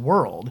in that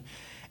world.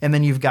 And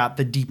then you've got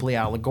the deeply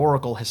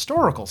allegorical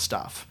historical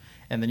stuff.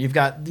 And then you've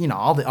got,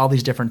 all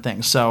these different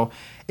things. So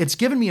it's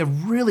given me a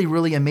really,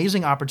 really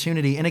amazing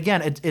opportunity. And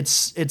again,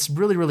 it's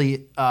really,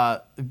 really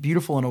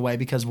beautiful in a way,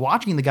 because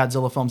watching the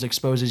Godzilla films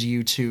exposes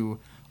you to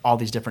all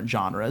these different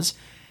genres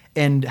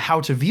and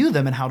how to view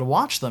them and how to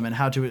watch them and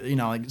how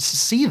to,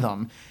 see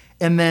them.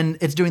 And then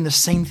it's doing the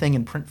same thing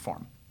in print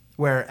form,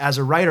 where as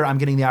a writer, I'm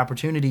getting the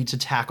opportunity to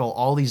tackle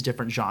all these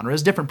different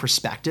genres, different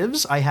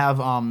perspectives. I have,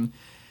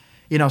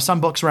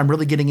 some books where I'm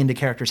really getting into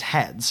characters'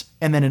 heads.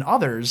 And then in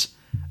others,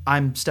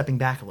 I'm stepping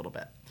back a little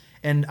bit.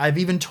 And I've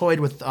even toyed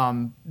with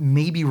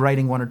maybe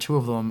writing one or two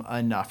of them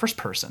in first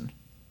person.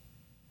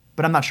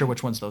 But I'm not sure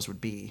which ones those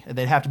would be.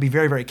 They'd have to be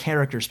very, very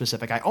character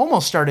specific. I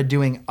almost started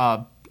doing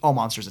All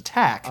Monsters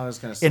Attack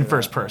in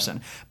first person.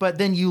 Yeah. But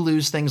then you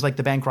lose things like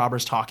the bank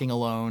robbers talking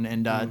alone,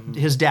 and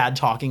his dad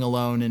talking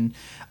alone, and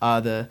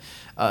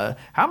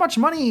how much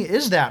money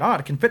is that? Oh,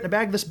 it can fit in a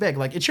bag this big.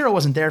 Like, Ichiro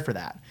wasn't there for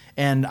that.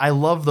 And I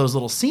love those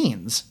little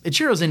scenes.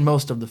 Ichiro's in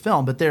most of the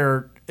film, but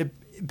they're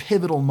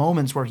pivotal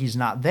moments where he's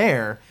not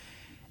there.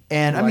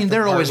 And like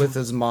they're always with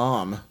his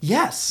mom.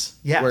 Yes.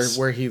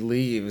 Where he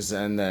leaves,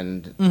 and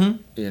then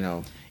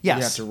you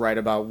have to write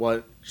about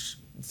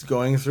what's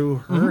going through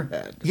her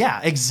head.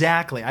 Yeah,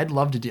 exactly. I'd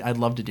love to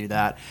do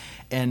that.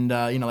 And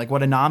like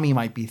what Anami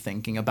might be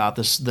thinking about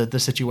this the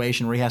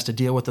situation where he has to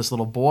deal with this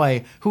little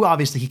boy who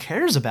obviously he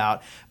cares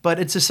about, but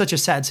it's just such a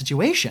sad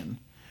situation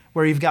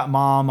where you've got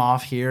mom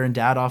off here and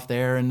dad off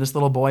there, and this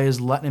little boy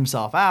is letting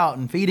himself out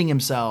and feeding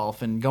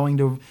himself and going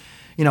to,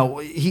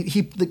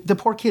 the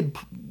poor kid,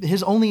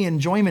 his only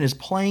enjoyment is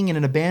playing in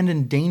an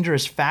abandoned,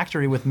 dangerous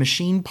factory with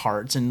machine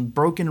parts and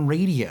broken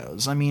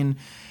radios. I mean,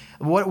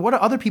 what do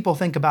other people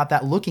think about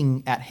that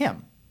looking at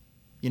him?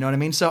 You know what I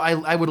mean? So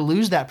I would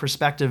lose that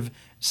perspective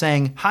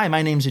saying, hi,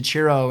 my name's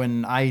Ichiro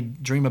and I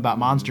dream about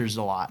monsters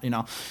a lot,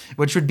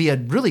 which would be a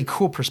really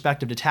cool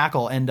perspective to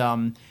tackle.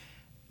 And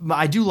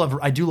I do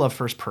love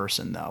first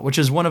person though, which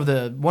is one of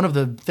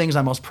the things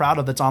I'm most proud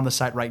of that's on the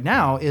site right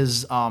now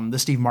is the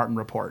Steve Martin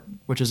Report,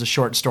 which is a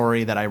short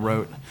story that I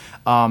wrote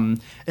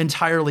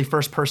entirely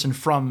first person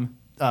from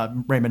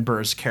Raymond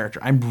Burr's character.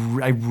 I'm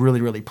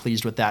really, really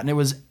pleased with that. And it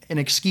was an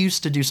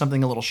excuse to do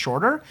something a little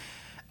shorter.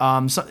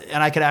 And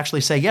I could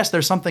actually say, yes,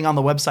 there's something on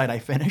the website I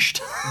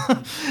finished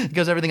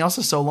because everything else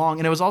is so long.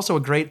 And it was also a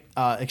great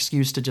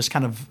excuse to just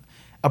kind of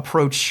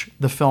approach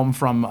the film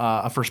from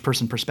a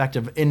first-person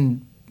perspective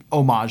in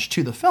homage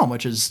to the film,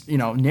 which is,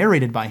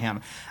 narrated by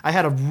him. I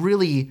had a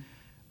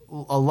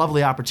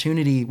lovely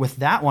opportunity with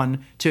that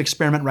one to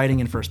experiment writing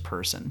in first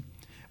person,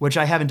 which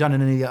I haven't done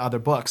in any other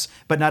books.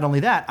 But not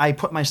only that, I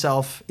put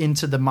myself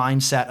into the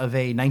mindset of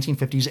a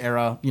 1950s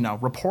era,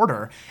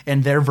 reporter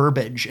and their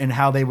verbiage and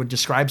how they would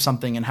describe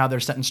something and how their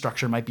sentence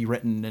structure might be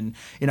written and,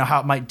 how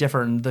it might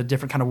differ and the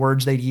different kind of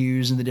words they'd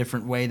use and the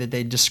different way that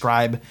they'd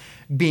describe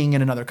being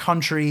in another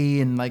country.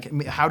 And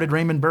like, how did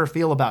Raymond Burr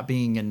feel about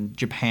being in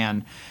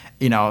Japan,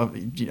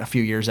 a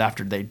few years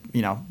after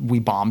we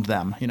bombed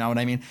them, you know what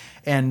I mean?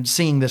 And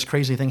seeing this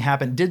crazy thing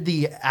happen, did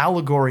the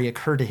allegory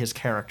occur to his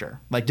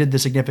character? Like, did the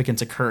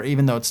significance occur,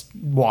 even though it's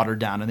watered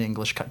down in the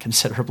English cut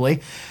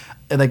considerably?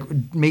 Like,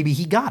 maybe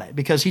he got it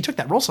because he took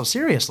that role so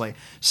seriously.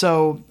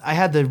 So I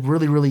had the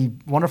really, really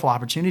wonderful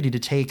opportunity to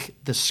take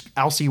this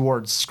Al C.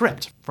 Ward's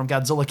script from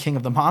Godzilla King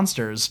of the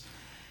Monsters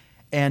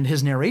and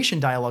his narration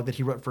dialogue that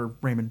he wrote for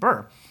Raymond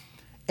Burr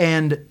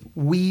and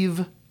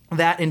weave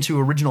that into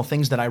original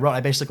things that I wrote.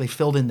 I basically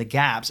filled in the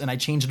gaps and I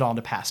changed it all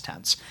into past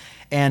tense.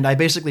 And I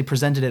basically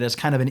presented it as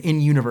kind of an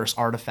in-universe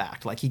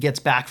artifact. Like, he gets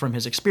back from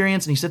his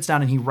experience and he sits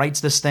down and he writes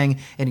this thing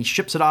and he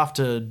ships it off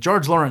to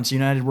George Lawrence,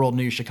 United World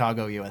News,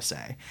 Chicago,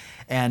 USA.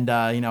 And,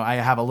 I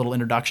have a little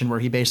introduction where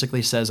he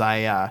basically says,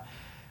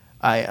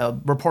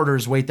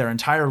 reporters wait their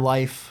entire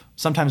life,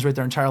 sometimes wait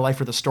their entire life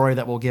for the story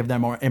that will give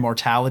them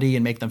immortality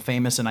and make them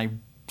famous.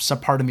 And some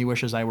part of me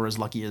wishes I were as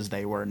lucky as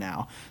they were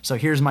now. So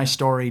here's my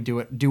story.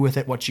 Do with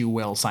it what you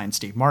will. Signed,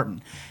 Steve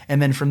Martin.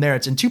 And then from there,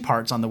 it's in 2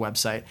 parts on the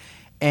website.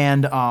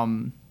 And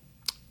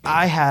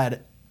I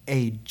had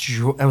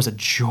it was a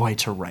joy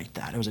to write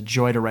that. It was a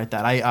joy to write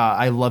that.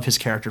 I love his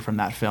character from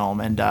that film.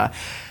 And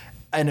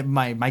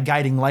my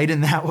guiding light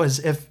in that was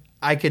if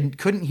I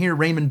couldn't hear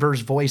Raymond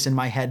Burr's voice in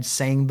my head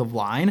saying the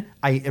line,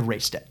 I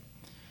erased it.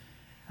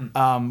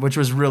 Which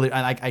was really,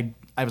 I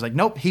was like,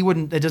 nope, he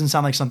wouldn't. It doesn't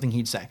sound like something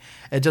he'd say.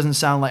 It doesn't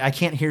sound like, I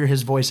can't hear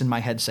his voice in my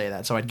head say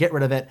that. So I'd get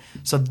rid of it.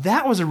 So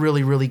that was a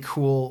really, really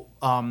cool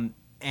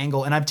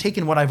angle. And I've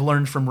taken what I've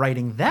learned from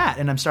writing that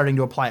and I'm starting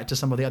to apply it to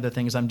some of the other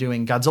things I'm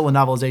doing Godzilla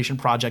novelization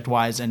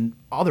project-wise and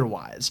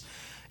otherwise.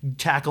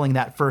 Tackling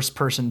that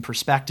first-person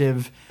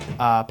perspective,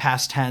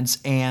 past tense,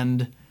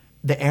 and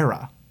the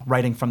era,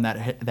 writing from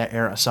that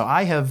era. So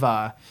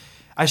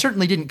I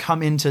certainly didn't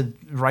come into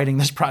writing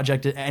this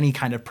project as any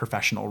kind of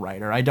professional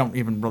writer. I don't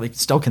even really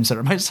still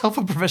consider myself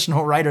a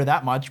professional writer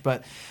that much,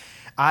 but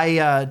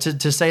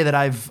to say that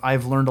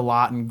I've learned a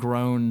lot and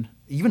grown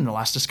even in the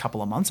last just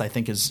couple of months, I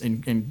think is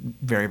in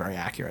very, very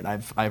accurate.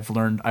 I've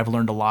learned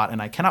a lot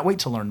and I cannot wait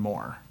to learn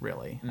more,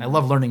 really. Mm-hmm. I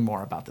love learning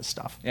more about this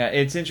stuff. Yeah,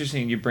 it's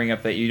interesting you bring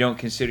up that you don't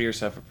consider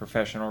yourself a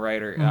professional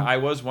writer. Mm-hmm. I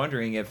was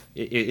wondering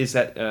is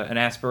that an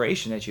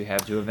aspiration that you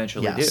have to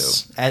eventually do?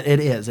 Yes, it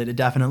is. It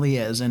definitely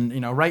is.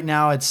 And right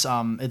now it's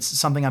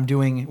something I'm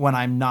doing when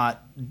I'm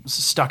not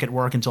stuck at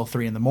work until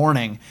 3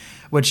 a.m,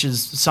 which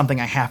is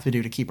something I have to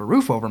do to keep a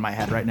roof over my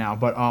head right now.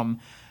 But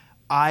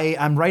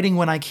I'm writing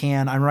when I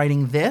can. I'm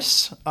writing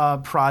this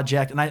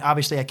project, and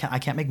I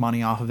can't make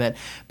money off of it,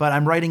 but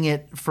I'm writing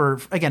it for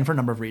a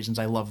number of reasons.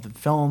 I love the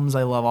films.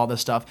 I love all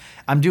this stuff.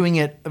 I'm doing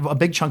it. A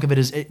big chunk of it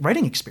is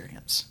writing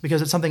experience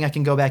because it's something I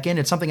can go back in.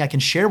 It's something I can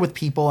share with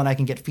people and I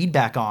can get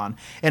feedback on,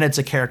 and it's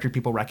a character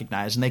people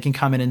recognize, and they can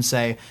come in and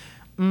say,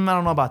 I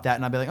don't know about that.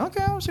 And I'll be like,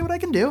 okay, I'll see what I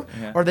can do.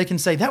 Yeah. Or they can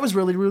say, that was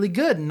really, really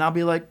good. And I'll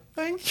be like,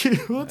 thank you.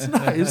 That's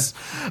nice.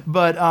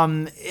 But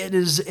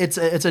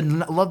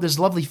there's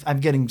lovely, I'm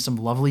getting some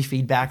lovely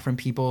feedback from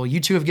people. You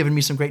two have given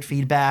me some great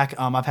feedback.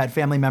 I've had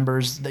family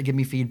members that give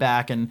me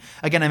feedback. And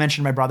again, I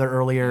mentioned my brother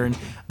earlier, and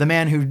the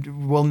man who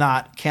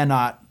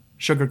cannot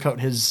sugarcoat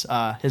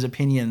his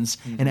opinions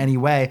in any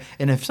way.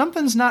 And if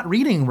something's not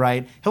reading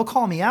right, he'll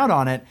call me out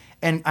on it.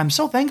 And I'm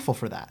so thankful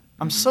for that.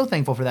 I'm so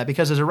thankful for that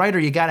because as a writer,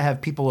 you got to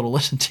have people that'll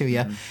listen to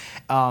you.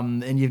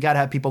 And you've got to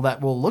have people that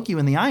will look you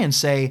in the eye and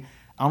say,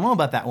 I don't know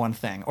about that one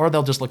thing. Or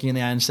they'll just look you in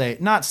the eye and say,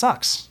 nah, it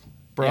sucks,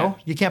 bro. Yeah.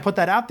 You can't put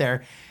that out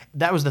there.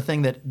 That was the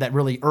thing that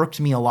really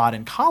irked me a lot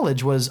in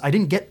college was I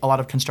didn't get a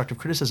lot of constructive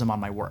criticism on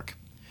my work,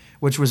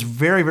 which was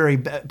very,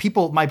 very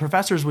my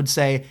professors would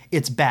say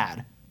it's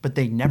bad, but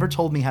they never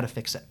told me how to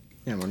fix it.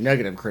 Yeah, more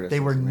negative criticism. They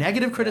were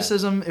negative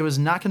criticism. It was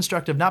not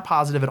constructive, not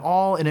positive at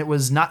all, and it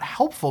was not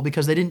helpful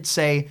because they didn't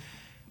say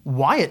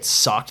why it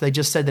sucked. They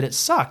just said that it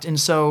sucked. And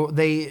so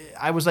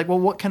I was like, well,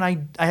 what can I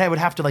would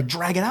have to like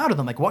drag it out of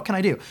them. Like, what can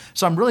I do?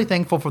 So I'm really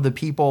thankful for the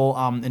people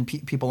and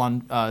people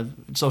on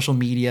social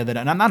media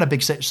and I'm not a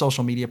big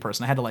social media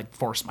person. I had to like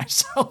force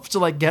myself to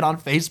like get on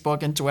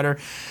Facebook and Twitter.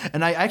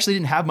 And I actually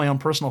didn't have my own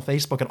personal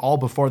Facebook at all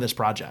before this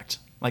project.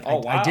 Like,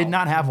 wow. I did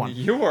not have one.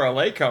 You were a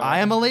latecomer. I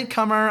am a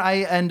latecomer.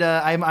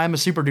 I'm a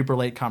super duper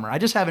latecomer. I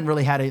just haven't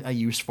really had a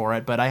use for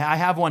it, but I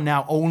have one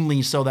now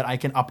only so that I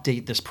can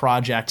update this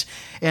project.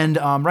 And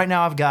right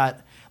now I've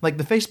got like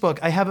the Facebook.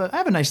 I have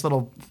a nice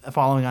little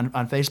following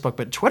on Facebook,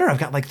 but Twitter I've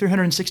got like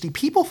 360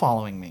 people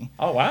following me.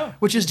 Oh wow!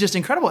 Which is just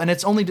incredible. And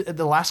it's only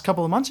the last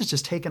couple of months it's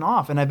just taken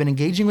off. And I've been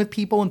engaging with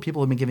people, and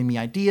people have been giving me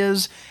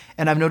ideas.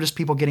 And I've noticed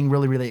people getting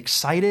really really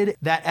excited.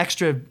 That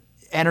extra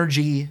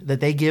energy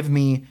that they give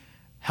me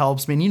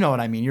helps me, and you know what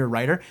I mean, you're a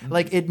writer.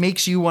 Like, it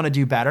makes you want to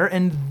do better,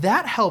 and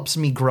that helps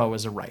me grow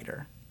as a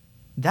writer.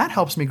 That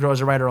helps me grow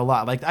as a writer a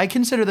lot. Like, I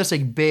consider this a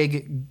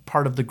big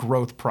part of the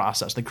growth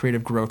process, the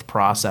creative growth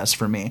process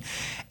for me.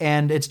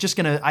 And it's just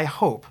gonna,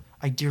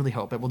 I dearly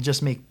hope it will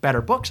just make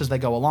better books as they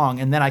go along,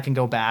 and then I can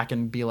go back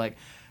and be like,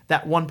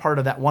 that one part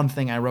of that one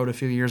thing I wrote a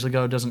few years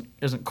ago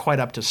isn't quite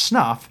up to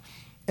snuff,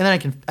 and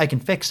then I can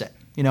fix it.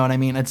 You know what I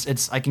mean?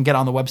 It's I can get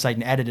on the website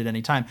and edit it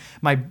anytime.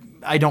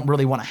 I don't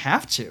really want to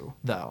have to,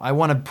 though. I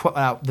want to put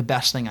out the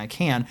best thing I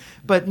can.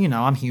 But, you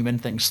know, I'm human.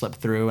 Things slip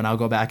through, and I'll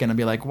go back and I'll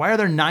be like, why are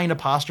there 9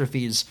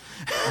 apostrophes?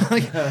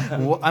 Like,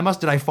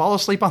 did I fall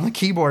asleep on the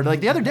keyboard?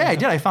 Like, the other day I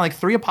did. I found like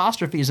 3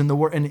 apostrophes in the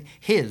word, in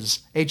his,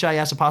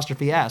 H-I-S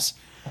apostrophe S.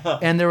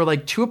 And there were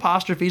like 2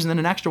 apostrophes and then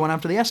an extra one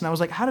after the S. And I was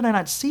like, how did I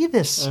not see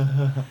this?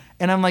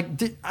 And I'm like,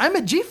 I'm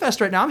at G-Fest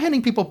right now. I'm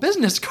handing people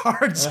business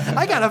cards.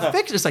 I got to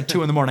fix it. It's like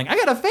 2 a.m. I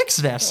got to fix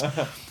this.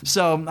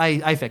 So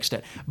I fixed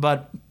it.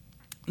 But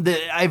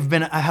I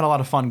had a lot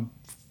of fun,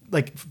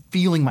 like,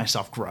 feeling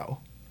myself grow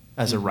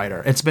as a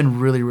writer. It's been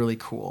really, really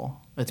cool.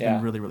 It's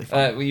been really, really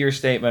fun. Your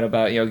statement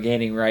about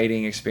gaining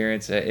writing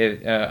experience,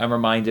 I'm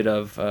reminded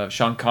of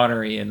Sean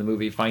Connery in the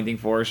movie Finding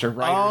Forrester.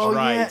 Writer's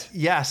Right.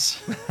 Yeah.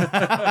 Yes.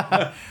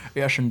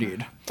 Yes,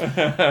 indeed.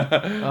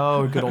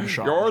 Oh, good old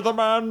Sean. You're the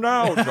man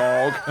now,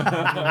 dog.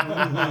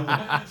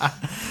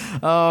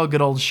 Oh,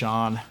 good old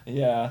Sean.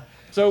 Yeah.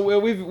 So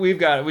we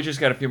just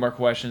got a few more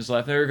questions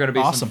left. There are going to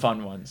be some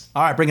fun ones.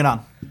 All right, bring it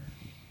on.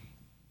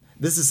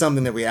 This is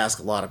something that we ask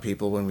a lot of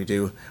people when we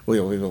do.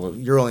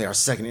 You're only our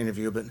second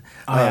interview, but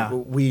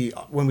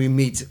when we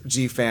meet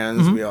G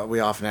fans, we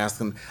often ask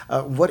them,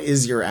 "What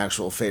is your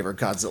actual favorite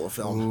Godzilla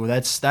film?" Ooh,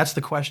 that's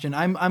the question.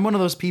 I'm one of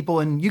those people,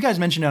 and you guys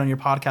mentioned it on your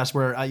podcast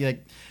where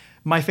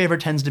my favorite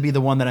tends to be the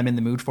one that I'm in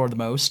the mood for the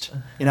most.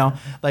 You know,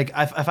 like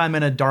if I'm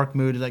in a dark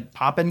mood, like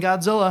pop in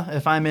Godzilla.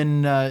 If I'm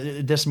in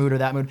this mood or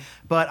that mood,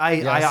 but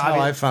that's how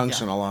I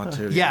function a lot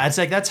too. Yeah, it's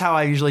like that's how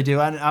I usually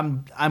do.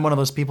 I'm one of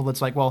those people that's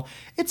like, well,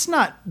 it's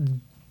not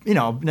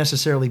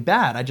necessarily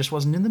bad. I just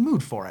wasn't in the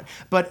mood for it.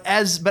 But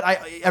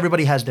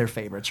everybody has their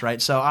favorites,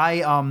 right? So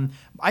I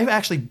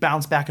actually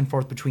bounce back and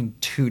forth between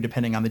 2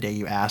 depending on the day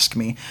you ask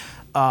me.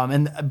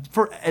 And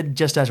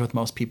just as with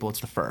most people,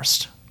 it's the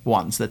first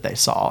ones that they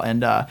saw.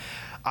 And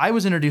I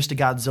was introduced to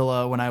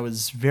Godzilla when I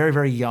was very,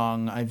 very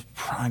young. I'm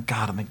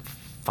like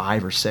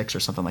 5 or 6 or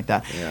something like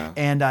that. Yeah.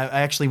 And I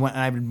actually went,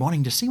 and I've been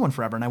wanting to see one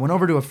forever. And I went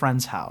over to a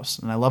friend's house,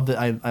 and I love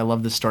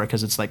this story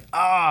because it's like,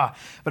 but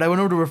I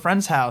went over to a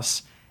friend's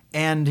house,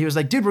 and he was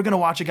like, dude, we're going to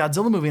watch a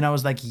Godzilla movie. And I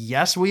was like,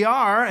 yes, we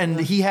are. And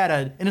he had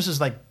and this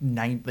was like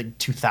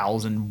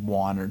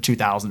 2001 or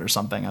 2000 or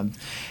something.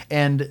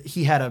 And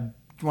he had a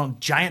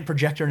giant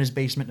projector in his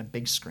basement and a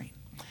big screen.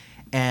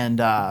 And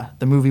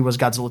the movie was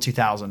Godzilla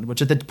 2000,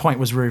 which at that point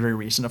was very, very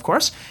recent, of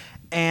course.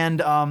 And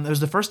it was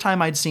the first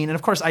time I'd seen, and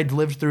of course I'd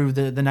lived through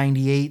the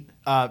 98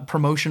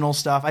 promotional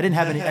stuff. I didn't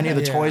have any of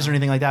the toys or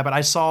anything like that, but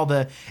I saw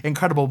the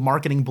incredible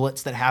marketing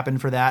blitz that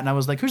happened for that. And I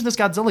was like, who's this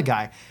Godzilla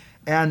guy?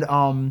 And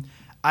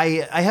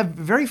I have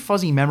very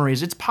fuzzy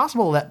memories. It's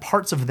possible that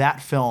parts of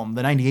that film,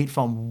 the 98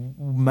 film,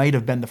 might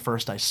have been the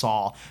first I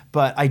saw,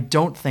 but I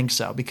don't think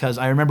so, because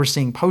I remember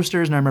seeing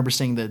posters and I remember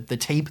seeing the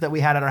tape that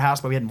we had at our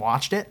house, but we hadn't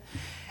watched it.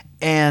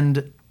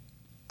 And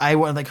I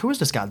was like, who is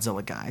this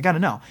Godzilla guy? I got to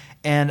know.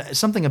 And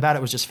something about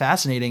it was just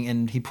fascinating,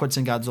 and he puts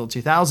in Godzilla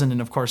 2000, and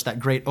of course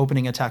that great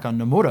opening attack on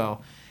Nomura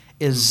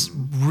is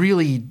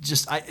really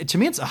just, to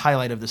me, it's a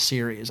highlight of the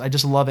series. I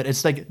just love it.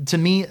 It's like, to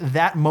me,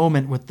 that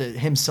moment with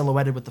him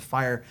silhouetted with the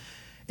fire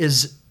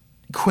is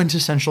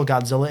quintessential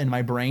Godzilla in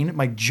my brain.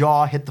 My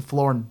jaw hit the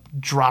floor and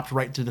dropped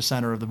right to the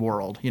center of the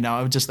world.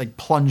 I would just like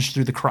plunge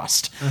through the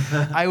crust.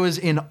 I was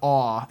in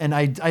awe, and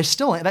I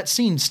still, that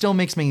scene still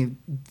makes me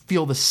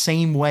feel the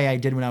same way I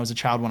did when I was a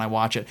child when I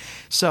watch it.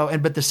 So,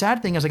 but the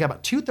sad thing is I got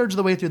about 2/3 of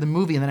the way through the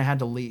movie and then I had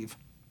to leave.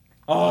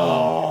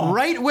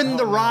 Right when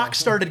the rock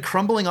started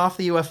crumbling off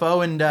the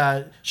UFO and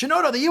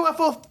Shinoda, the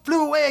UFO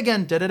flew away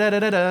again.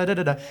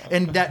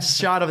 And that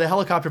shot of the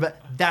helicopter,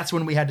 but that's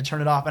when we had to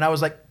turn it off. And I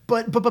was like,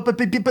 but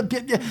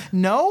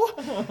no?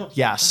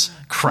 Yes.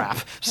 Crap.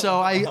 So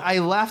I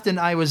left and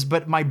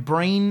but my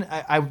brain,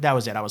 that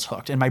was it. I was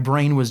hooked. And my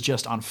brain was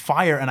just on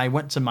fire. And I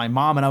went to my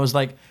mom and I was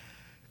like,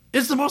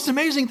 it's the most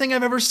amazing thing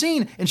I've ever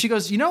seen. And she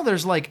goes,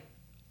 there's like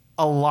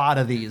a lot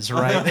of these,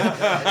 right?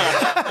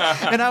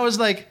 And I was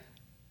like,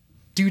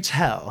 do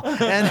tell.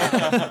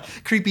 And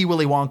creepy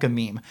Willy Wonka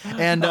meme.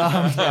 And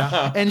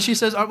and she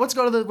says, let's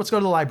go to the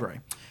library.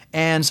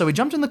 And so we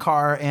jumped in the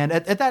car, and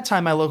at that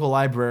time my local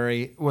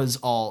library was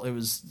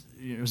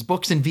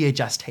books and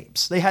VHS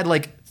tapes. They had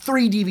like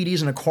 3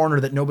 DVDs in a corner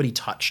that nobody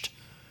touched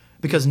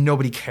because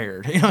nobody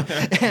cared.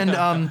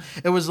 And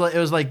it was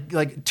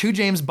like 2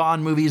 James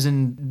Bond movies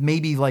and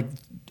maybe like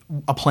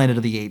a Planet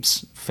of the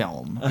Apes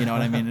film, you know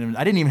what I mean? And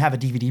I didn't even have a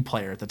DVD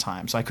player at the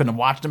time, so I couldn't have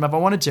watched them if I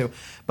wanted to.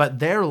 But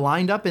they're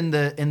lined up in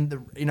the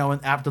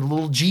after the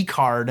little G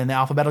card in the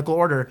alphabetical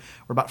order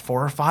were about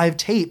 4 or 5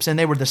 tapes, and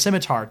they were the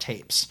Scimitar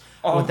tapes.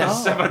 Oh, the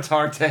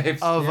Scimitar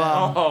tapes. Of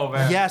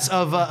man. Yes,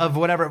 of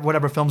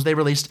whatever films they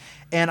released.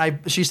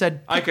 And she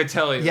said, I could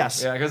tell you.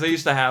 Yes. Yeah, because I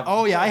used to have.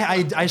 Oh yeah,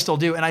 I still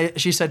do. And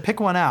she said, pick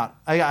one out.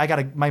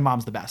 My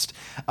mom's the best.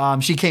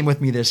 She came with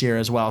me this year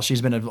as well.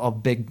 She's been a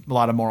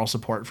lot of moral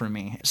support for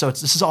me. So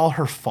this is all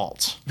her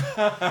fault.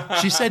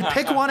 She said,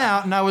 pick one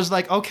out, and I was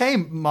like, okay,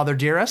 mother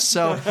dearest.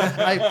 So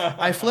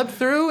I flipped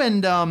through,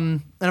 and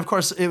of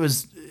course it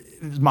was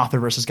Mothra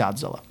versus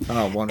Godzilla.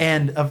 Oh, wonderful.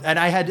 And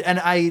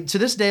I to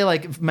this day,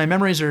 like, my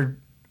memories are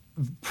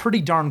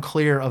pretty darn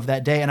clear of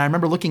that day. And I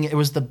remember it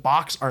was the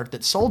box art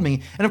that sold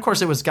me. And of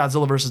course it was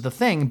Godzilla versus the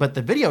Thing, but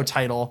the video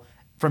title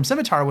from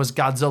Scimitar was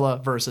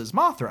Godzilla versus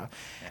Mothra.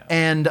 Yeah.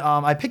 And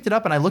I picked it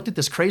up and I looked at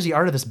this crazy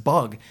art of this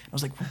bug. I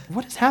was like,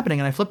 what is happening?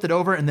 And I flipped it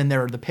over, and then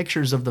there are the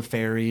pictures of the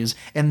fairies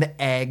and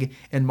the egg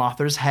and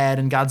Mothra's head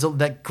and Godzilla,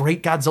 that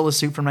great Godzilla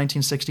suit from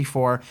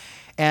 1964.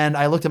 And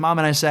I looked at Mom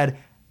and I said,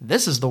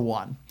 this is the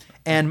one.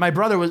 And my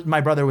brother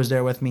was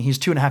there with me. He's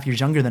 2.5 years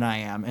younger than I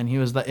am, and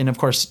and of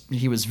course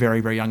he was very,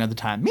 very young at the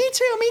time. Me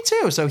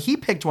too. So he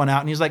picked one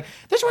out, and he's like,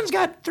 "This one's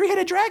got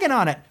 3-headed dragon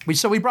on it."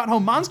 So we brought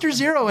home Monster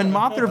Zero and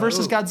Mothra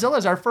versus Godzilla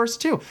as our first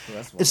 2.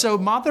 So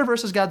Mothra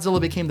versus Godzilla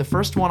became the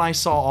first one I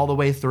saw all the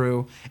way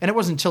through, and it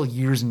wasn't until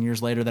years and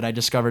years later that I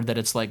discovered that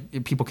it's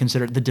like people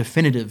consider it the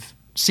definitive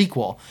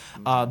sequel,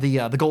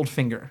 the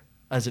Goldfinger,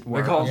 as it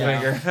were. The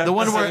Goldfinger. The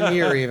one where same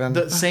year even.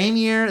 The same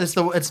year. It's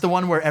the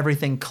one where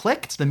everything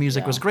clicked. The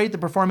music was great. The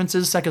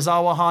performances,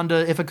 Sekizawa,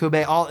 Honda,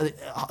 Ifukube, all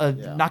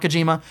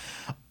Nakajima,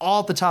 all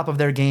at the top of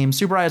their game.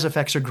 Tsuburaya's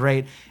effects are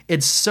great.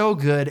 It's so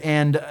good.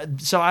 And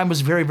so I was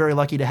very, very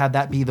lucky to have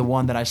that be the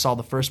one that I saw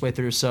the first way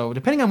through. So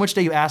depending on which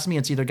day you ask me,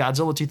 it's either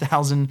Godzilla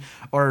 2000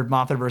 or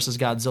Mothra versus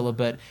Godzilla.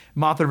 But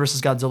Mothra versus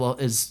Godzilla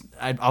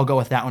I'll go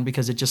with that one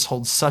because it just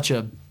holds such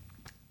a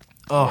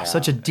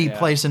deep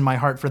place in my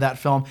heart for that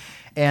film.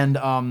 And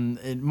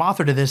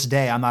Mothra to this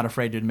day, I'm not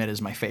afraid to admit,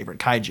 is my favorite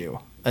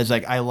kaiju. It's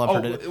like I love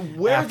her to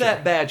wear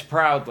that badge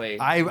proudly.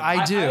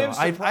 I do. I am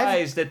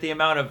surprised at the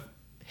amount of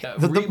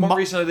more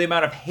recently the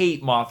amount of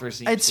hate Mothra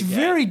seems it's to get.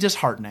 Very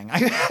disheartening.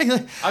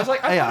 I was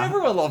like, I thought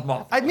everyone loved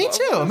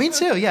Mothra. Me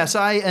too. Yeah. So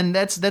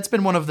that's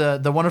been one of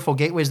the wonderful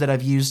gateways that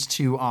I've used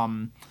to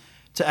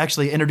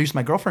actually introduce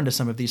my girlfriend to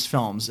some of these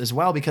films as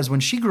well, because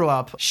when she grew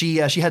up, she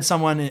had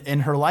someone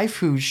in her life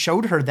who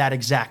showed her that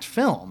exact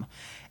film.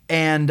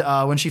 And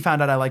when she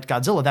found out I liked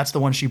Godzilla, that's the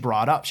one she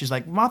brought up. She's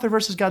like, Mothra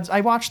versus Godzilla. I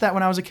watched that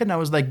when I was a kid, and I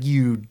was like,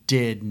 you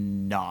did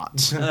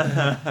not.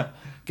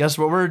 Guess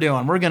what we're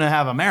doing? We're going to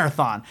have a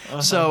marathon.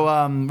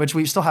 So, which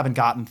we still haven't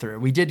gotten through.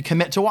 We did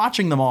commit to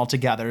watching them all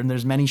together, and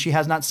there's many she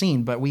has not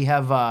seen, but we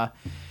have...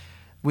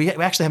 We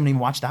actually haven't even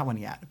watched that one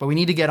yet, but we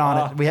need to get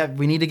on it.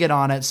 We need to get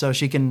on it so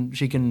she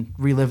can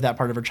relive that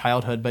part of her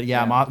childhood. But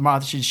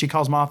she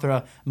calls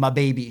Mothra my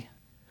baby.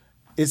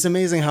 It's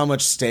amazing how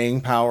much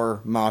staying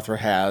power Mothra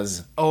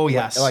has. Oh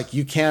yes, like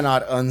you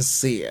cannot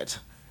unsee it.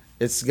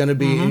 It's going to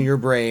be in your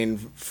brain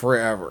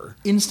forever.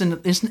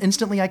 Instantly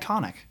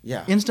iconic.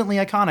 Yeah, instantly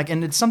iconic,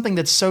 and it's something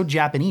that's so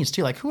Japanese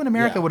too. Like who in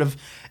America would have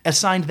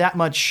assigned that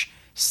much?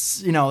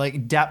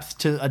 Like depth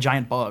to a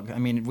giant bug. I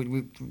mean,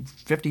 we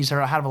 50s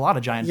have a lot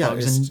of giant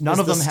bugs, and none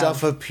of them have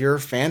stuff of pure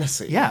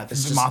fantasy. Yeah,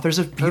 Mothra's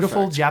a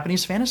beautiful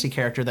Japanese fantasy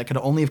character that could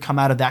only have come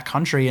out of that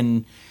country,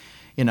 and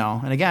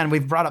and again,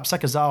 we've brought up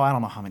Sekizawa I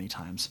don't know how many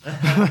times,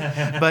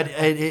 but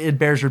it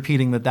bears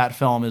repeating that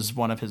film is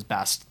one of his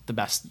best, the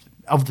best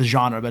of the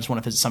genre, but it's one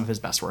of some of his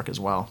best work as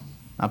well.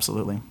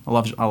 Absolutely, I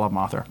love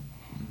Mothra.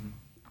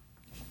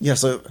 Yeah,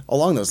 so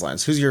along those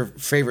lines, who's your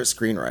favorite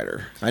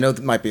screenwriter? I know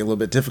that might be a little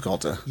bit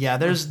difficult to. Yeah,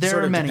 there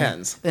are many.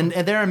 Depends. And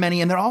there are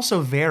many, and they're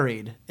also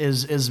varied.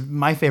 Is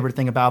my favorite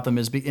thing about them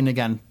and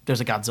again,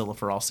 there's a Godzilla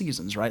for all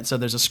seasons, right? So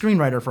there's a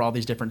screenwriter for all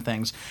these different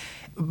things.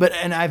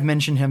 And I've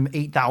mentioned him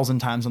 8,000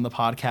 times on the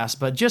podcast,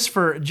 but just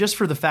for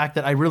the fact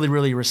that I really,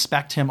 really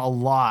respect him a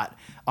lot.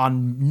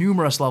 on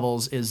numerous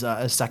levels is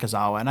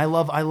Sekizawa, and I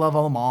love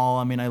them all.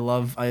 I mean,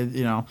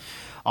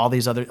 all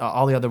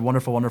the other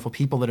wonderful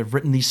people that have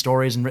written these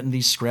stories and written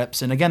these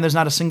scripts. And again, there's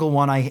not a single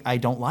one I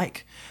don't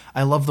like.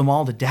 I love them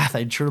all to death.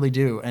 I truly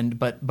do.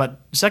 But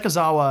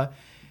Sekizawa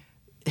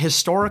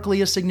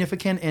historically is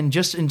significant, and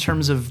just in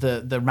terms of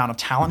the amount of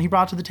talent he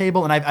brought to the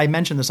table. And I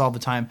mention this all the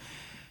time.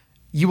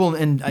 You will,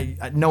 and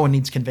no one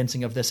needs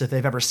convincing of this if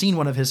they've ever seen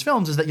one of his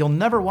films, is that you'll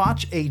never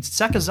watch a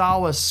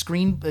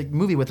Sekizawa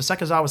movie with a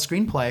Sekizawa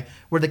screenplay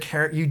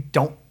where you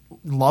don't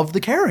love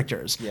the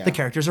characters. Yeah. The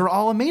characters are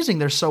all amazing.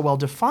 They're so well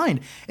defined.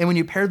 And when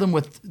you pair them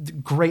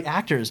with great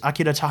actors,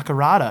 Akira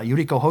Takarada,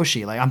 Yuriko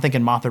Hoshi, like I'm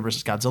thinking Mothra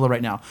vs. Godzilla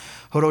right now,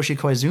 Hiroshi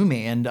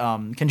Koizumi and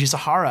Kenji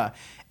Sahara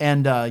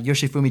and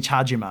Yoshifumi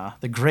Chajima,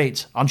 the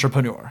great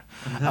entrepreneur.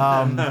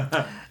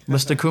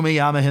 Mr.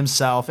 Kumiyama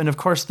himself, and of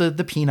course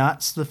the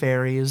peanuts, the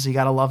fairies. You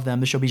gotta love them,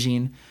 the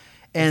Shobijin.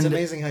 And it's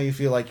amazing how you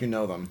feel like you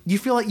know them. You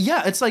feel like,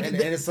 yeah, it's like... And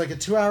it's like a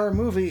 2-hour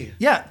movie.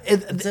 Yeah.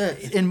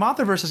 In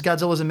Mothra vs.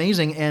 Godzilla is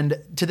amazing, and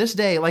to this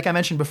day, like I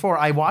mentioned before,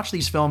 I watch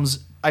these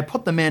films, I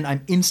put them in,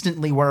 I'm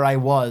instantly where I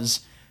was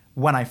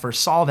when I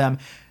first saw them.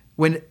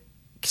 When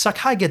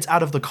Sakai gets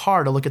out of the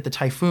car to look at the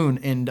typhoon,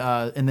 and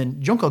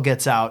then Junko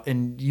gets out,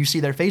 and you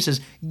see their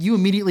faces, you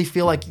immediately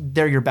feel like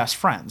they're your best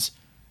friends.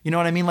 You know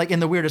what I mean? Like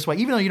in the weirdest way.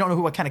 Even though you don't know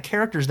what kind of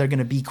characters they're going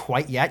to be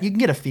quite yet, you can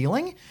get a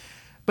feeling.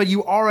 But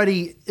you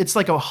already, it's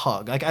like a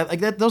hug.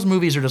 Those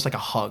movies are just like a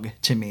hug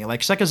to me.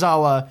 Like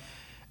Sekizawa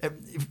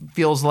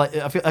feels like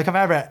if I've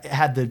ever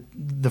had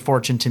the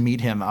fortune to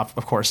meet him.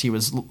 Of course, he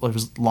was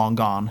long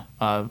gone,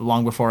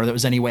 long before there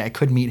was any way I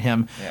could meet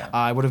him. Yeah.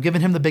 I would have given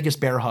him the biggest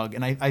bear hug,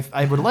 and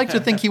I would like to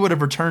think he would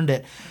have returned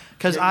it,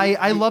 because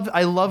I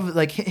love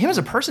like him as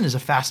a person is a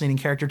fascinating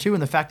character too,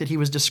 and the fact that he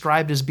was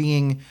described as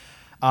being.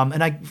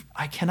 And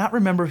I cannot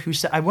remember who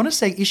said. I want to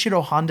say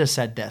Ishiro Honda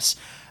said this,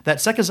 that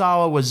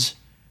Sekizawa was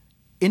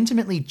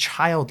intimately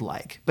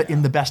childlike, but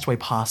in the best way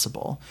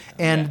possible.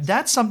 And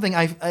that's something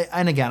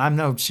and again, I'm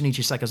no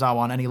Shinichi Sekizawa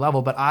on any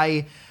level, but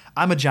I'm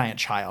a giant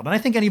child. And I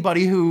think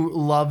anybody who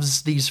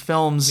loves these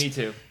films... Me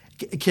too.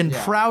 Can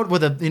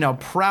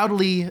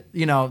proudly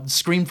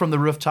scream from the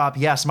rooftop,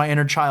 yes, my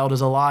inner child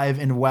is alive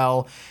and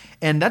well.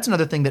 And that's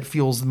another thing that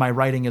fuels my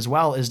writing as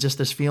well, is just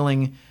this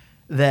feeling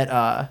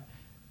that...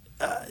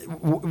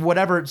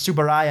 whatever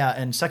Tsuburaya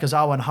and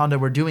Sekizawa and Honda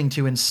were doing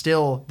to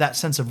instill that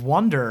sense of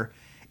wonder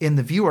in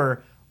the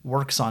viewer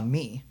works on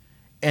me.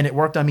 And it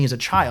worked on me as a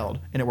child,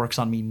 and it works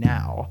on me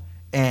now.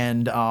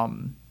 And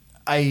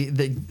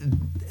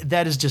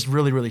that is just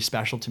really, really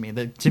special to me.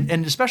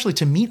 And especially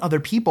to meet other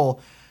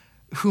people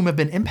whom have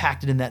been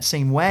impacted in that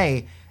same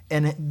way,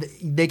 and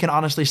they can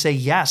honestly say,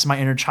 yes, my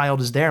inner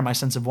child is there, my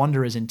sense of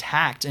wonder is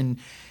intact. And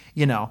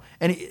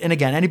and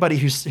again, anybody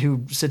who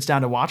sits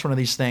down to watch one of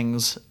these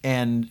things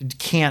and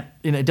can't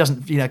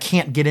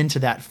get into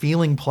that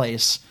feeling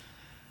place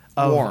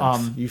of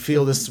warmth. You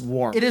feel this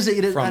warmth. It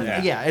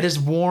is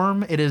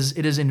warm. It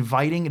is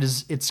inviting.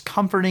 It's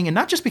comforting, and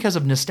not just because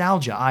of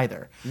nostalgia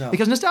either. No.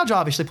 Because nostalgia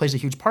obviously plays a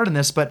huge part in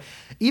this. But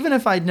even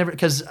if I'd never,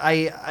 because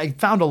I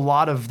found a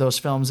lot of those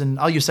films, and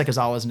I'll use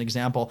Sekizawa as an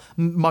example,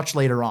 much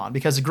later on.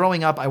 Because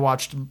growing up, I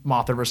watched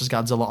Mothra vs.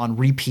 Godzilla on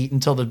repeat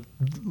until the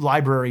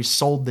library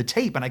sold the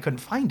tape, and I couldn't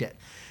find it,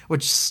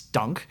 which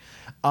stunk.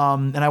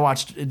 And I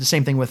watched the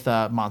same thing with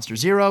Monster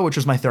Zero, which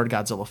was my third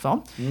Godzilla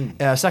film.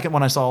 Second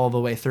one I saw all the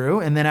way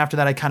through. And then after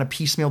that, I kind of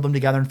piecemealed them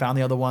together and found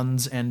the other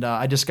ones. And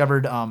I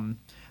discovered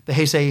the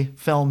Heisei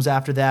films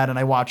after that. And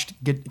I watched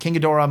King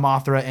Ghidorah,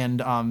 Mothra, and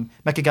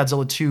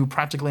Mechagodzilla 2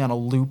 practically on a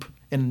loop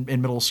in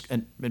middle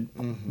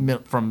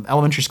from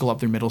elementary school up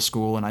through middle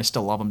school. And I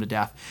still love them to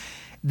death.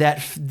 That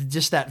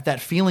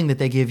feeling that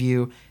they give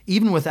you,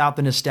 even without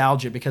the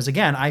nostalgia. Because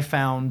again, I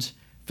found...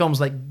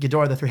 films like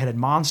Ghidorah the Three-Headed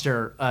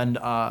Monster and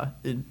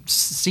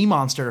Sea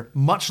Monster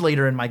much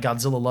later in my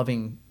Godzilla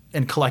loving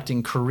and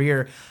collecting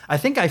career. I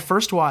think I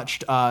first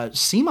watched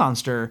Sea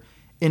Monster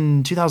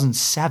in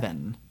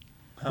 2007,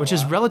 which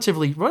is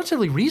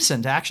relatively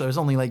recent, actually. It was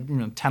only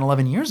 10,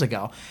 11 years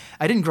ago.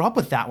 I didn't grow up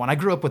with that one. I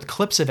grew up with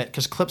clips of it,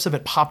 because clips of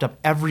it popped up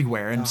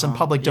everywhere, and some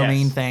public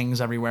domain things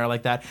everywhere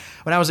like that.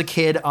 When I was a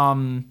kid...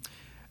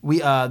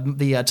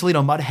 the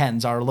Toledo Mud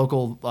Hens, our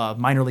local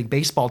minor league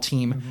baseball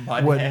team.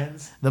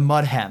 The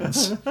Mud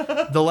Hens.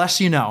 The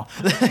less you know,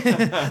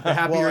 the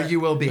happier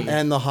you will be.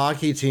 And the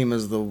hockey team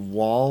is the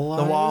Walleyes?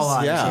 The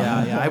Walleyes,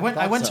 yeah.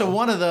 I went to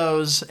one of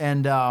those,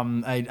 and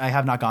I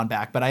have not gone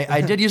back. But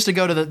I did used to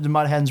go to the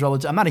Mud Hens.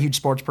 I'm not a huge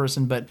sports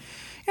person, but...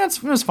 Yeah,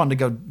 it was fun to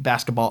go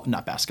baseball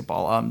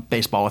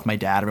with my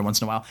dad every once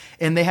in a while.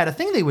 And they had a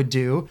thing they would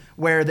do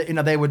where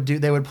they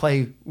would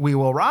play We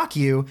Will Rock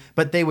You,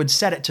 but they would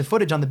set it to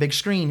footage on the big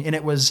screen, and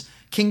it was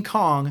King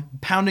Kong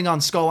pounding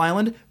on Skull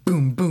Island,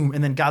 boom, boom,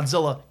 and then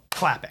Godzilla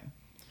clapping.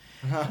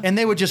 And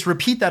they would just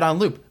repeat that on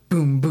loop,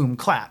 boom, boom,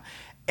 clap.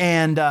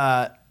 And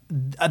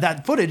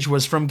that footage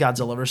was from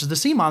Godzilla versus the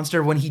Sea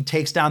Monster when he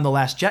takes down the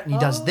last jet and he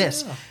does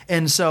this. Yeah.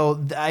 And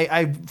so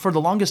I for the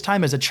longest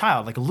time as a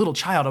child, like a little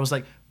child, I was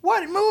like,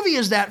 what movie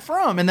is that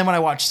from? And then when I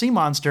watched Sea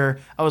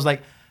Monster, I was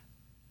like,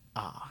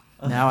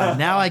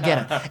 Now I get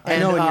it. And, I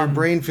know, and your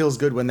brain feels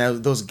good when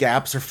those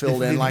gaps are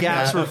filled in like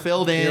that. Gaps were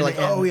filled in. You're like,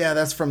 oh yeah,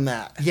 that's from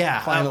that.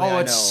 Yeah.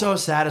 Finally, it's so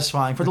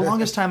satisfying. For the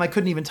longest time, I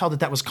couldn't even tell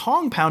that was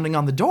Kong pounding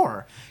on the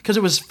door because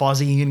it was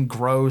fuzzy and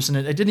gross, and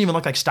it didn't even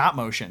look like stop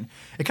motion.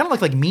 It kind of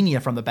looked like Mania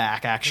from the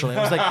back, actually.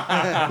 I was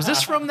like, was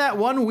this from that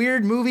one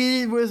weird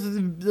movie with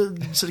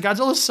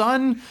Godzilla's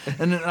son?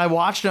 And I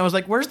watched it, and I was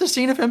like, where's the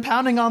scene of him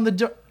pounding on the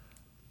door?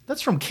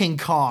 That's from King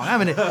Kong. I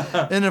mean,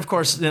 and of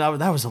course, that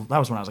was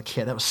when I was a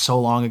kid. That was so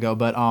long ago.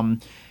 But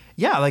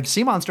yeah, like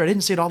Sea Monster, I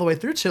didn't see it all the way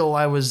through till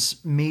I was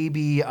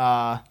maybe,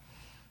 I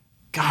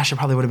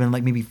probably would have been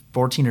like maybe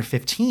 14 or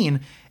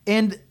 15.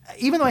 And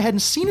even though I hadn't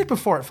seen it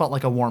before, it felt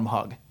like a warm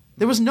hug.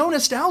 There was no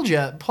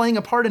nostalgia playing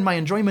a part in my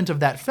enjoyment of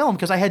that film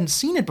because I hadn't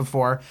seen it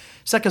before.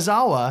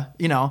 Sekizawa,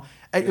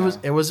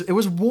 it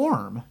was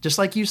warm, just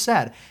like you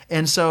said.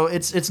 And so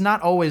it's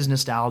not always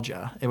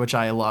nostalgia, which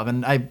I love,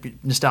 and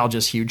nostalgia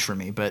is huge for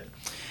me. But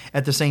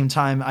at the same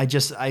time,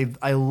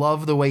 I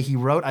love the way he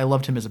wrote. I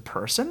loved him as a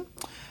person,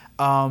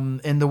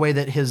 and the way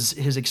that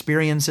his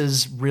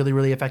experiences really,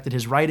 really affected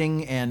his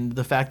writing, and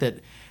the fact that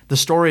the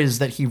stories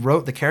that he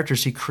wrote, the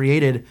characters he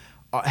created,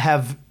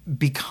 have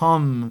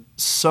become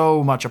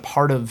so much a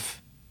part of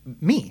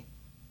me.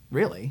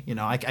 Really,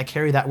 I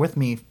carry that with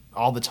me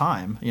all the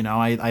time.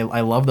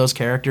 I love those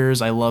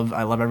characters. I love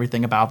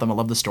everything about them. I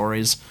love the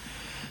stories.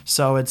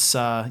 So it's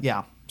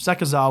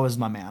Sekizawa is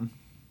my man.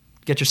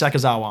 Get your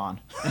Sekizawa on.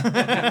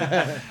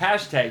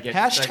 Hashtag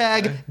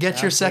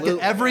get your Sekizawa.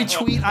 Every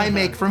tweet I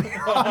make from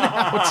here on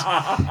out.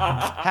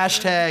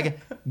 Hashtag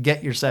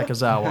get your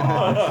Sekizawa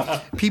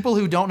on. People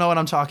who don't know what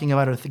I'm talking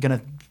about are going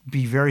to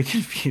be very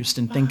confused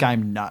and think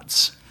I'm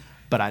nuts.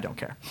 But I don't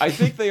care. I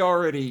think they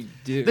already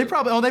do. They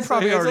probably already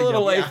do. It's a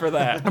little late for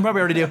that. I probably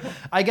already do.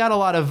 I got a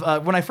lot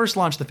of, when I first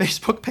launched the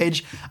Facebook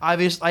page,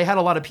 I had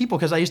a lot of people,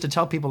 because I used to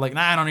tell people like,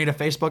 I don't need a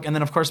Facebook. And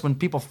then of course when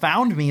people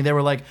found me, they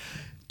were like,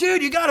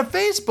 dude, you got a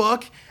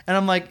Facebook? And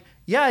I'm like,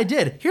 yeah, I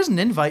did. Here's an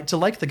invite to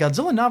like the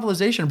Godzilla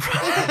novelization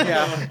project.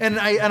 Yeah. And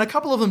a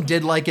couple of them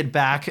did like it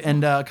back,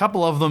 and a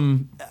couple of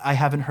them I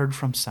haven't heard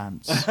from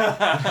since.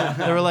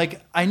 They were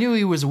like, I knew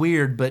he was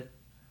weird, but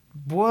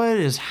what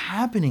is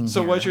happening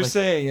So here? what you're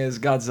saying is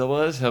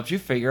Godzilla has helped you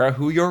figure out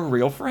who your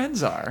real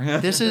friends are.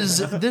 This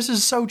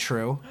is so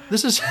true.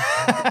 This is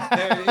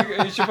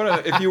you should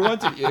put if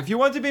you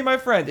want to be my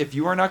friend, if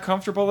you are not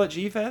comfortable at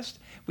G-Fest,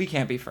 we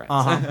can't be friends.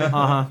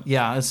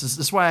 Yeah, this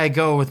is why I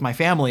go with my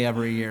family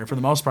every year for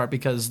the most part,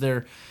 because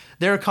they're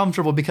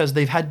comfortable because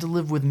they've had to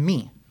live with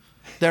me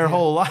their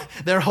whole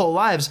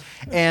lives,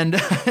 and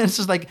it's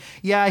just like,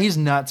 yeah, he's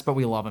nuts, but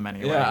we love him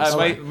anyway.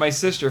 Yeah, my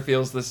sister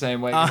feels the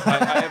same way. I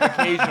have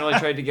occasionally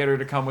tried to get her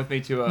to come with me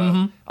to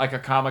a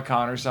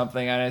Comic-Con or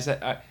something, and I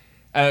said,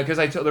 because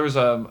there was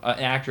an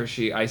actor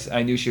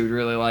I knew she would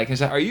really like. I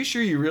said, "Are you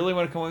sure you really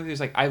want to come with me?" He's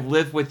like, "I've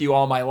lived with you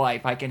all my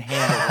life. I can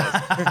handle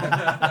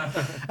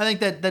this." I think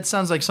that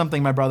sounds like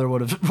something my brother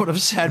would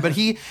have said. But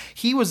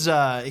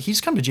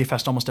he's come to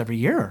G-Fest almost every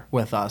year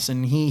with us,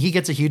 and he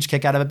gets a huge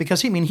kick out of it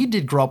because he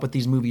did grow up with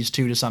these movies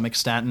too to some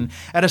extent, and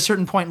at a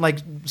certain point, like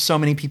so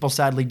many people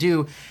sadly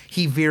do,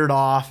 he veered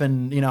off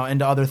and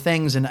into other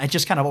things, and it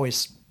just kind of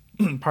always,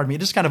 pardon me, it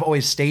just kind of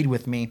always stayed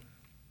with me.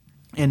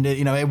 And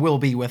it will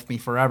be with me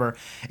forever.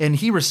 And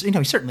he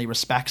certainly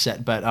respects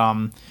it, but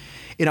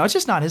it's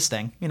just not his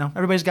thing.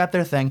 Everybody's got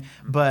their thing,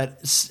 but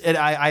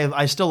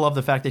I still love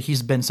the fact that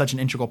he's been such an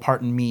integral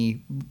part in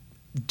me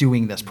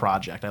doing this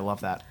project. I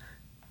love that.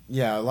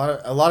 Yeah,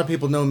 a lot of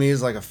people know me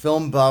as like a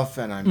film buff,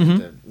 and I'm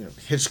into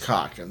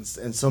Hitchcock and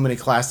so many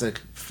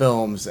classic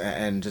films,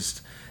 and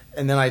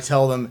then I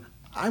tell them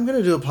I'm going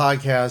to do a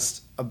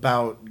podcast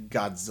about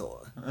Godzilla.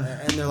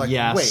 And they're like,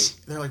 yes.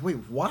 Wait. They're like, wait,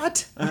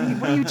 what?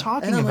 What are you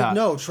talking and I'm about? Like,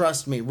 no,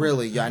 trust me,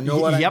 really. I know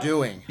what I'm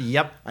doing.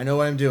 Yep. I know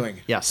what I'm doing.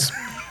 Yes.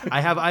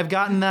 I've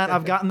gotten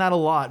that a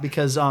lot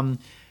because and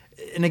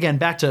again,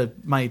 back to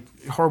my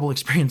horrible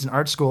experience in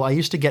art school, I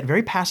used to get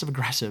very passive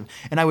aggressive,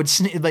 and I would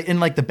in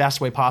the best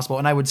way possible,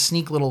 and I would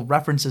sneak little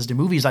references to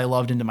movies I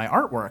loved into my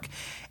artwork.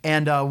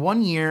 And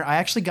one year I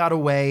actually got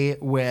away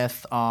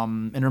with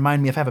and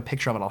remind me if I have a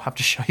picture of it, I'll have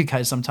to show you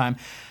guys sometime.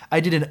 I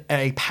did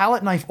a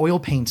palette knife oil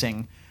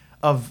painting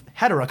of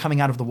Hedorah coming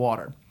out of the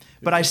water.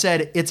 But I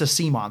said, it's a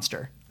sea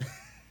monster.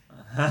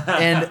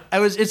 And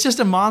it's just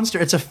a monster.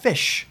 It's a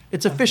fish.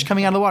 It's a fish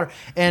coming out of the water.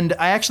 And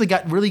I actually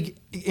got really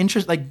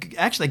interested,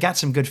 I got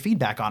some good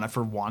feedback on it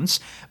for once,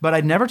 but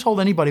I'd never told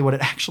anybody what it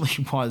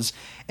actually was.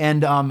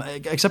 And,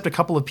 except a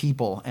couple of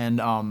people.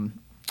 And,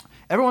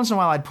 every once in a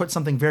while, I'd put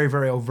something very,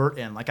 very overt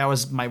in. Like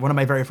one of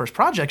my very first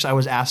projects, I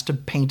was asked to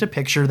paint a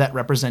picture that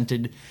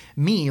represented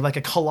me, like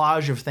a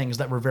collage of things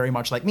that were very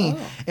much like me.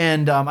 Oh.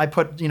 And I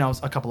put,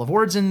 a couple of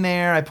words in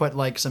there. I put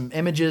like some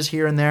images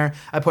here and there.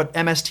 I put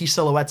MST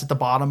silhouettes at the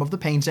bottom of the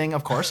painting,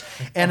 of course.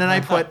 And then I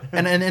put,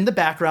 and in the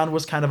background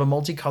was kind of a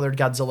multicolored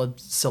Godzilla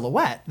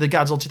silhouette, the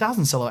Godzilla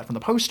 2000 silhouette from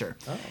the poster.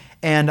 Oh.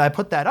 And I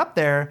put that up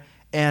there,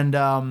 and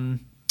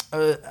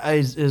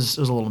it was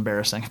a little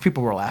embarrassing.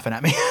 People were laughing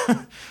at me.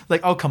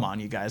 Like, oh, come on,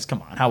 you guys.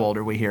 Come on. How old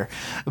are we here?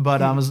 But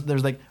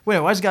there's like,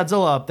 wait, why is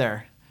Godzilla up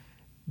there?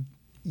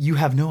 You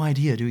have no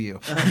idea, do you?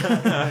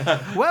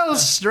 Well,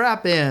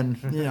 strap in,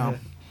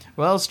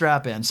 Well,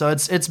 strap in. So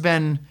it's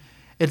been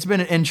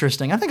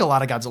interesting. I think a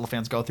lot of Godzilla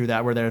fans go through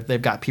that, where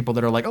they've got people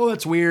that are like, "Oh,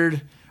 that's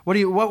weird. Why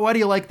do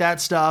you like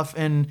that stuff?"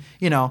 And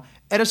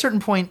at a certain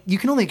point, you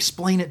can only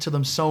explain it to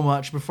them so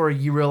much before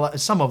you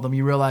realize. Some of them,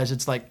 you realize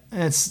it's like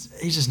he's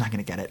just not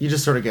going to get it. You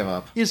just sort of give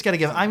up. You just got to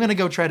give. I'm going to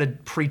go try to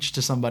preach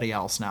to somebody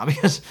else now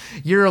because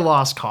you're a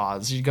lost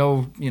cause. You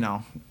go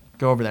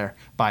over there.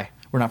 Bye.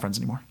 We're not friends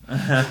anymore.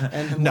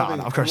 No,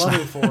 of course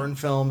not. Foreign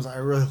films. I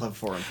really love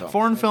foreign films.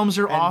 Foreign films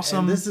are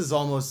awesome. And this is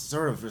almost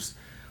sort of just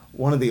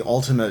one of the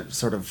ultimate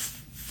sort of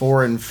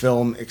foreign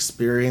film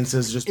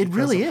experiences. Just because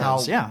really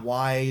of is. How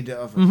wide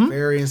of a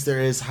variance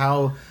there is,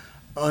 how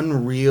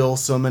unreal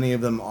so many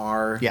of them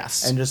are.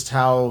 Yes. And just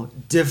how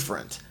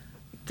different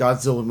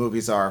Godzilla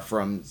movies are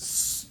from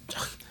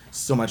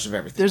so much of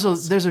everything.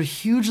 There's a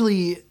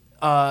hugely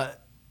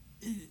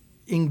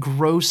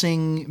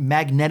engrossing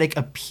magnetic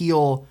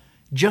appeal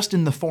just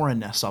in the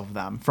foreignness of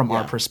them from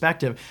our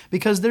perspective,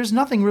 because there's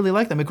nothing really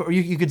like them.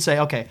 You could say,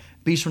 okay,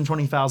 Beast from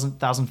 20,000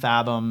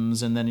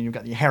 Fathoms, and then you've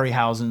got your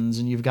Harryhausens,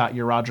 and you've got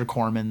your Roger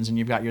Cormans, and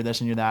you've got your this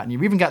and your that, and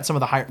you've even got some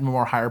of the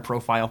higher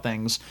profile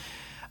things,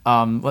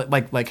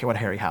 like what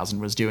Harryhausen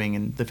was doing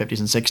in the 50s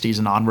and 60s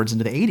and onwards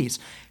into the 80s.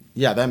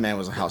 Yeah, that man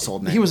was a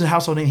household name. He was a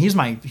household name. He's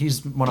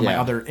one of my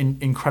other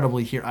incredible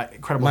heroes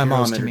to me. My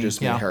mom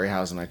introduced me to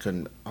Harryhausen. I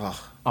couldn't.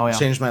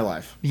 Changed my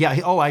life. Yeah.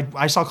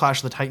 I saw Clash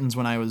of the Titans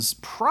when I was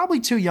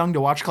probably too young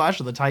to watch Clash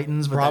of the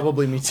Titans.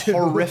 Probably me too.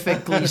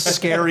 Horrifically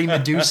scary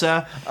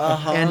Medusa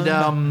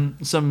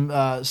and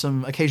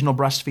some occasional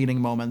breastfeeding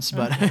moments,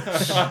 but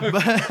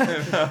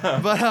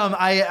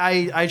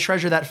I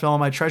treasure that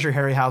film. I treasure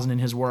Harryhausen and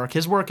his work.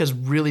 His work has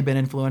really been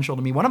influential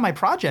to me. One of my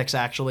projects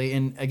actually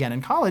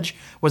in college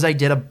was I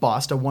did a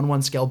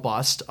 1/1 scale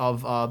bust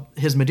of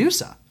his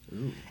Medusa.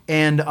 Ooh.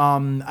 And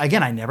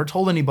again, I never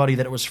told anybody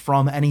that it was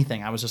from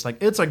anything. I was just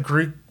like, it's a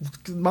Greek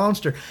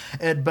monster.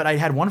 But I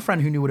had one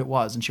friend who knew what it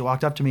was, and she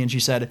walked up to me and she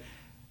said,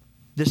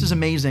 "This is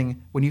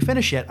amazing. When you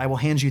finish it, I will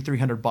hand you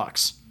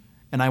 $300."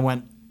 And I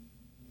went,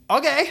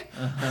 okay.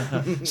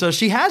 So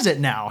she has it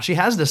now. She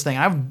has this thing.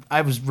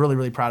 I was really,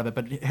 really proud of it.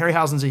 But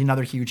Harryhausen's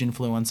another huge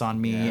influence on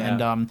me.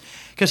 Yeah. And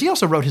because he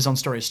also wrote his own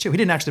stories too. He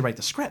didn't actually write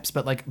the scripts,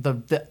 but like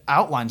the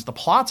outlines, the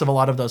plots of a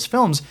lot of those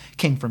films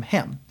came from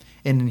him.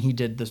 And he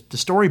did the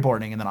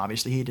storyboarding, and then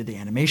obviously he did the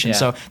animation. Yeah.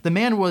 So the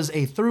man was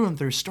a through and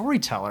through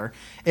storyteller,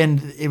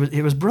 and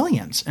it was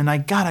brilliant. And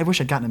I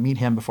wish I'd gotten to meet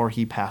him before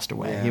he passed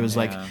away. Yeah, he was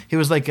like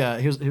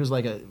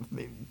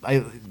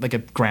a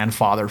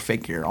grandfather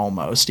figure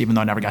almost, even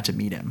though I never got to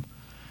meet him.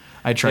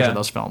 I treasure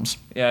those films.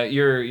 Yeah,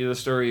 the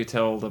story you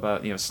told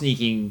about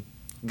sneaking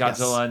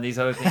Godzilla and these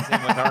other things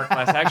in with our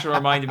class actually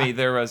reminded me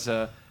there was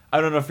I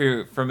don't know if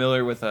you're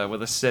familiar with a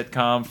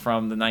sitcom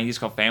from the 90s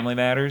called Family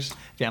Matters.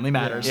 Family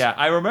Matters. Yeah,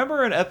 I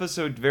remember an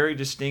episode very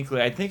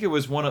distinctly. I think it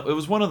was one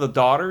of the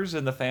daughters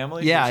in the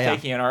family who was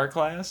taking an art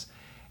class,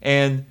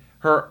 and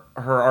her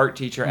art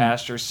teacher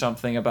asked her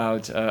something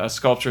about a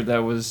sculpture that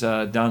was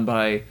done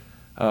by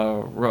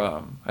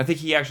I think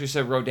he actually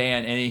said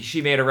Rodin, and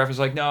she made a reference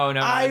like, no,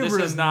 this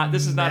is not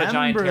a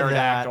giant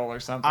pterodactyl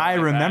or something. I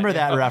remember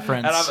that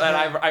reference, and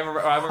I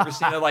remember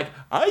seeing it like,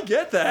 I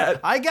get that,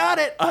 I got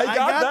it, I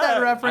got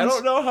that reference. I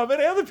don't know how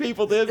many other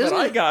people did, but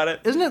I got it.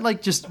 Isn't it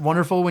like just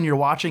wonderful when you're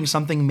watching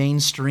something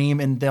mainstream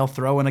and they'll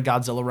throw in a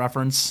Godzilla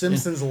reference?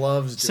 Simpsons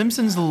loves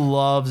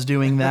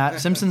doing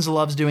that. Simpsons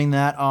loves doing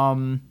that.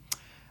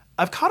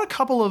 I've caught a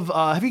couple of.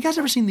 Have you guys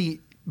ever seen the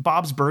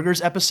Bob's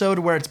Burgers episode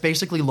where it's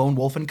basically Lone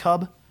Wolf and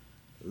Cub?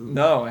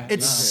 No,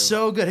 it's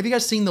so good. Have you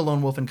guys seen the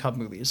Lone Wolf and Cub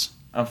movies?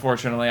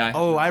 Unfortunately,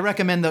 I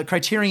recommend the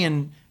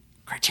Criterion.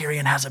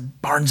 Criterion has a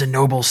Barnes and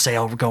Noble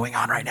sale going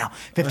on right now,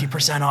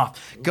 50% off.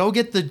 Go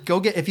get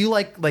if you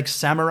like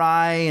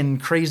samurai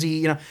and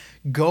crazy,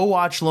 go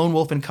watch Lone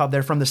Wolf and Cub.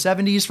 They're from the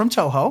 70s from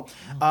Toho.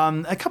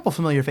 A couple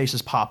familiar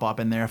faces pop up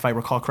in there if I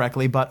recall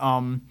correctly, but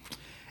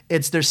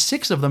there's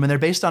 6 of them, and they're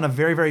based on a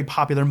very, very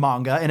popular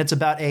manga, and it's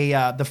about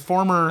the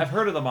former. I've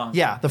heard of the manga.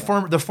 Yeah, the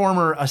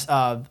former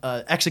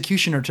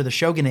executioner to the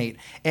shogunate,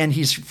 and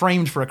he's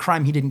framed for a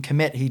crime he didn't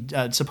commit. He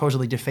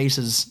supposedly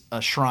defaces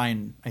a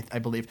shrine, I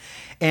believe,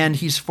 and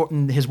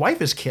his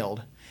wife is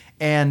killed,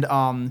 and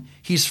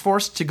he's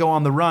forced to go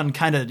on the run,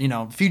 kind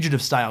of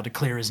fugitive style, to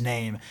clear his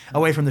name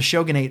away from the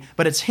shogunate.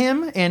 But it's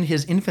him and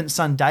his infant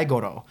son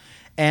Daigoro,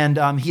 and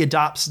he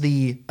adopts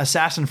the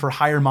assassin for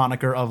hire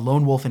moniker of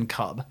Lone Wolf and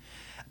Cub.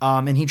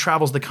 And he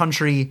travels the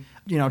country,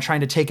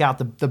 trying to take out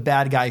the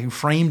bad guy who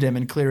framed him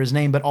and clear his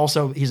name. But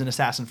also, he's an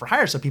assassin for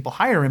hire, so people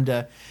hire him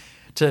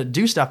to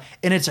do stuff.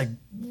 And it's a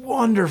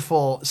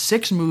wonderful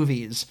 6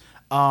 movies,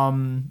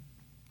 and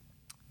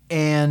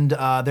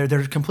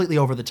they're completely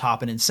over the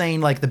top and insane.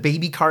 Like the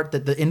baby cart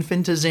that the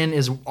infant is in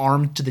is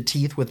armed to the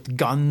teeth with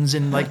guns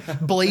and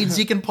like blades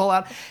he can pull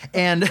out.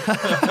 And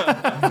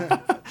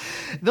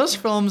those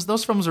films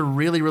are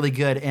really, really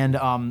good. And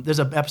there's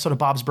an episode of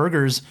Bob's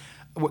Burgers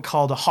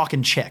called a Hawk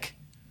and Chick,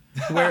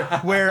 where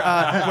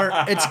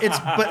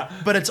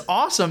it's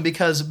awesome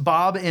because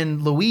Bob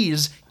and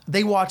Louise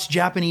they watch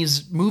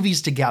Japanese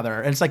movies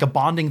together, and it's like a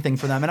bonding thing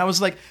for them. And I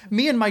was like,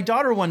 me and my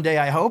daughter one day,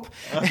 I hope,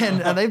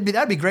 and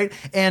that'd be great.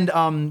 And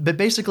but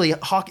basically,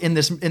 Hawk in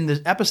this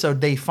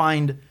episode, they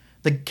find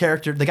the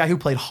guy who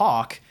played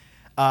Hawk.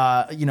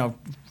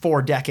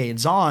 4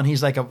 decades on,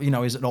 he's like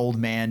he's an old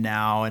man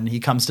now, and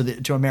he comes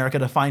to America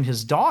to find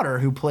his daughter,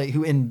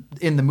 who in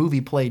the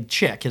movie played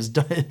Chick.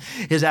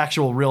 His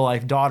actual real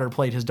life daughter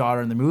played his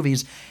daughter in the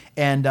movies,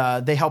 and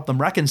they help them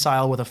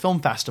reconcile with a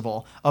film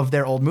festival of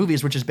their old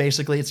movies, which is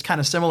basically, it's kind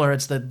of similar.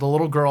 It's the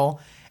little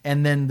girl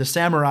and then the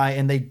samurai,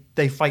 and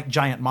they fight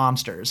giant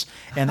monsters,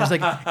 and there's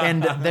like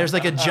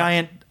a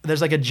giant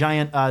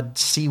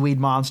seaweed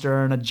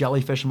monster and a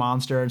jellyfish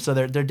monster, and so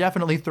they're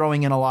definitely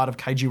throwing in a lot of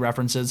kaiju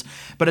references.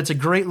 But it's a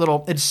great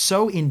little. It's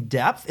so in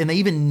depth, and they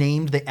even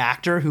named the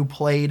actor who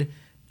played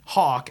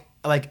Hawk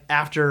like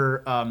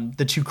after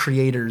the two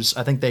creators.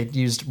 I think they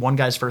used one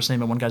guy's first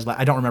name and one guy's last.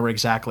 I don't remember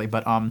exactly,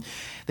 but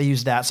they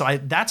used that. So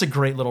that's a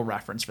great little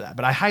reference for that.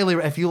 But I highly,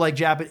 if you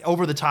like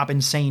over the top,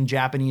 insane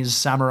Japanese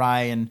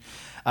samurai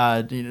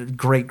and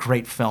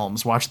great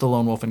films, watch the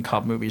Lone Wolf and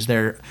Cub movies.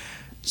 They're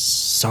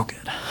so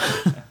good.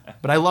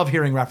 But I love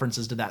hearing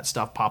references to that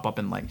stuff pop up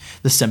in like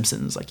The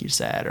Simpsons, like you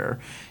said, or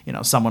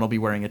someone will be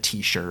wearing a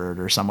T-shirt,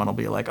 or someone will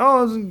be like,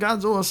 "Oh,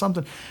 Godzilla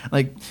something."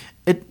 Like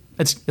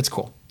it's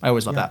cool. I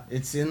always love that.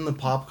 It's in the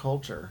pop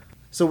culture.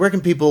 So where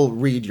can people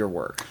read your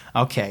work?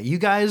 Okay, you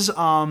guys,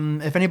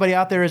 if anybody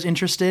out there is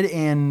interested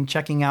in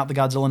checking out the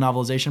Godzilla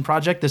Novelization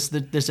Project, this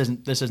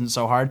isn't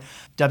so hard.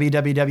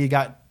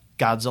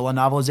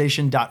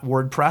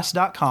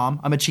 www.godzillanovelization.wordpress.com.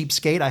 I'm a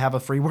cheapskate. I have a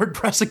free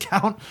WordPress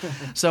account.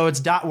 So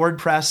it's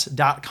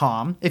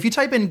 .wordpress.com. If you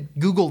type in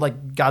Google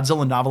like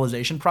Godzilla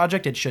Novelization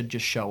Project, it should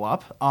just show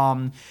up.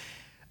 On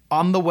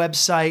the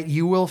website,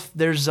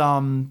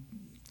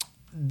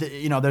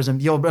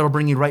 it'll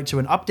bring you right to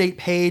an update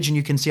page, and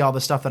you can see all the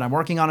stuff that I'm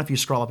working on. If you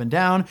scroll up and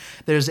down,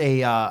 there's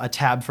a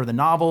tab for the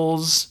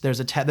novels.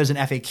 There's an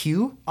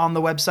FAQ on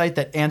the website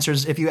that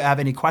answers if you have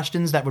any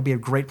questions. That would be a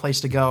great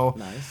place to go.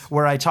 Nice.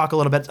 Where I talk a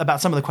little bit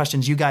about some of the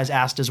questions you guys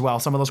asked as well.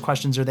 Some of those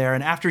questions are there,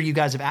 and after you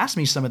guys have asked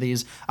me some of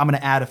these, I'm going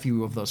to add a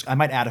few of those. I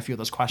might add a few of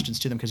those questions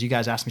to them because you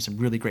guys asked me some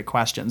really great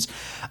questions.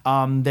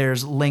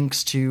 There's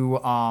links to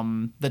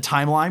the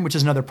timeline, which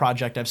is another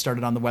project I've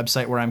started on the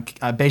website where I'm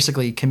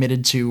basically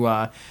committed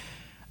to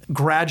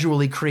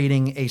gradually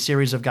creating a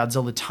series of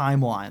Godzilla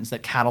timelines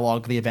that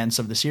catalog the events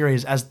of the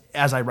series as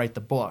I write the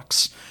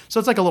books.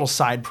 So it's like a little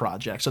side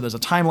project. So there's a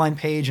timeline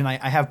page, and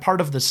I have part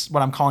of this,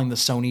 what I'm calling the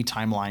Sony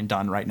timeline,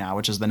 done right now,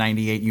 which is the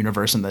 98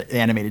 universe in the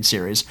animated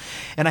series.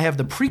 And I have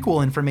the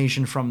prequel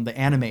information from the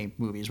anime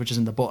movies, which is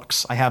in the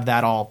books. I have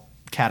that all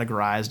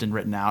categorized and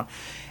written out.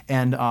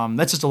 And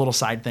that's just a little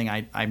side thing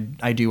I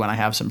do when I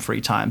have some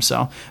free time.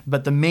 So,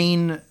 but the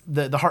main,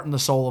 the heart and the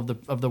soul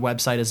of the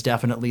website is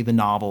definitely the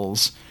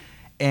novels.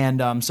 And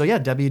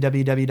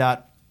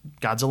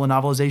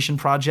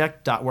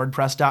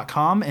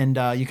www.godzillannovelizationproject.wordpress.com.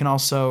 And you can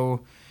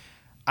also,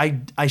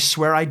 I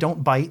swear I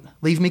don't bite.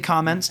 Leave me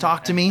comments,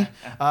 talk to me.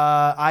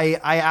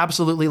 I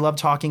absolutely love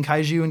talking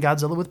kaiju and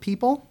Godzilla with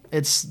people.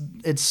 It's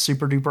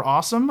super duper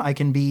awesome. I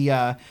can be,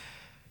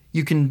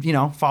 you can,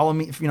 follow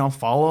me,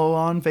 follow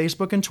on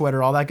Facebook and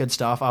Twitter, all that good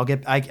stuff.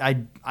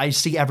 I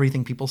see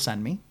everything people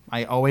send me.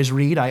 I always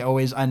read.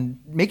 And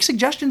make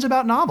suggestions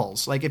about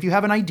novels. Like if you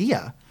have an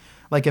idea.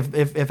 Like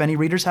if any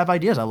readers have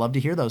ideas, I love to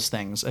hear those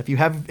things.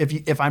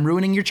 If I'm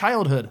ruining your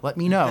childhood, let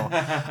me know.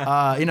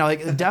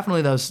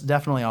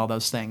 Definitely all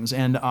those things.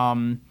 And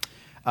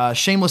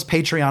shameless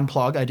Patreon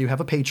plug. I do have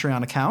a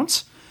Patreon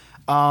account.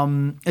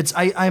 I'm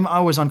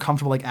always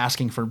uncomfortable like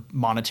asking for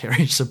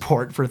monetary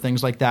support for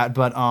things like that.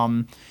 But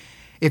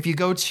if you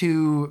go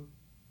to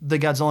the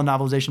Godzilla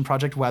Novelization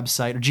Project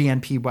website, or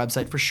GNP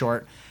website for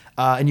short,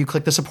 and you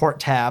click the support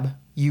tab,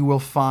 you will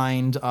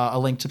find a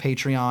link to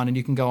Patreon, and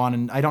you can go on.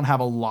 And I don't have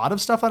a lot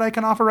of stuff that I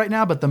can offer right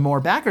now, but the more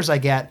backers I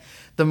get,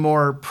 the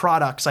more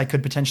products I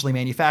could potentially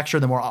manufacture,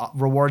 the more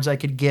rewards I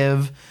could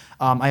give.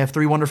 I have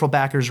 3 wonderful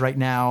backers right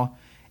now,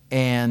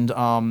 and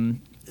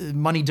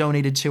money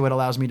donated to it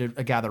allows me to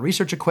gather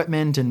research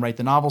equipment and write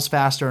the novels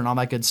faster and all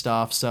that good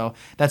stuff. So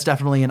that's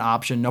definitely an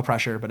option. No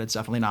pressure, but it's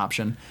definitely an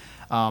option.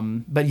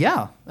 But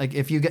yeah, like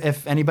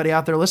if anybody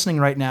out there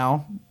listening right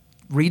now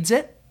reads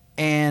it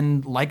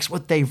and likes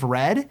what they've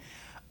read,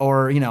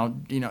 or,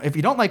 if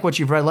you don't like what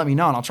you've read, let me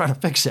know and I'll try to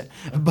fix it.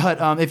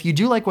 But if you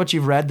do like what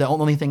you've read, the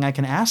only thing I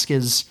can ask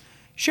is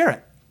share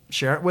it.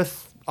 Share it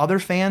with other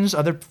fans,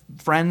 other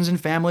friends and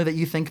family that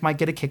you think might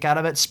get a kick out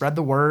of it. Spread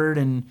the word,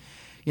 and,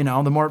 the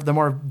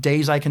more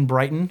days I can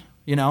brighten,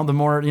 the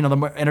more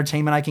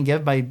entertainment I can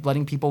give by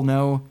letting people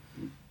know,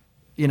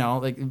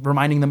 like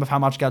reminding them of how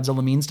much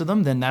Godzilla means to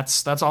them, then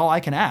that's all I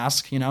can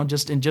ask,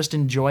 just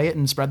enjoy it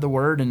and spread the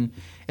word. And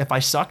if I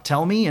suck,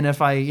 tell me. And if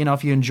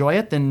if you enjoy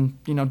it, then,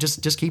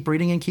 just keep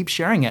reading and keep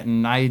sharing it.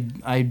 And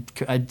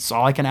it's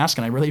all I can ask,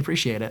 and I really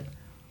appreciate it.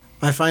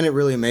 I find it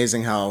really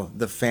amazing how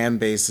the fan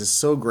base is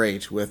so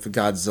great with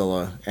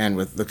Godzilla and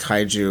with the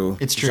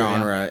kaiju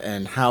genre,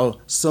 and how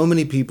so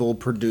many people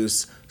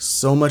produce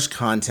so much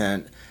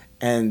content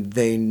and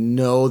they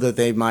know that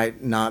they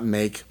might not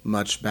make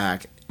much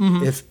back,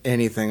 if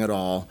anything at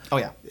all. Oh,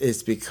 yeah.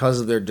 It's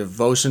because of their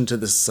devotion to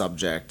the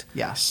subject.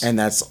 Yes. And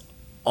that's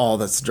all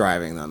that's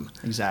driving them.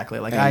 Exactly.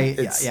 Like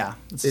it's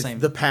the same.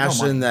 The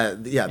passion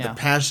the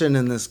passion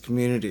in this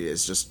community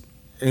is just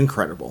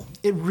incredible.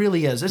 It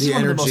really is. It's the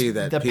one energy of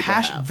the most, that people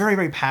have. Very,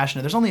 very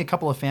passionate. There's only a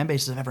couple of fan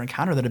bases I've ever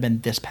encountered that have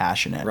been this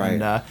passionate.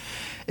 Right. And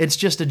it's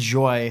just a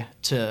joy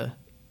to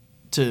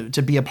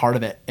be a part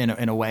of it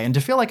in a way, and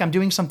to feel like I'm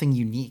doing something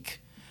unique.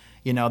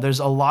 You know, there's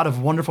a lot of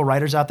wonderful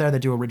writers out there that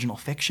do original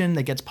fiction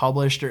that gets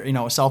published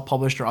or,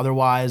 self-published or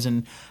otherwise,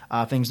 and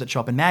things that show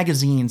up in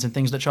magazines and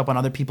things that show up on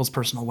other people's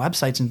personal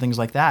websites and things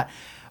like that.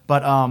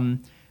 But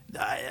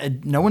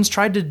no one's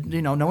tried to,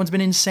 no one's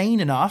been insane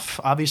enough.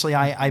 Obviously,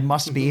 I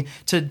must be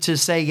to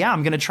say, yeah,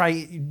 I'm going to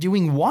try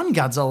doing one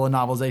Godzilla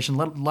novelization,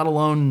 let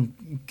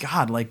alone,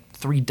 God, like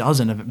 3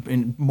 dozen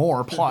of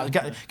more.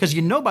 Because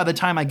by the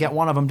time I get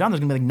one of them done, there's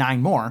going to be like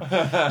 9 more.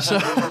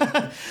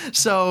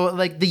 So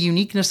like the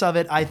uniqueness of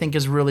it, I think,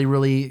 is really,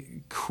 really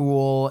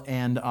cool.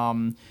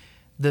 And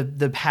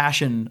the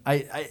passion,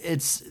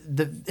 it's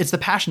the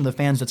passion of the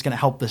fans that's going to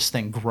help this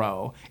thing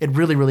grow. It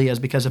really, really is,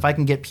 because if I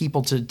can get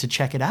people to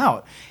check it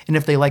out, and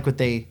if they like what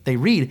they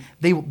read,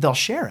 they'll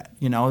share it.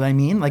 You know what I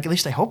mean? Like, at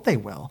least I hope they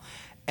will,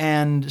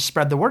 and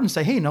spread the word and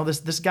say, hey,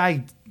 this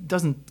guy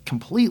he's not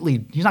completely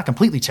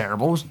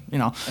terrible,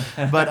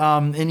 but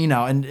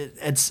and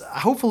it's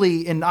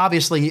hopefully, and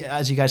obviously,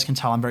 as you guys can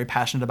tell, I'm very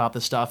passionate about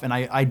this stuff, and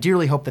I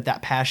dearly hope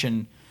that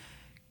passion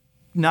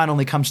not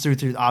only comes through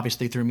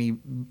me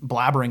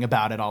blabbering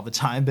about it all the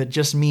time, but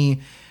just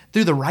me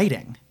through the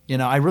writing.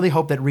 I really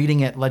hope that reading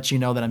it lets you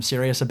know that I'm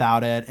serious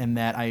about it, and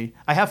that I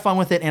have fun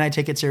with it, and I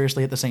take it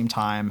seriously at the same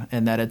time,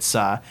 and that it's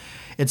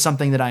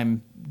something that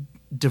I'm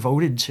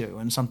devoted to,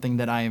 and something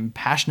that I am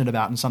passionate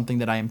about, and something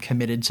that I am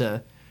committed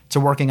to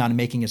working on and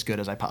making as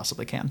good as I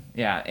possibly can.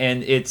 Yeah,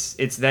 and it's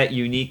that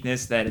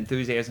uniqueness, that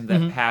enthusiasm,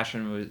 that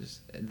passion was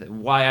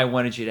why I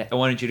wanted you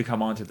to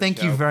come on to the show.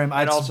 Thank you very much.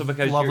 And also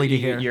because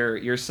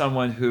you're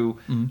someone who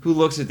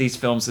looks at these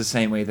films the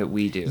same way that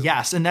we do.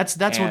 Yes, and that's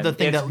one of the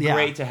things it's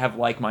great to have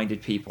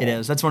like-minded people. It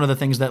is. That's one of the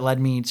things that led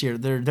me to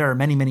there are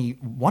many, many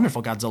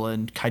wonderful Godzilla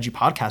and Kaiju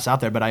podcasts out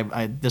there,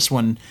 but this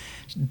one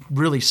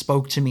really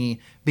spoke to me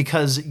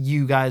because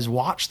you guys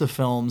watch the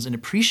films and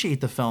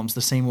appreciate the films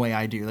the same way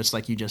I do. That's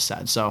like you just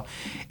said. So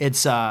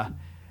it's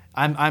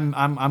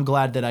I'm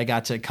glad that I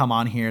got to come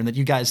on here, and that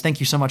you guys, thank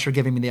you so much for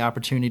giving me the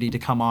opportunity to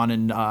come on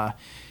and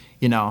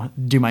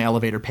do my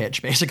elevator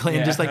pitch basically,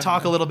 and just like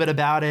talk a little bit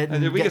about it.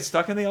 Did we get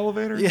stuck in the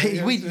elevator?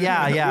 Yeah, We've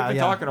been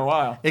talking a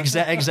while.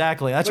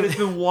 Exactly. But it's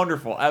been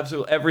wonderful.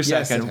 Absolutely, every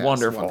second,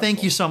 wonderful.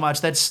 Thank you so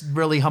much. That's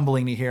really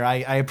humbling to hear.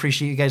 I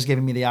appreciate you guys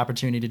giving me the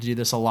opportunity to do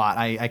this a lot.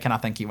 I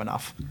cannot thank you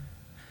enough.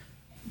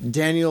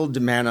 Daniel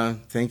DiManna,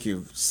 thank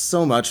you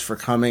so much for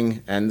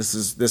coming, and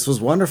this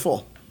was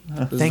wonderful.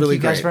 Thank you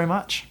guys very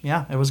much.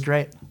 Yeah, it was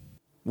great.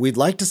 We'd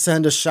like to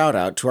send a shout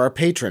out to our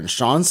patron,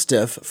 Sean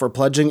Stiff, for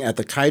pledging at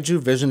the Kaiju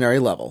Visionary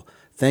level.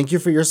 Thank you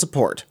for your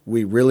support.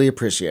 We really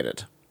appreciate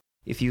it.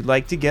 If you'd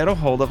like to get a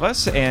hold of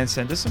us and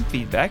send us some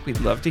feedback, we'd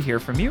love to hear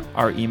from you.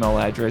 Our email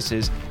address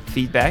is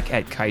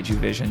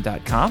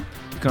feedback@kaijuvision.com.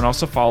 You can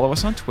also follow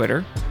us on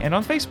Twitter and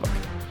on Facebook.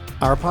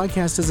 Our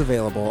podcast is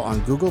available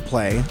on Google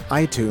Play,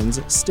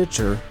 iTunes,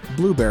 Stitcher,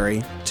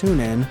 Blueberry,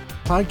 TuneIn,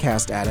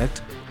 Podcast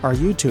Addict, our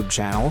YouTube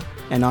channel,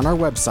 and on our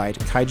website,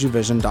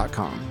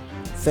 kaijuvision.com.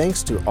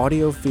 Thanks to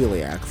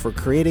Audiophiliac for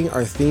creating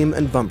our theme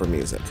and bumper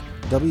music.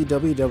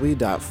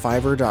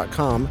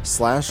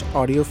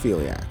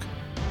 www.fiverr.com/audiophiliac.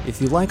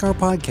 If you like our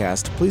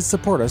podcast, please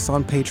support us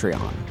on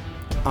Patreon.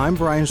 I'm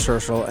Brian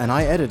Scherschel, and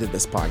I edited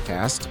this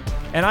podcast.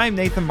 And I'm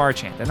Nathan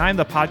Marchand, and I'm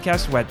the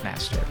podcast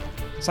webmaster.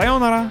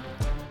 Sayonara.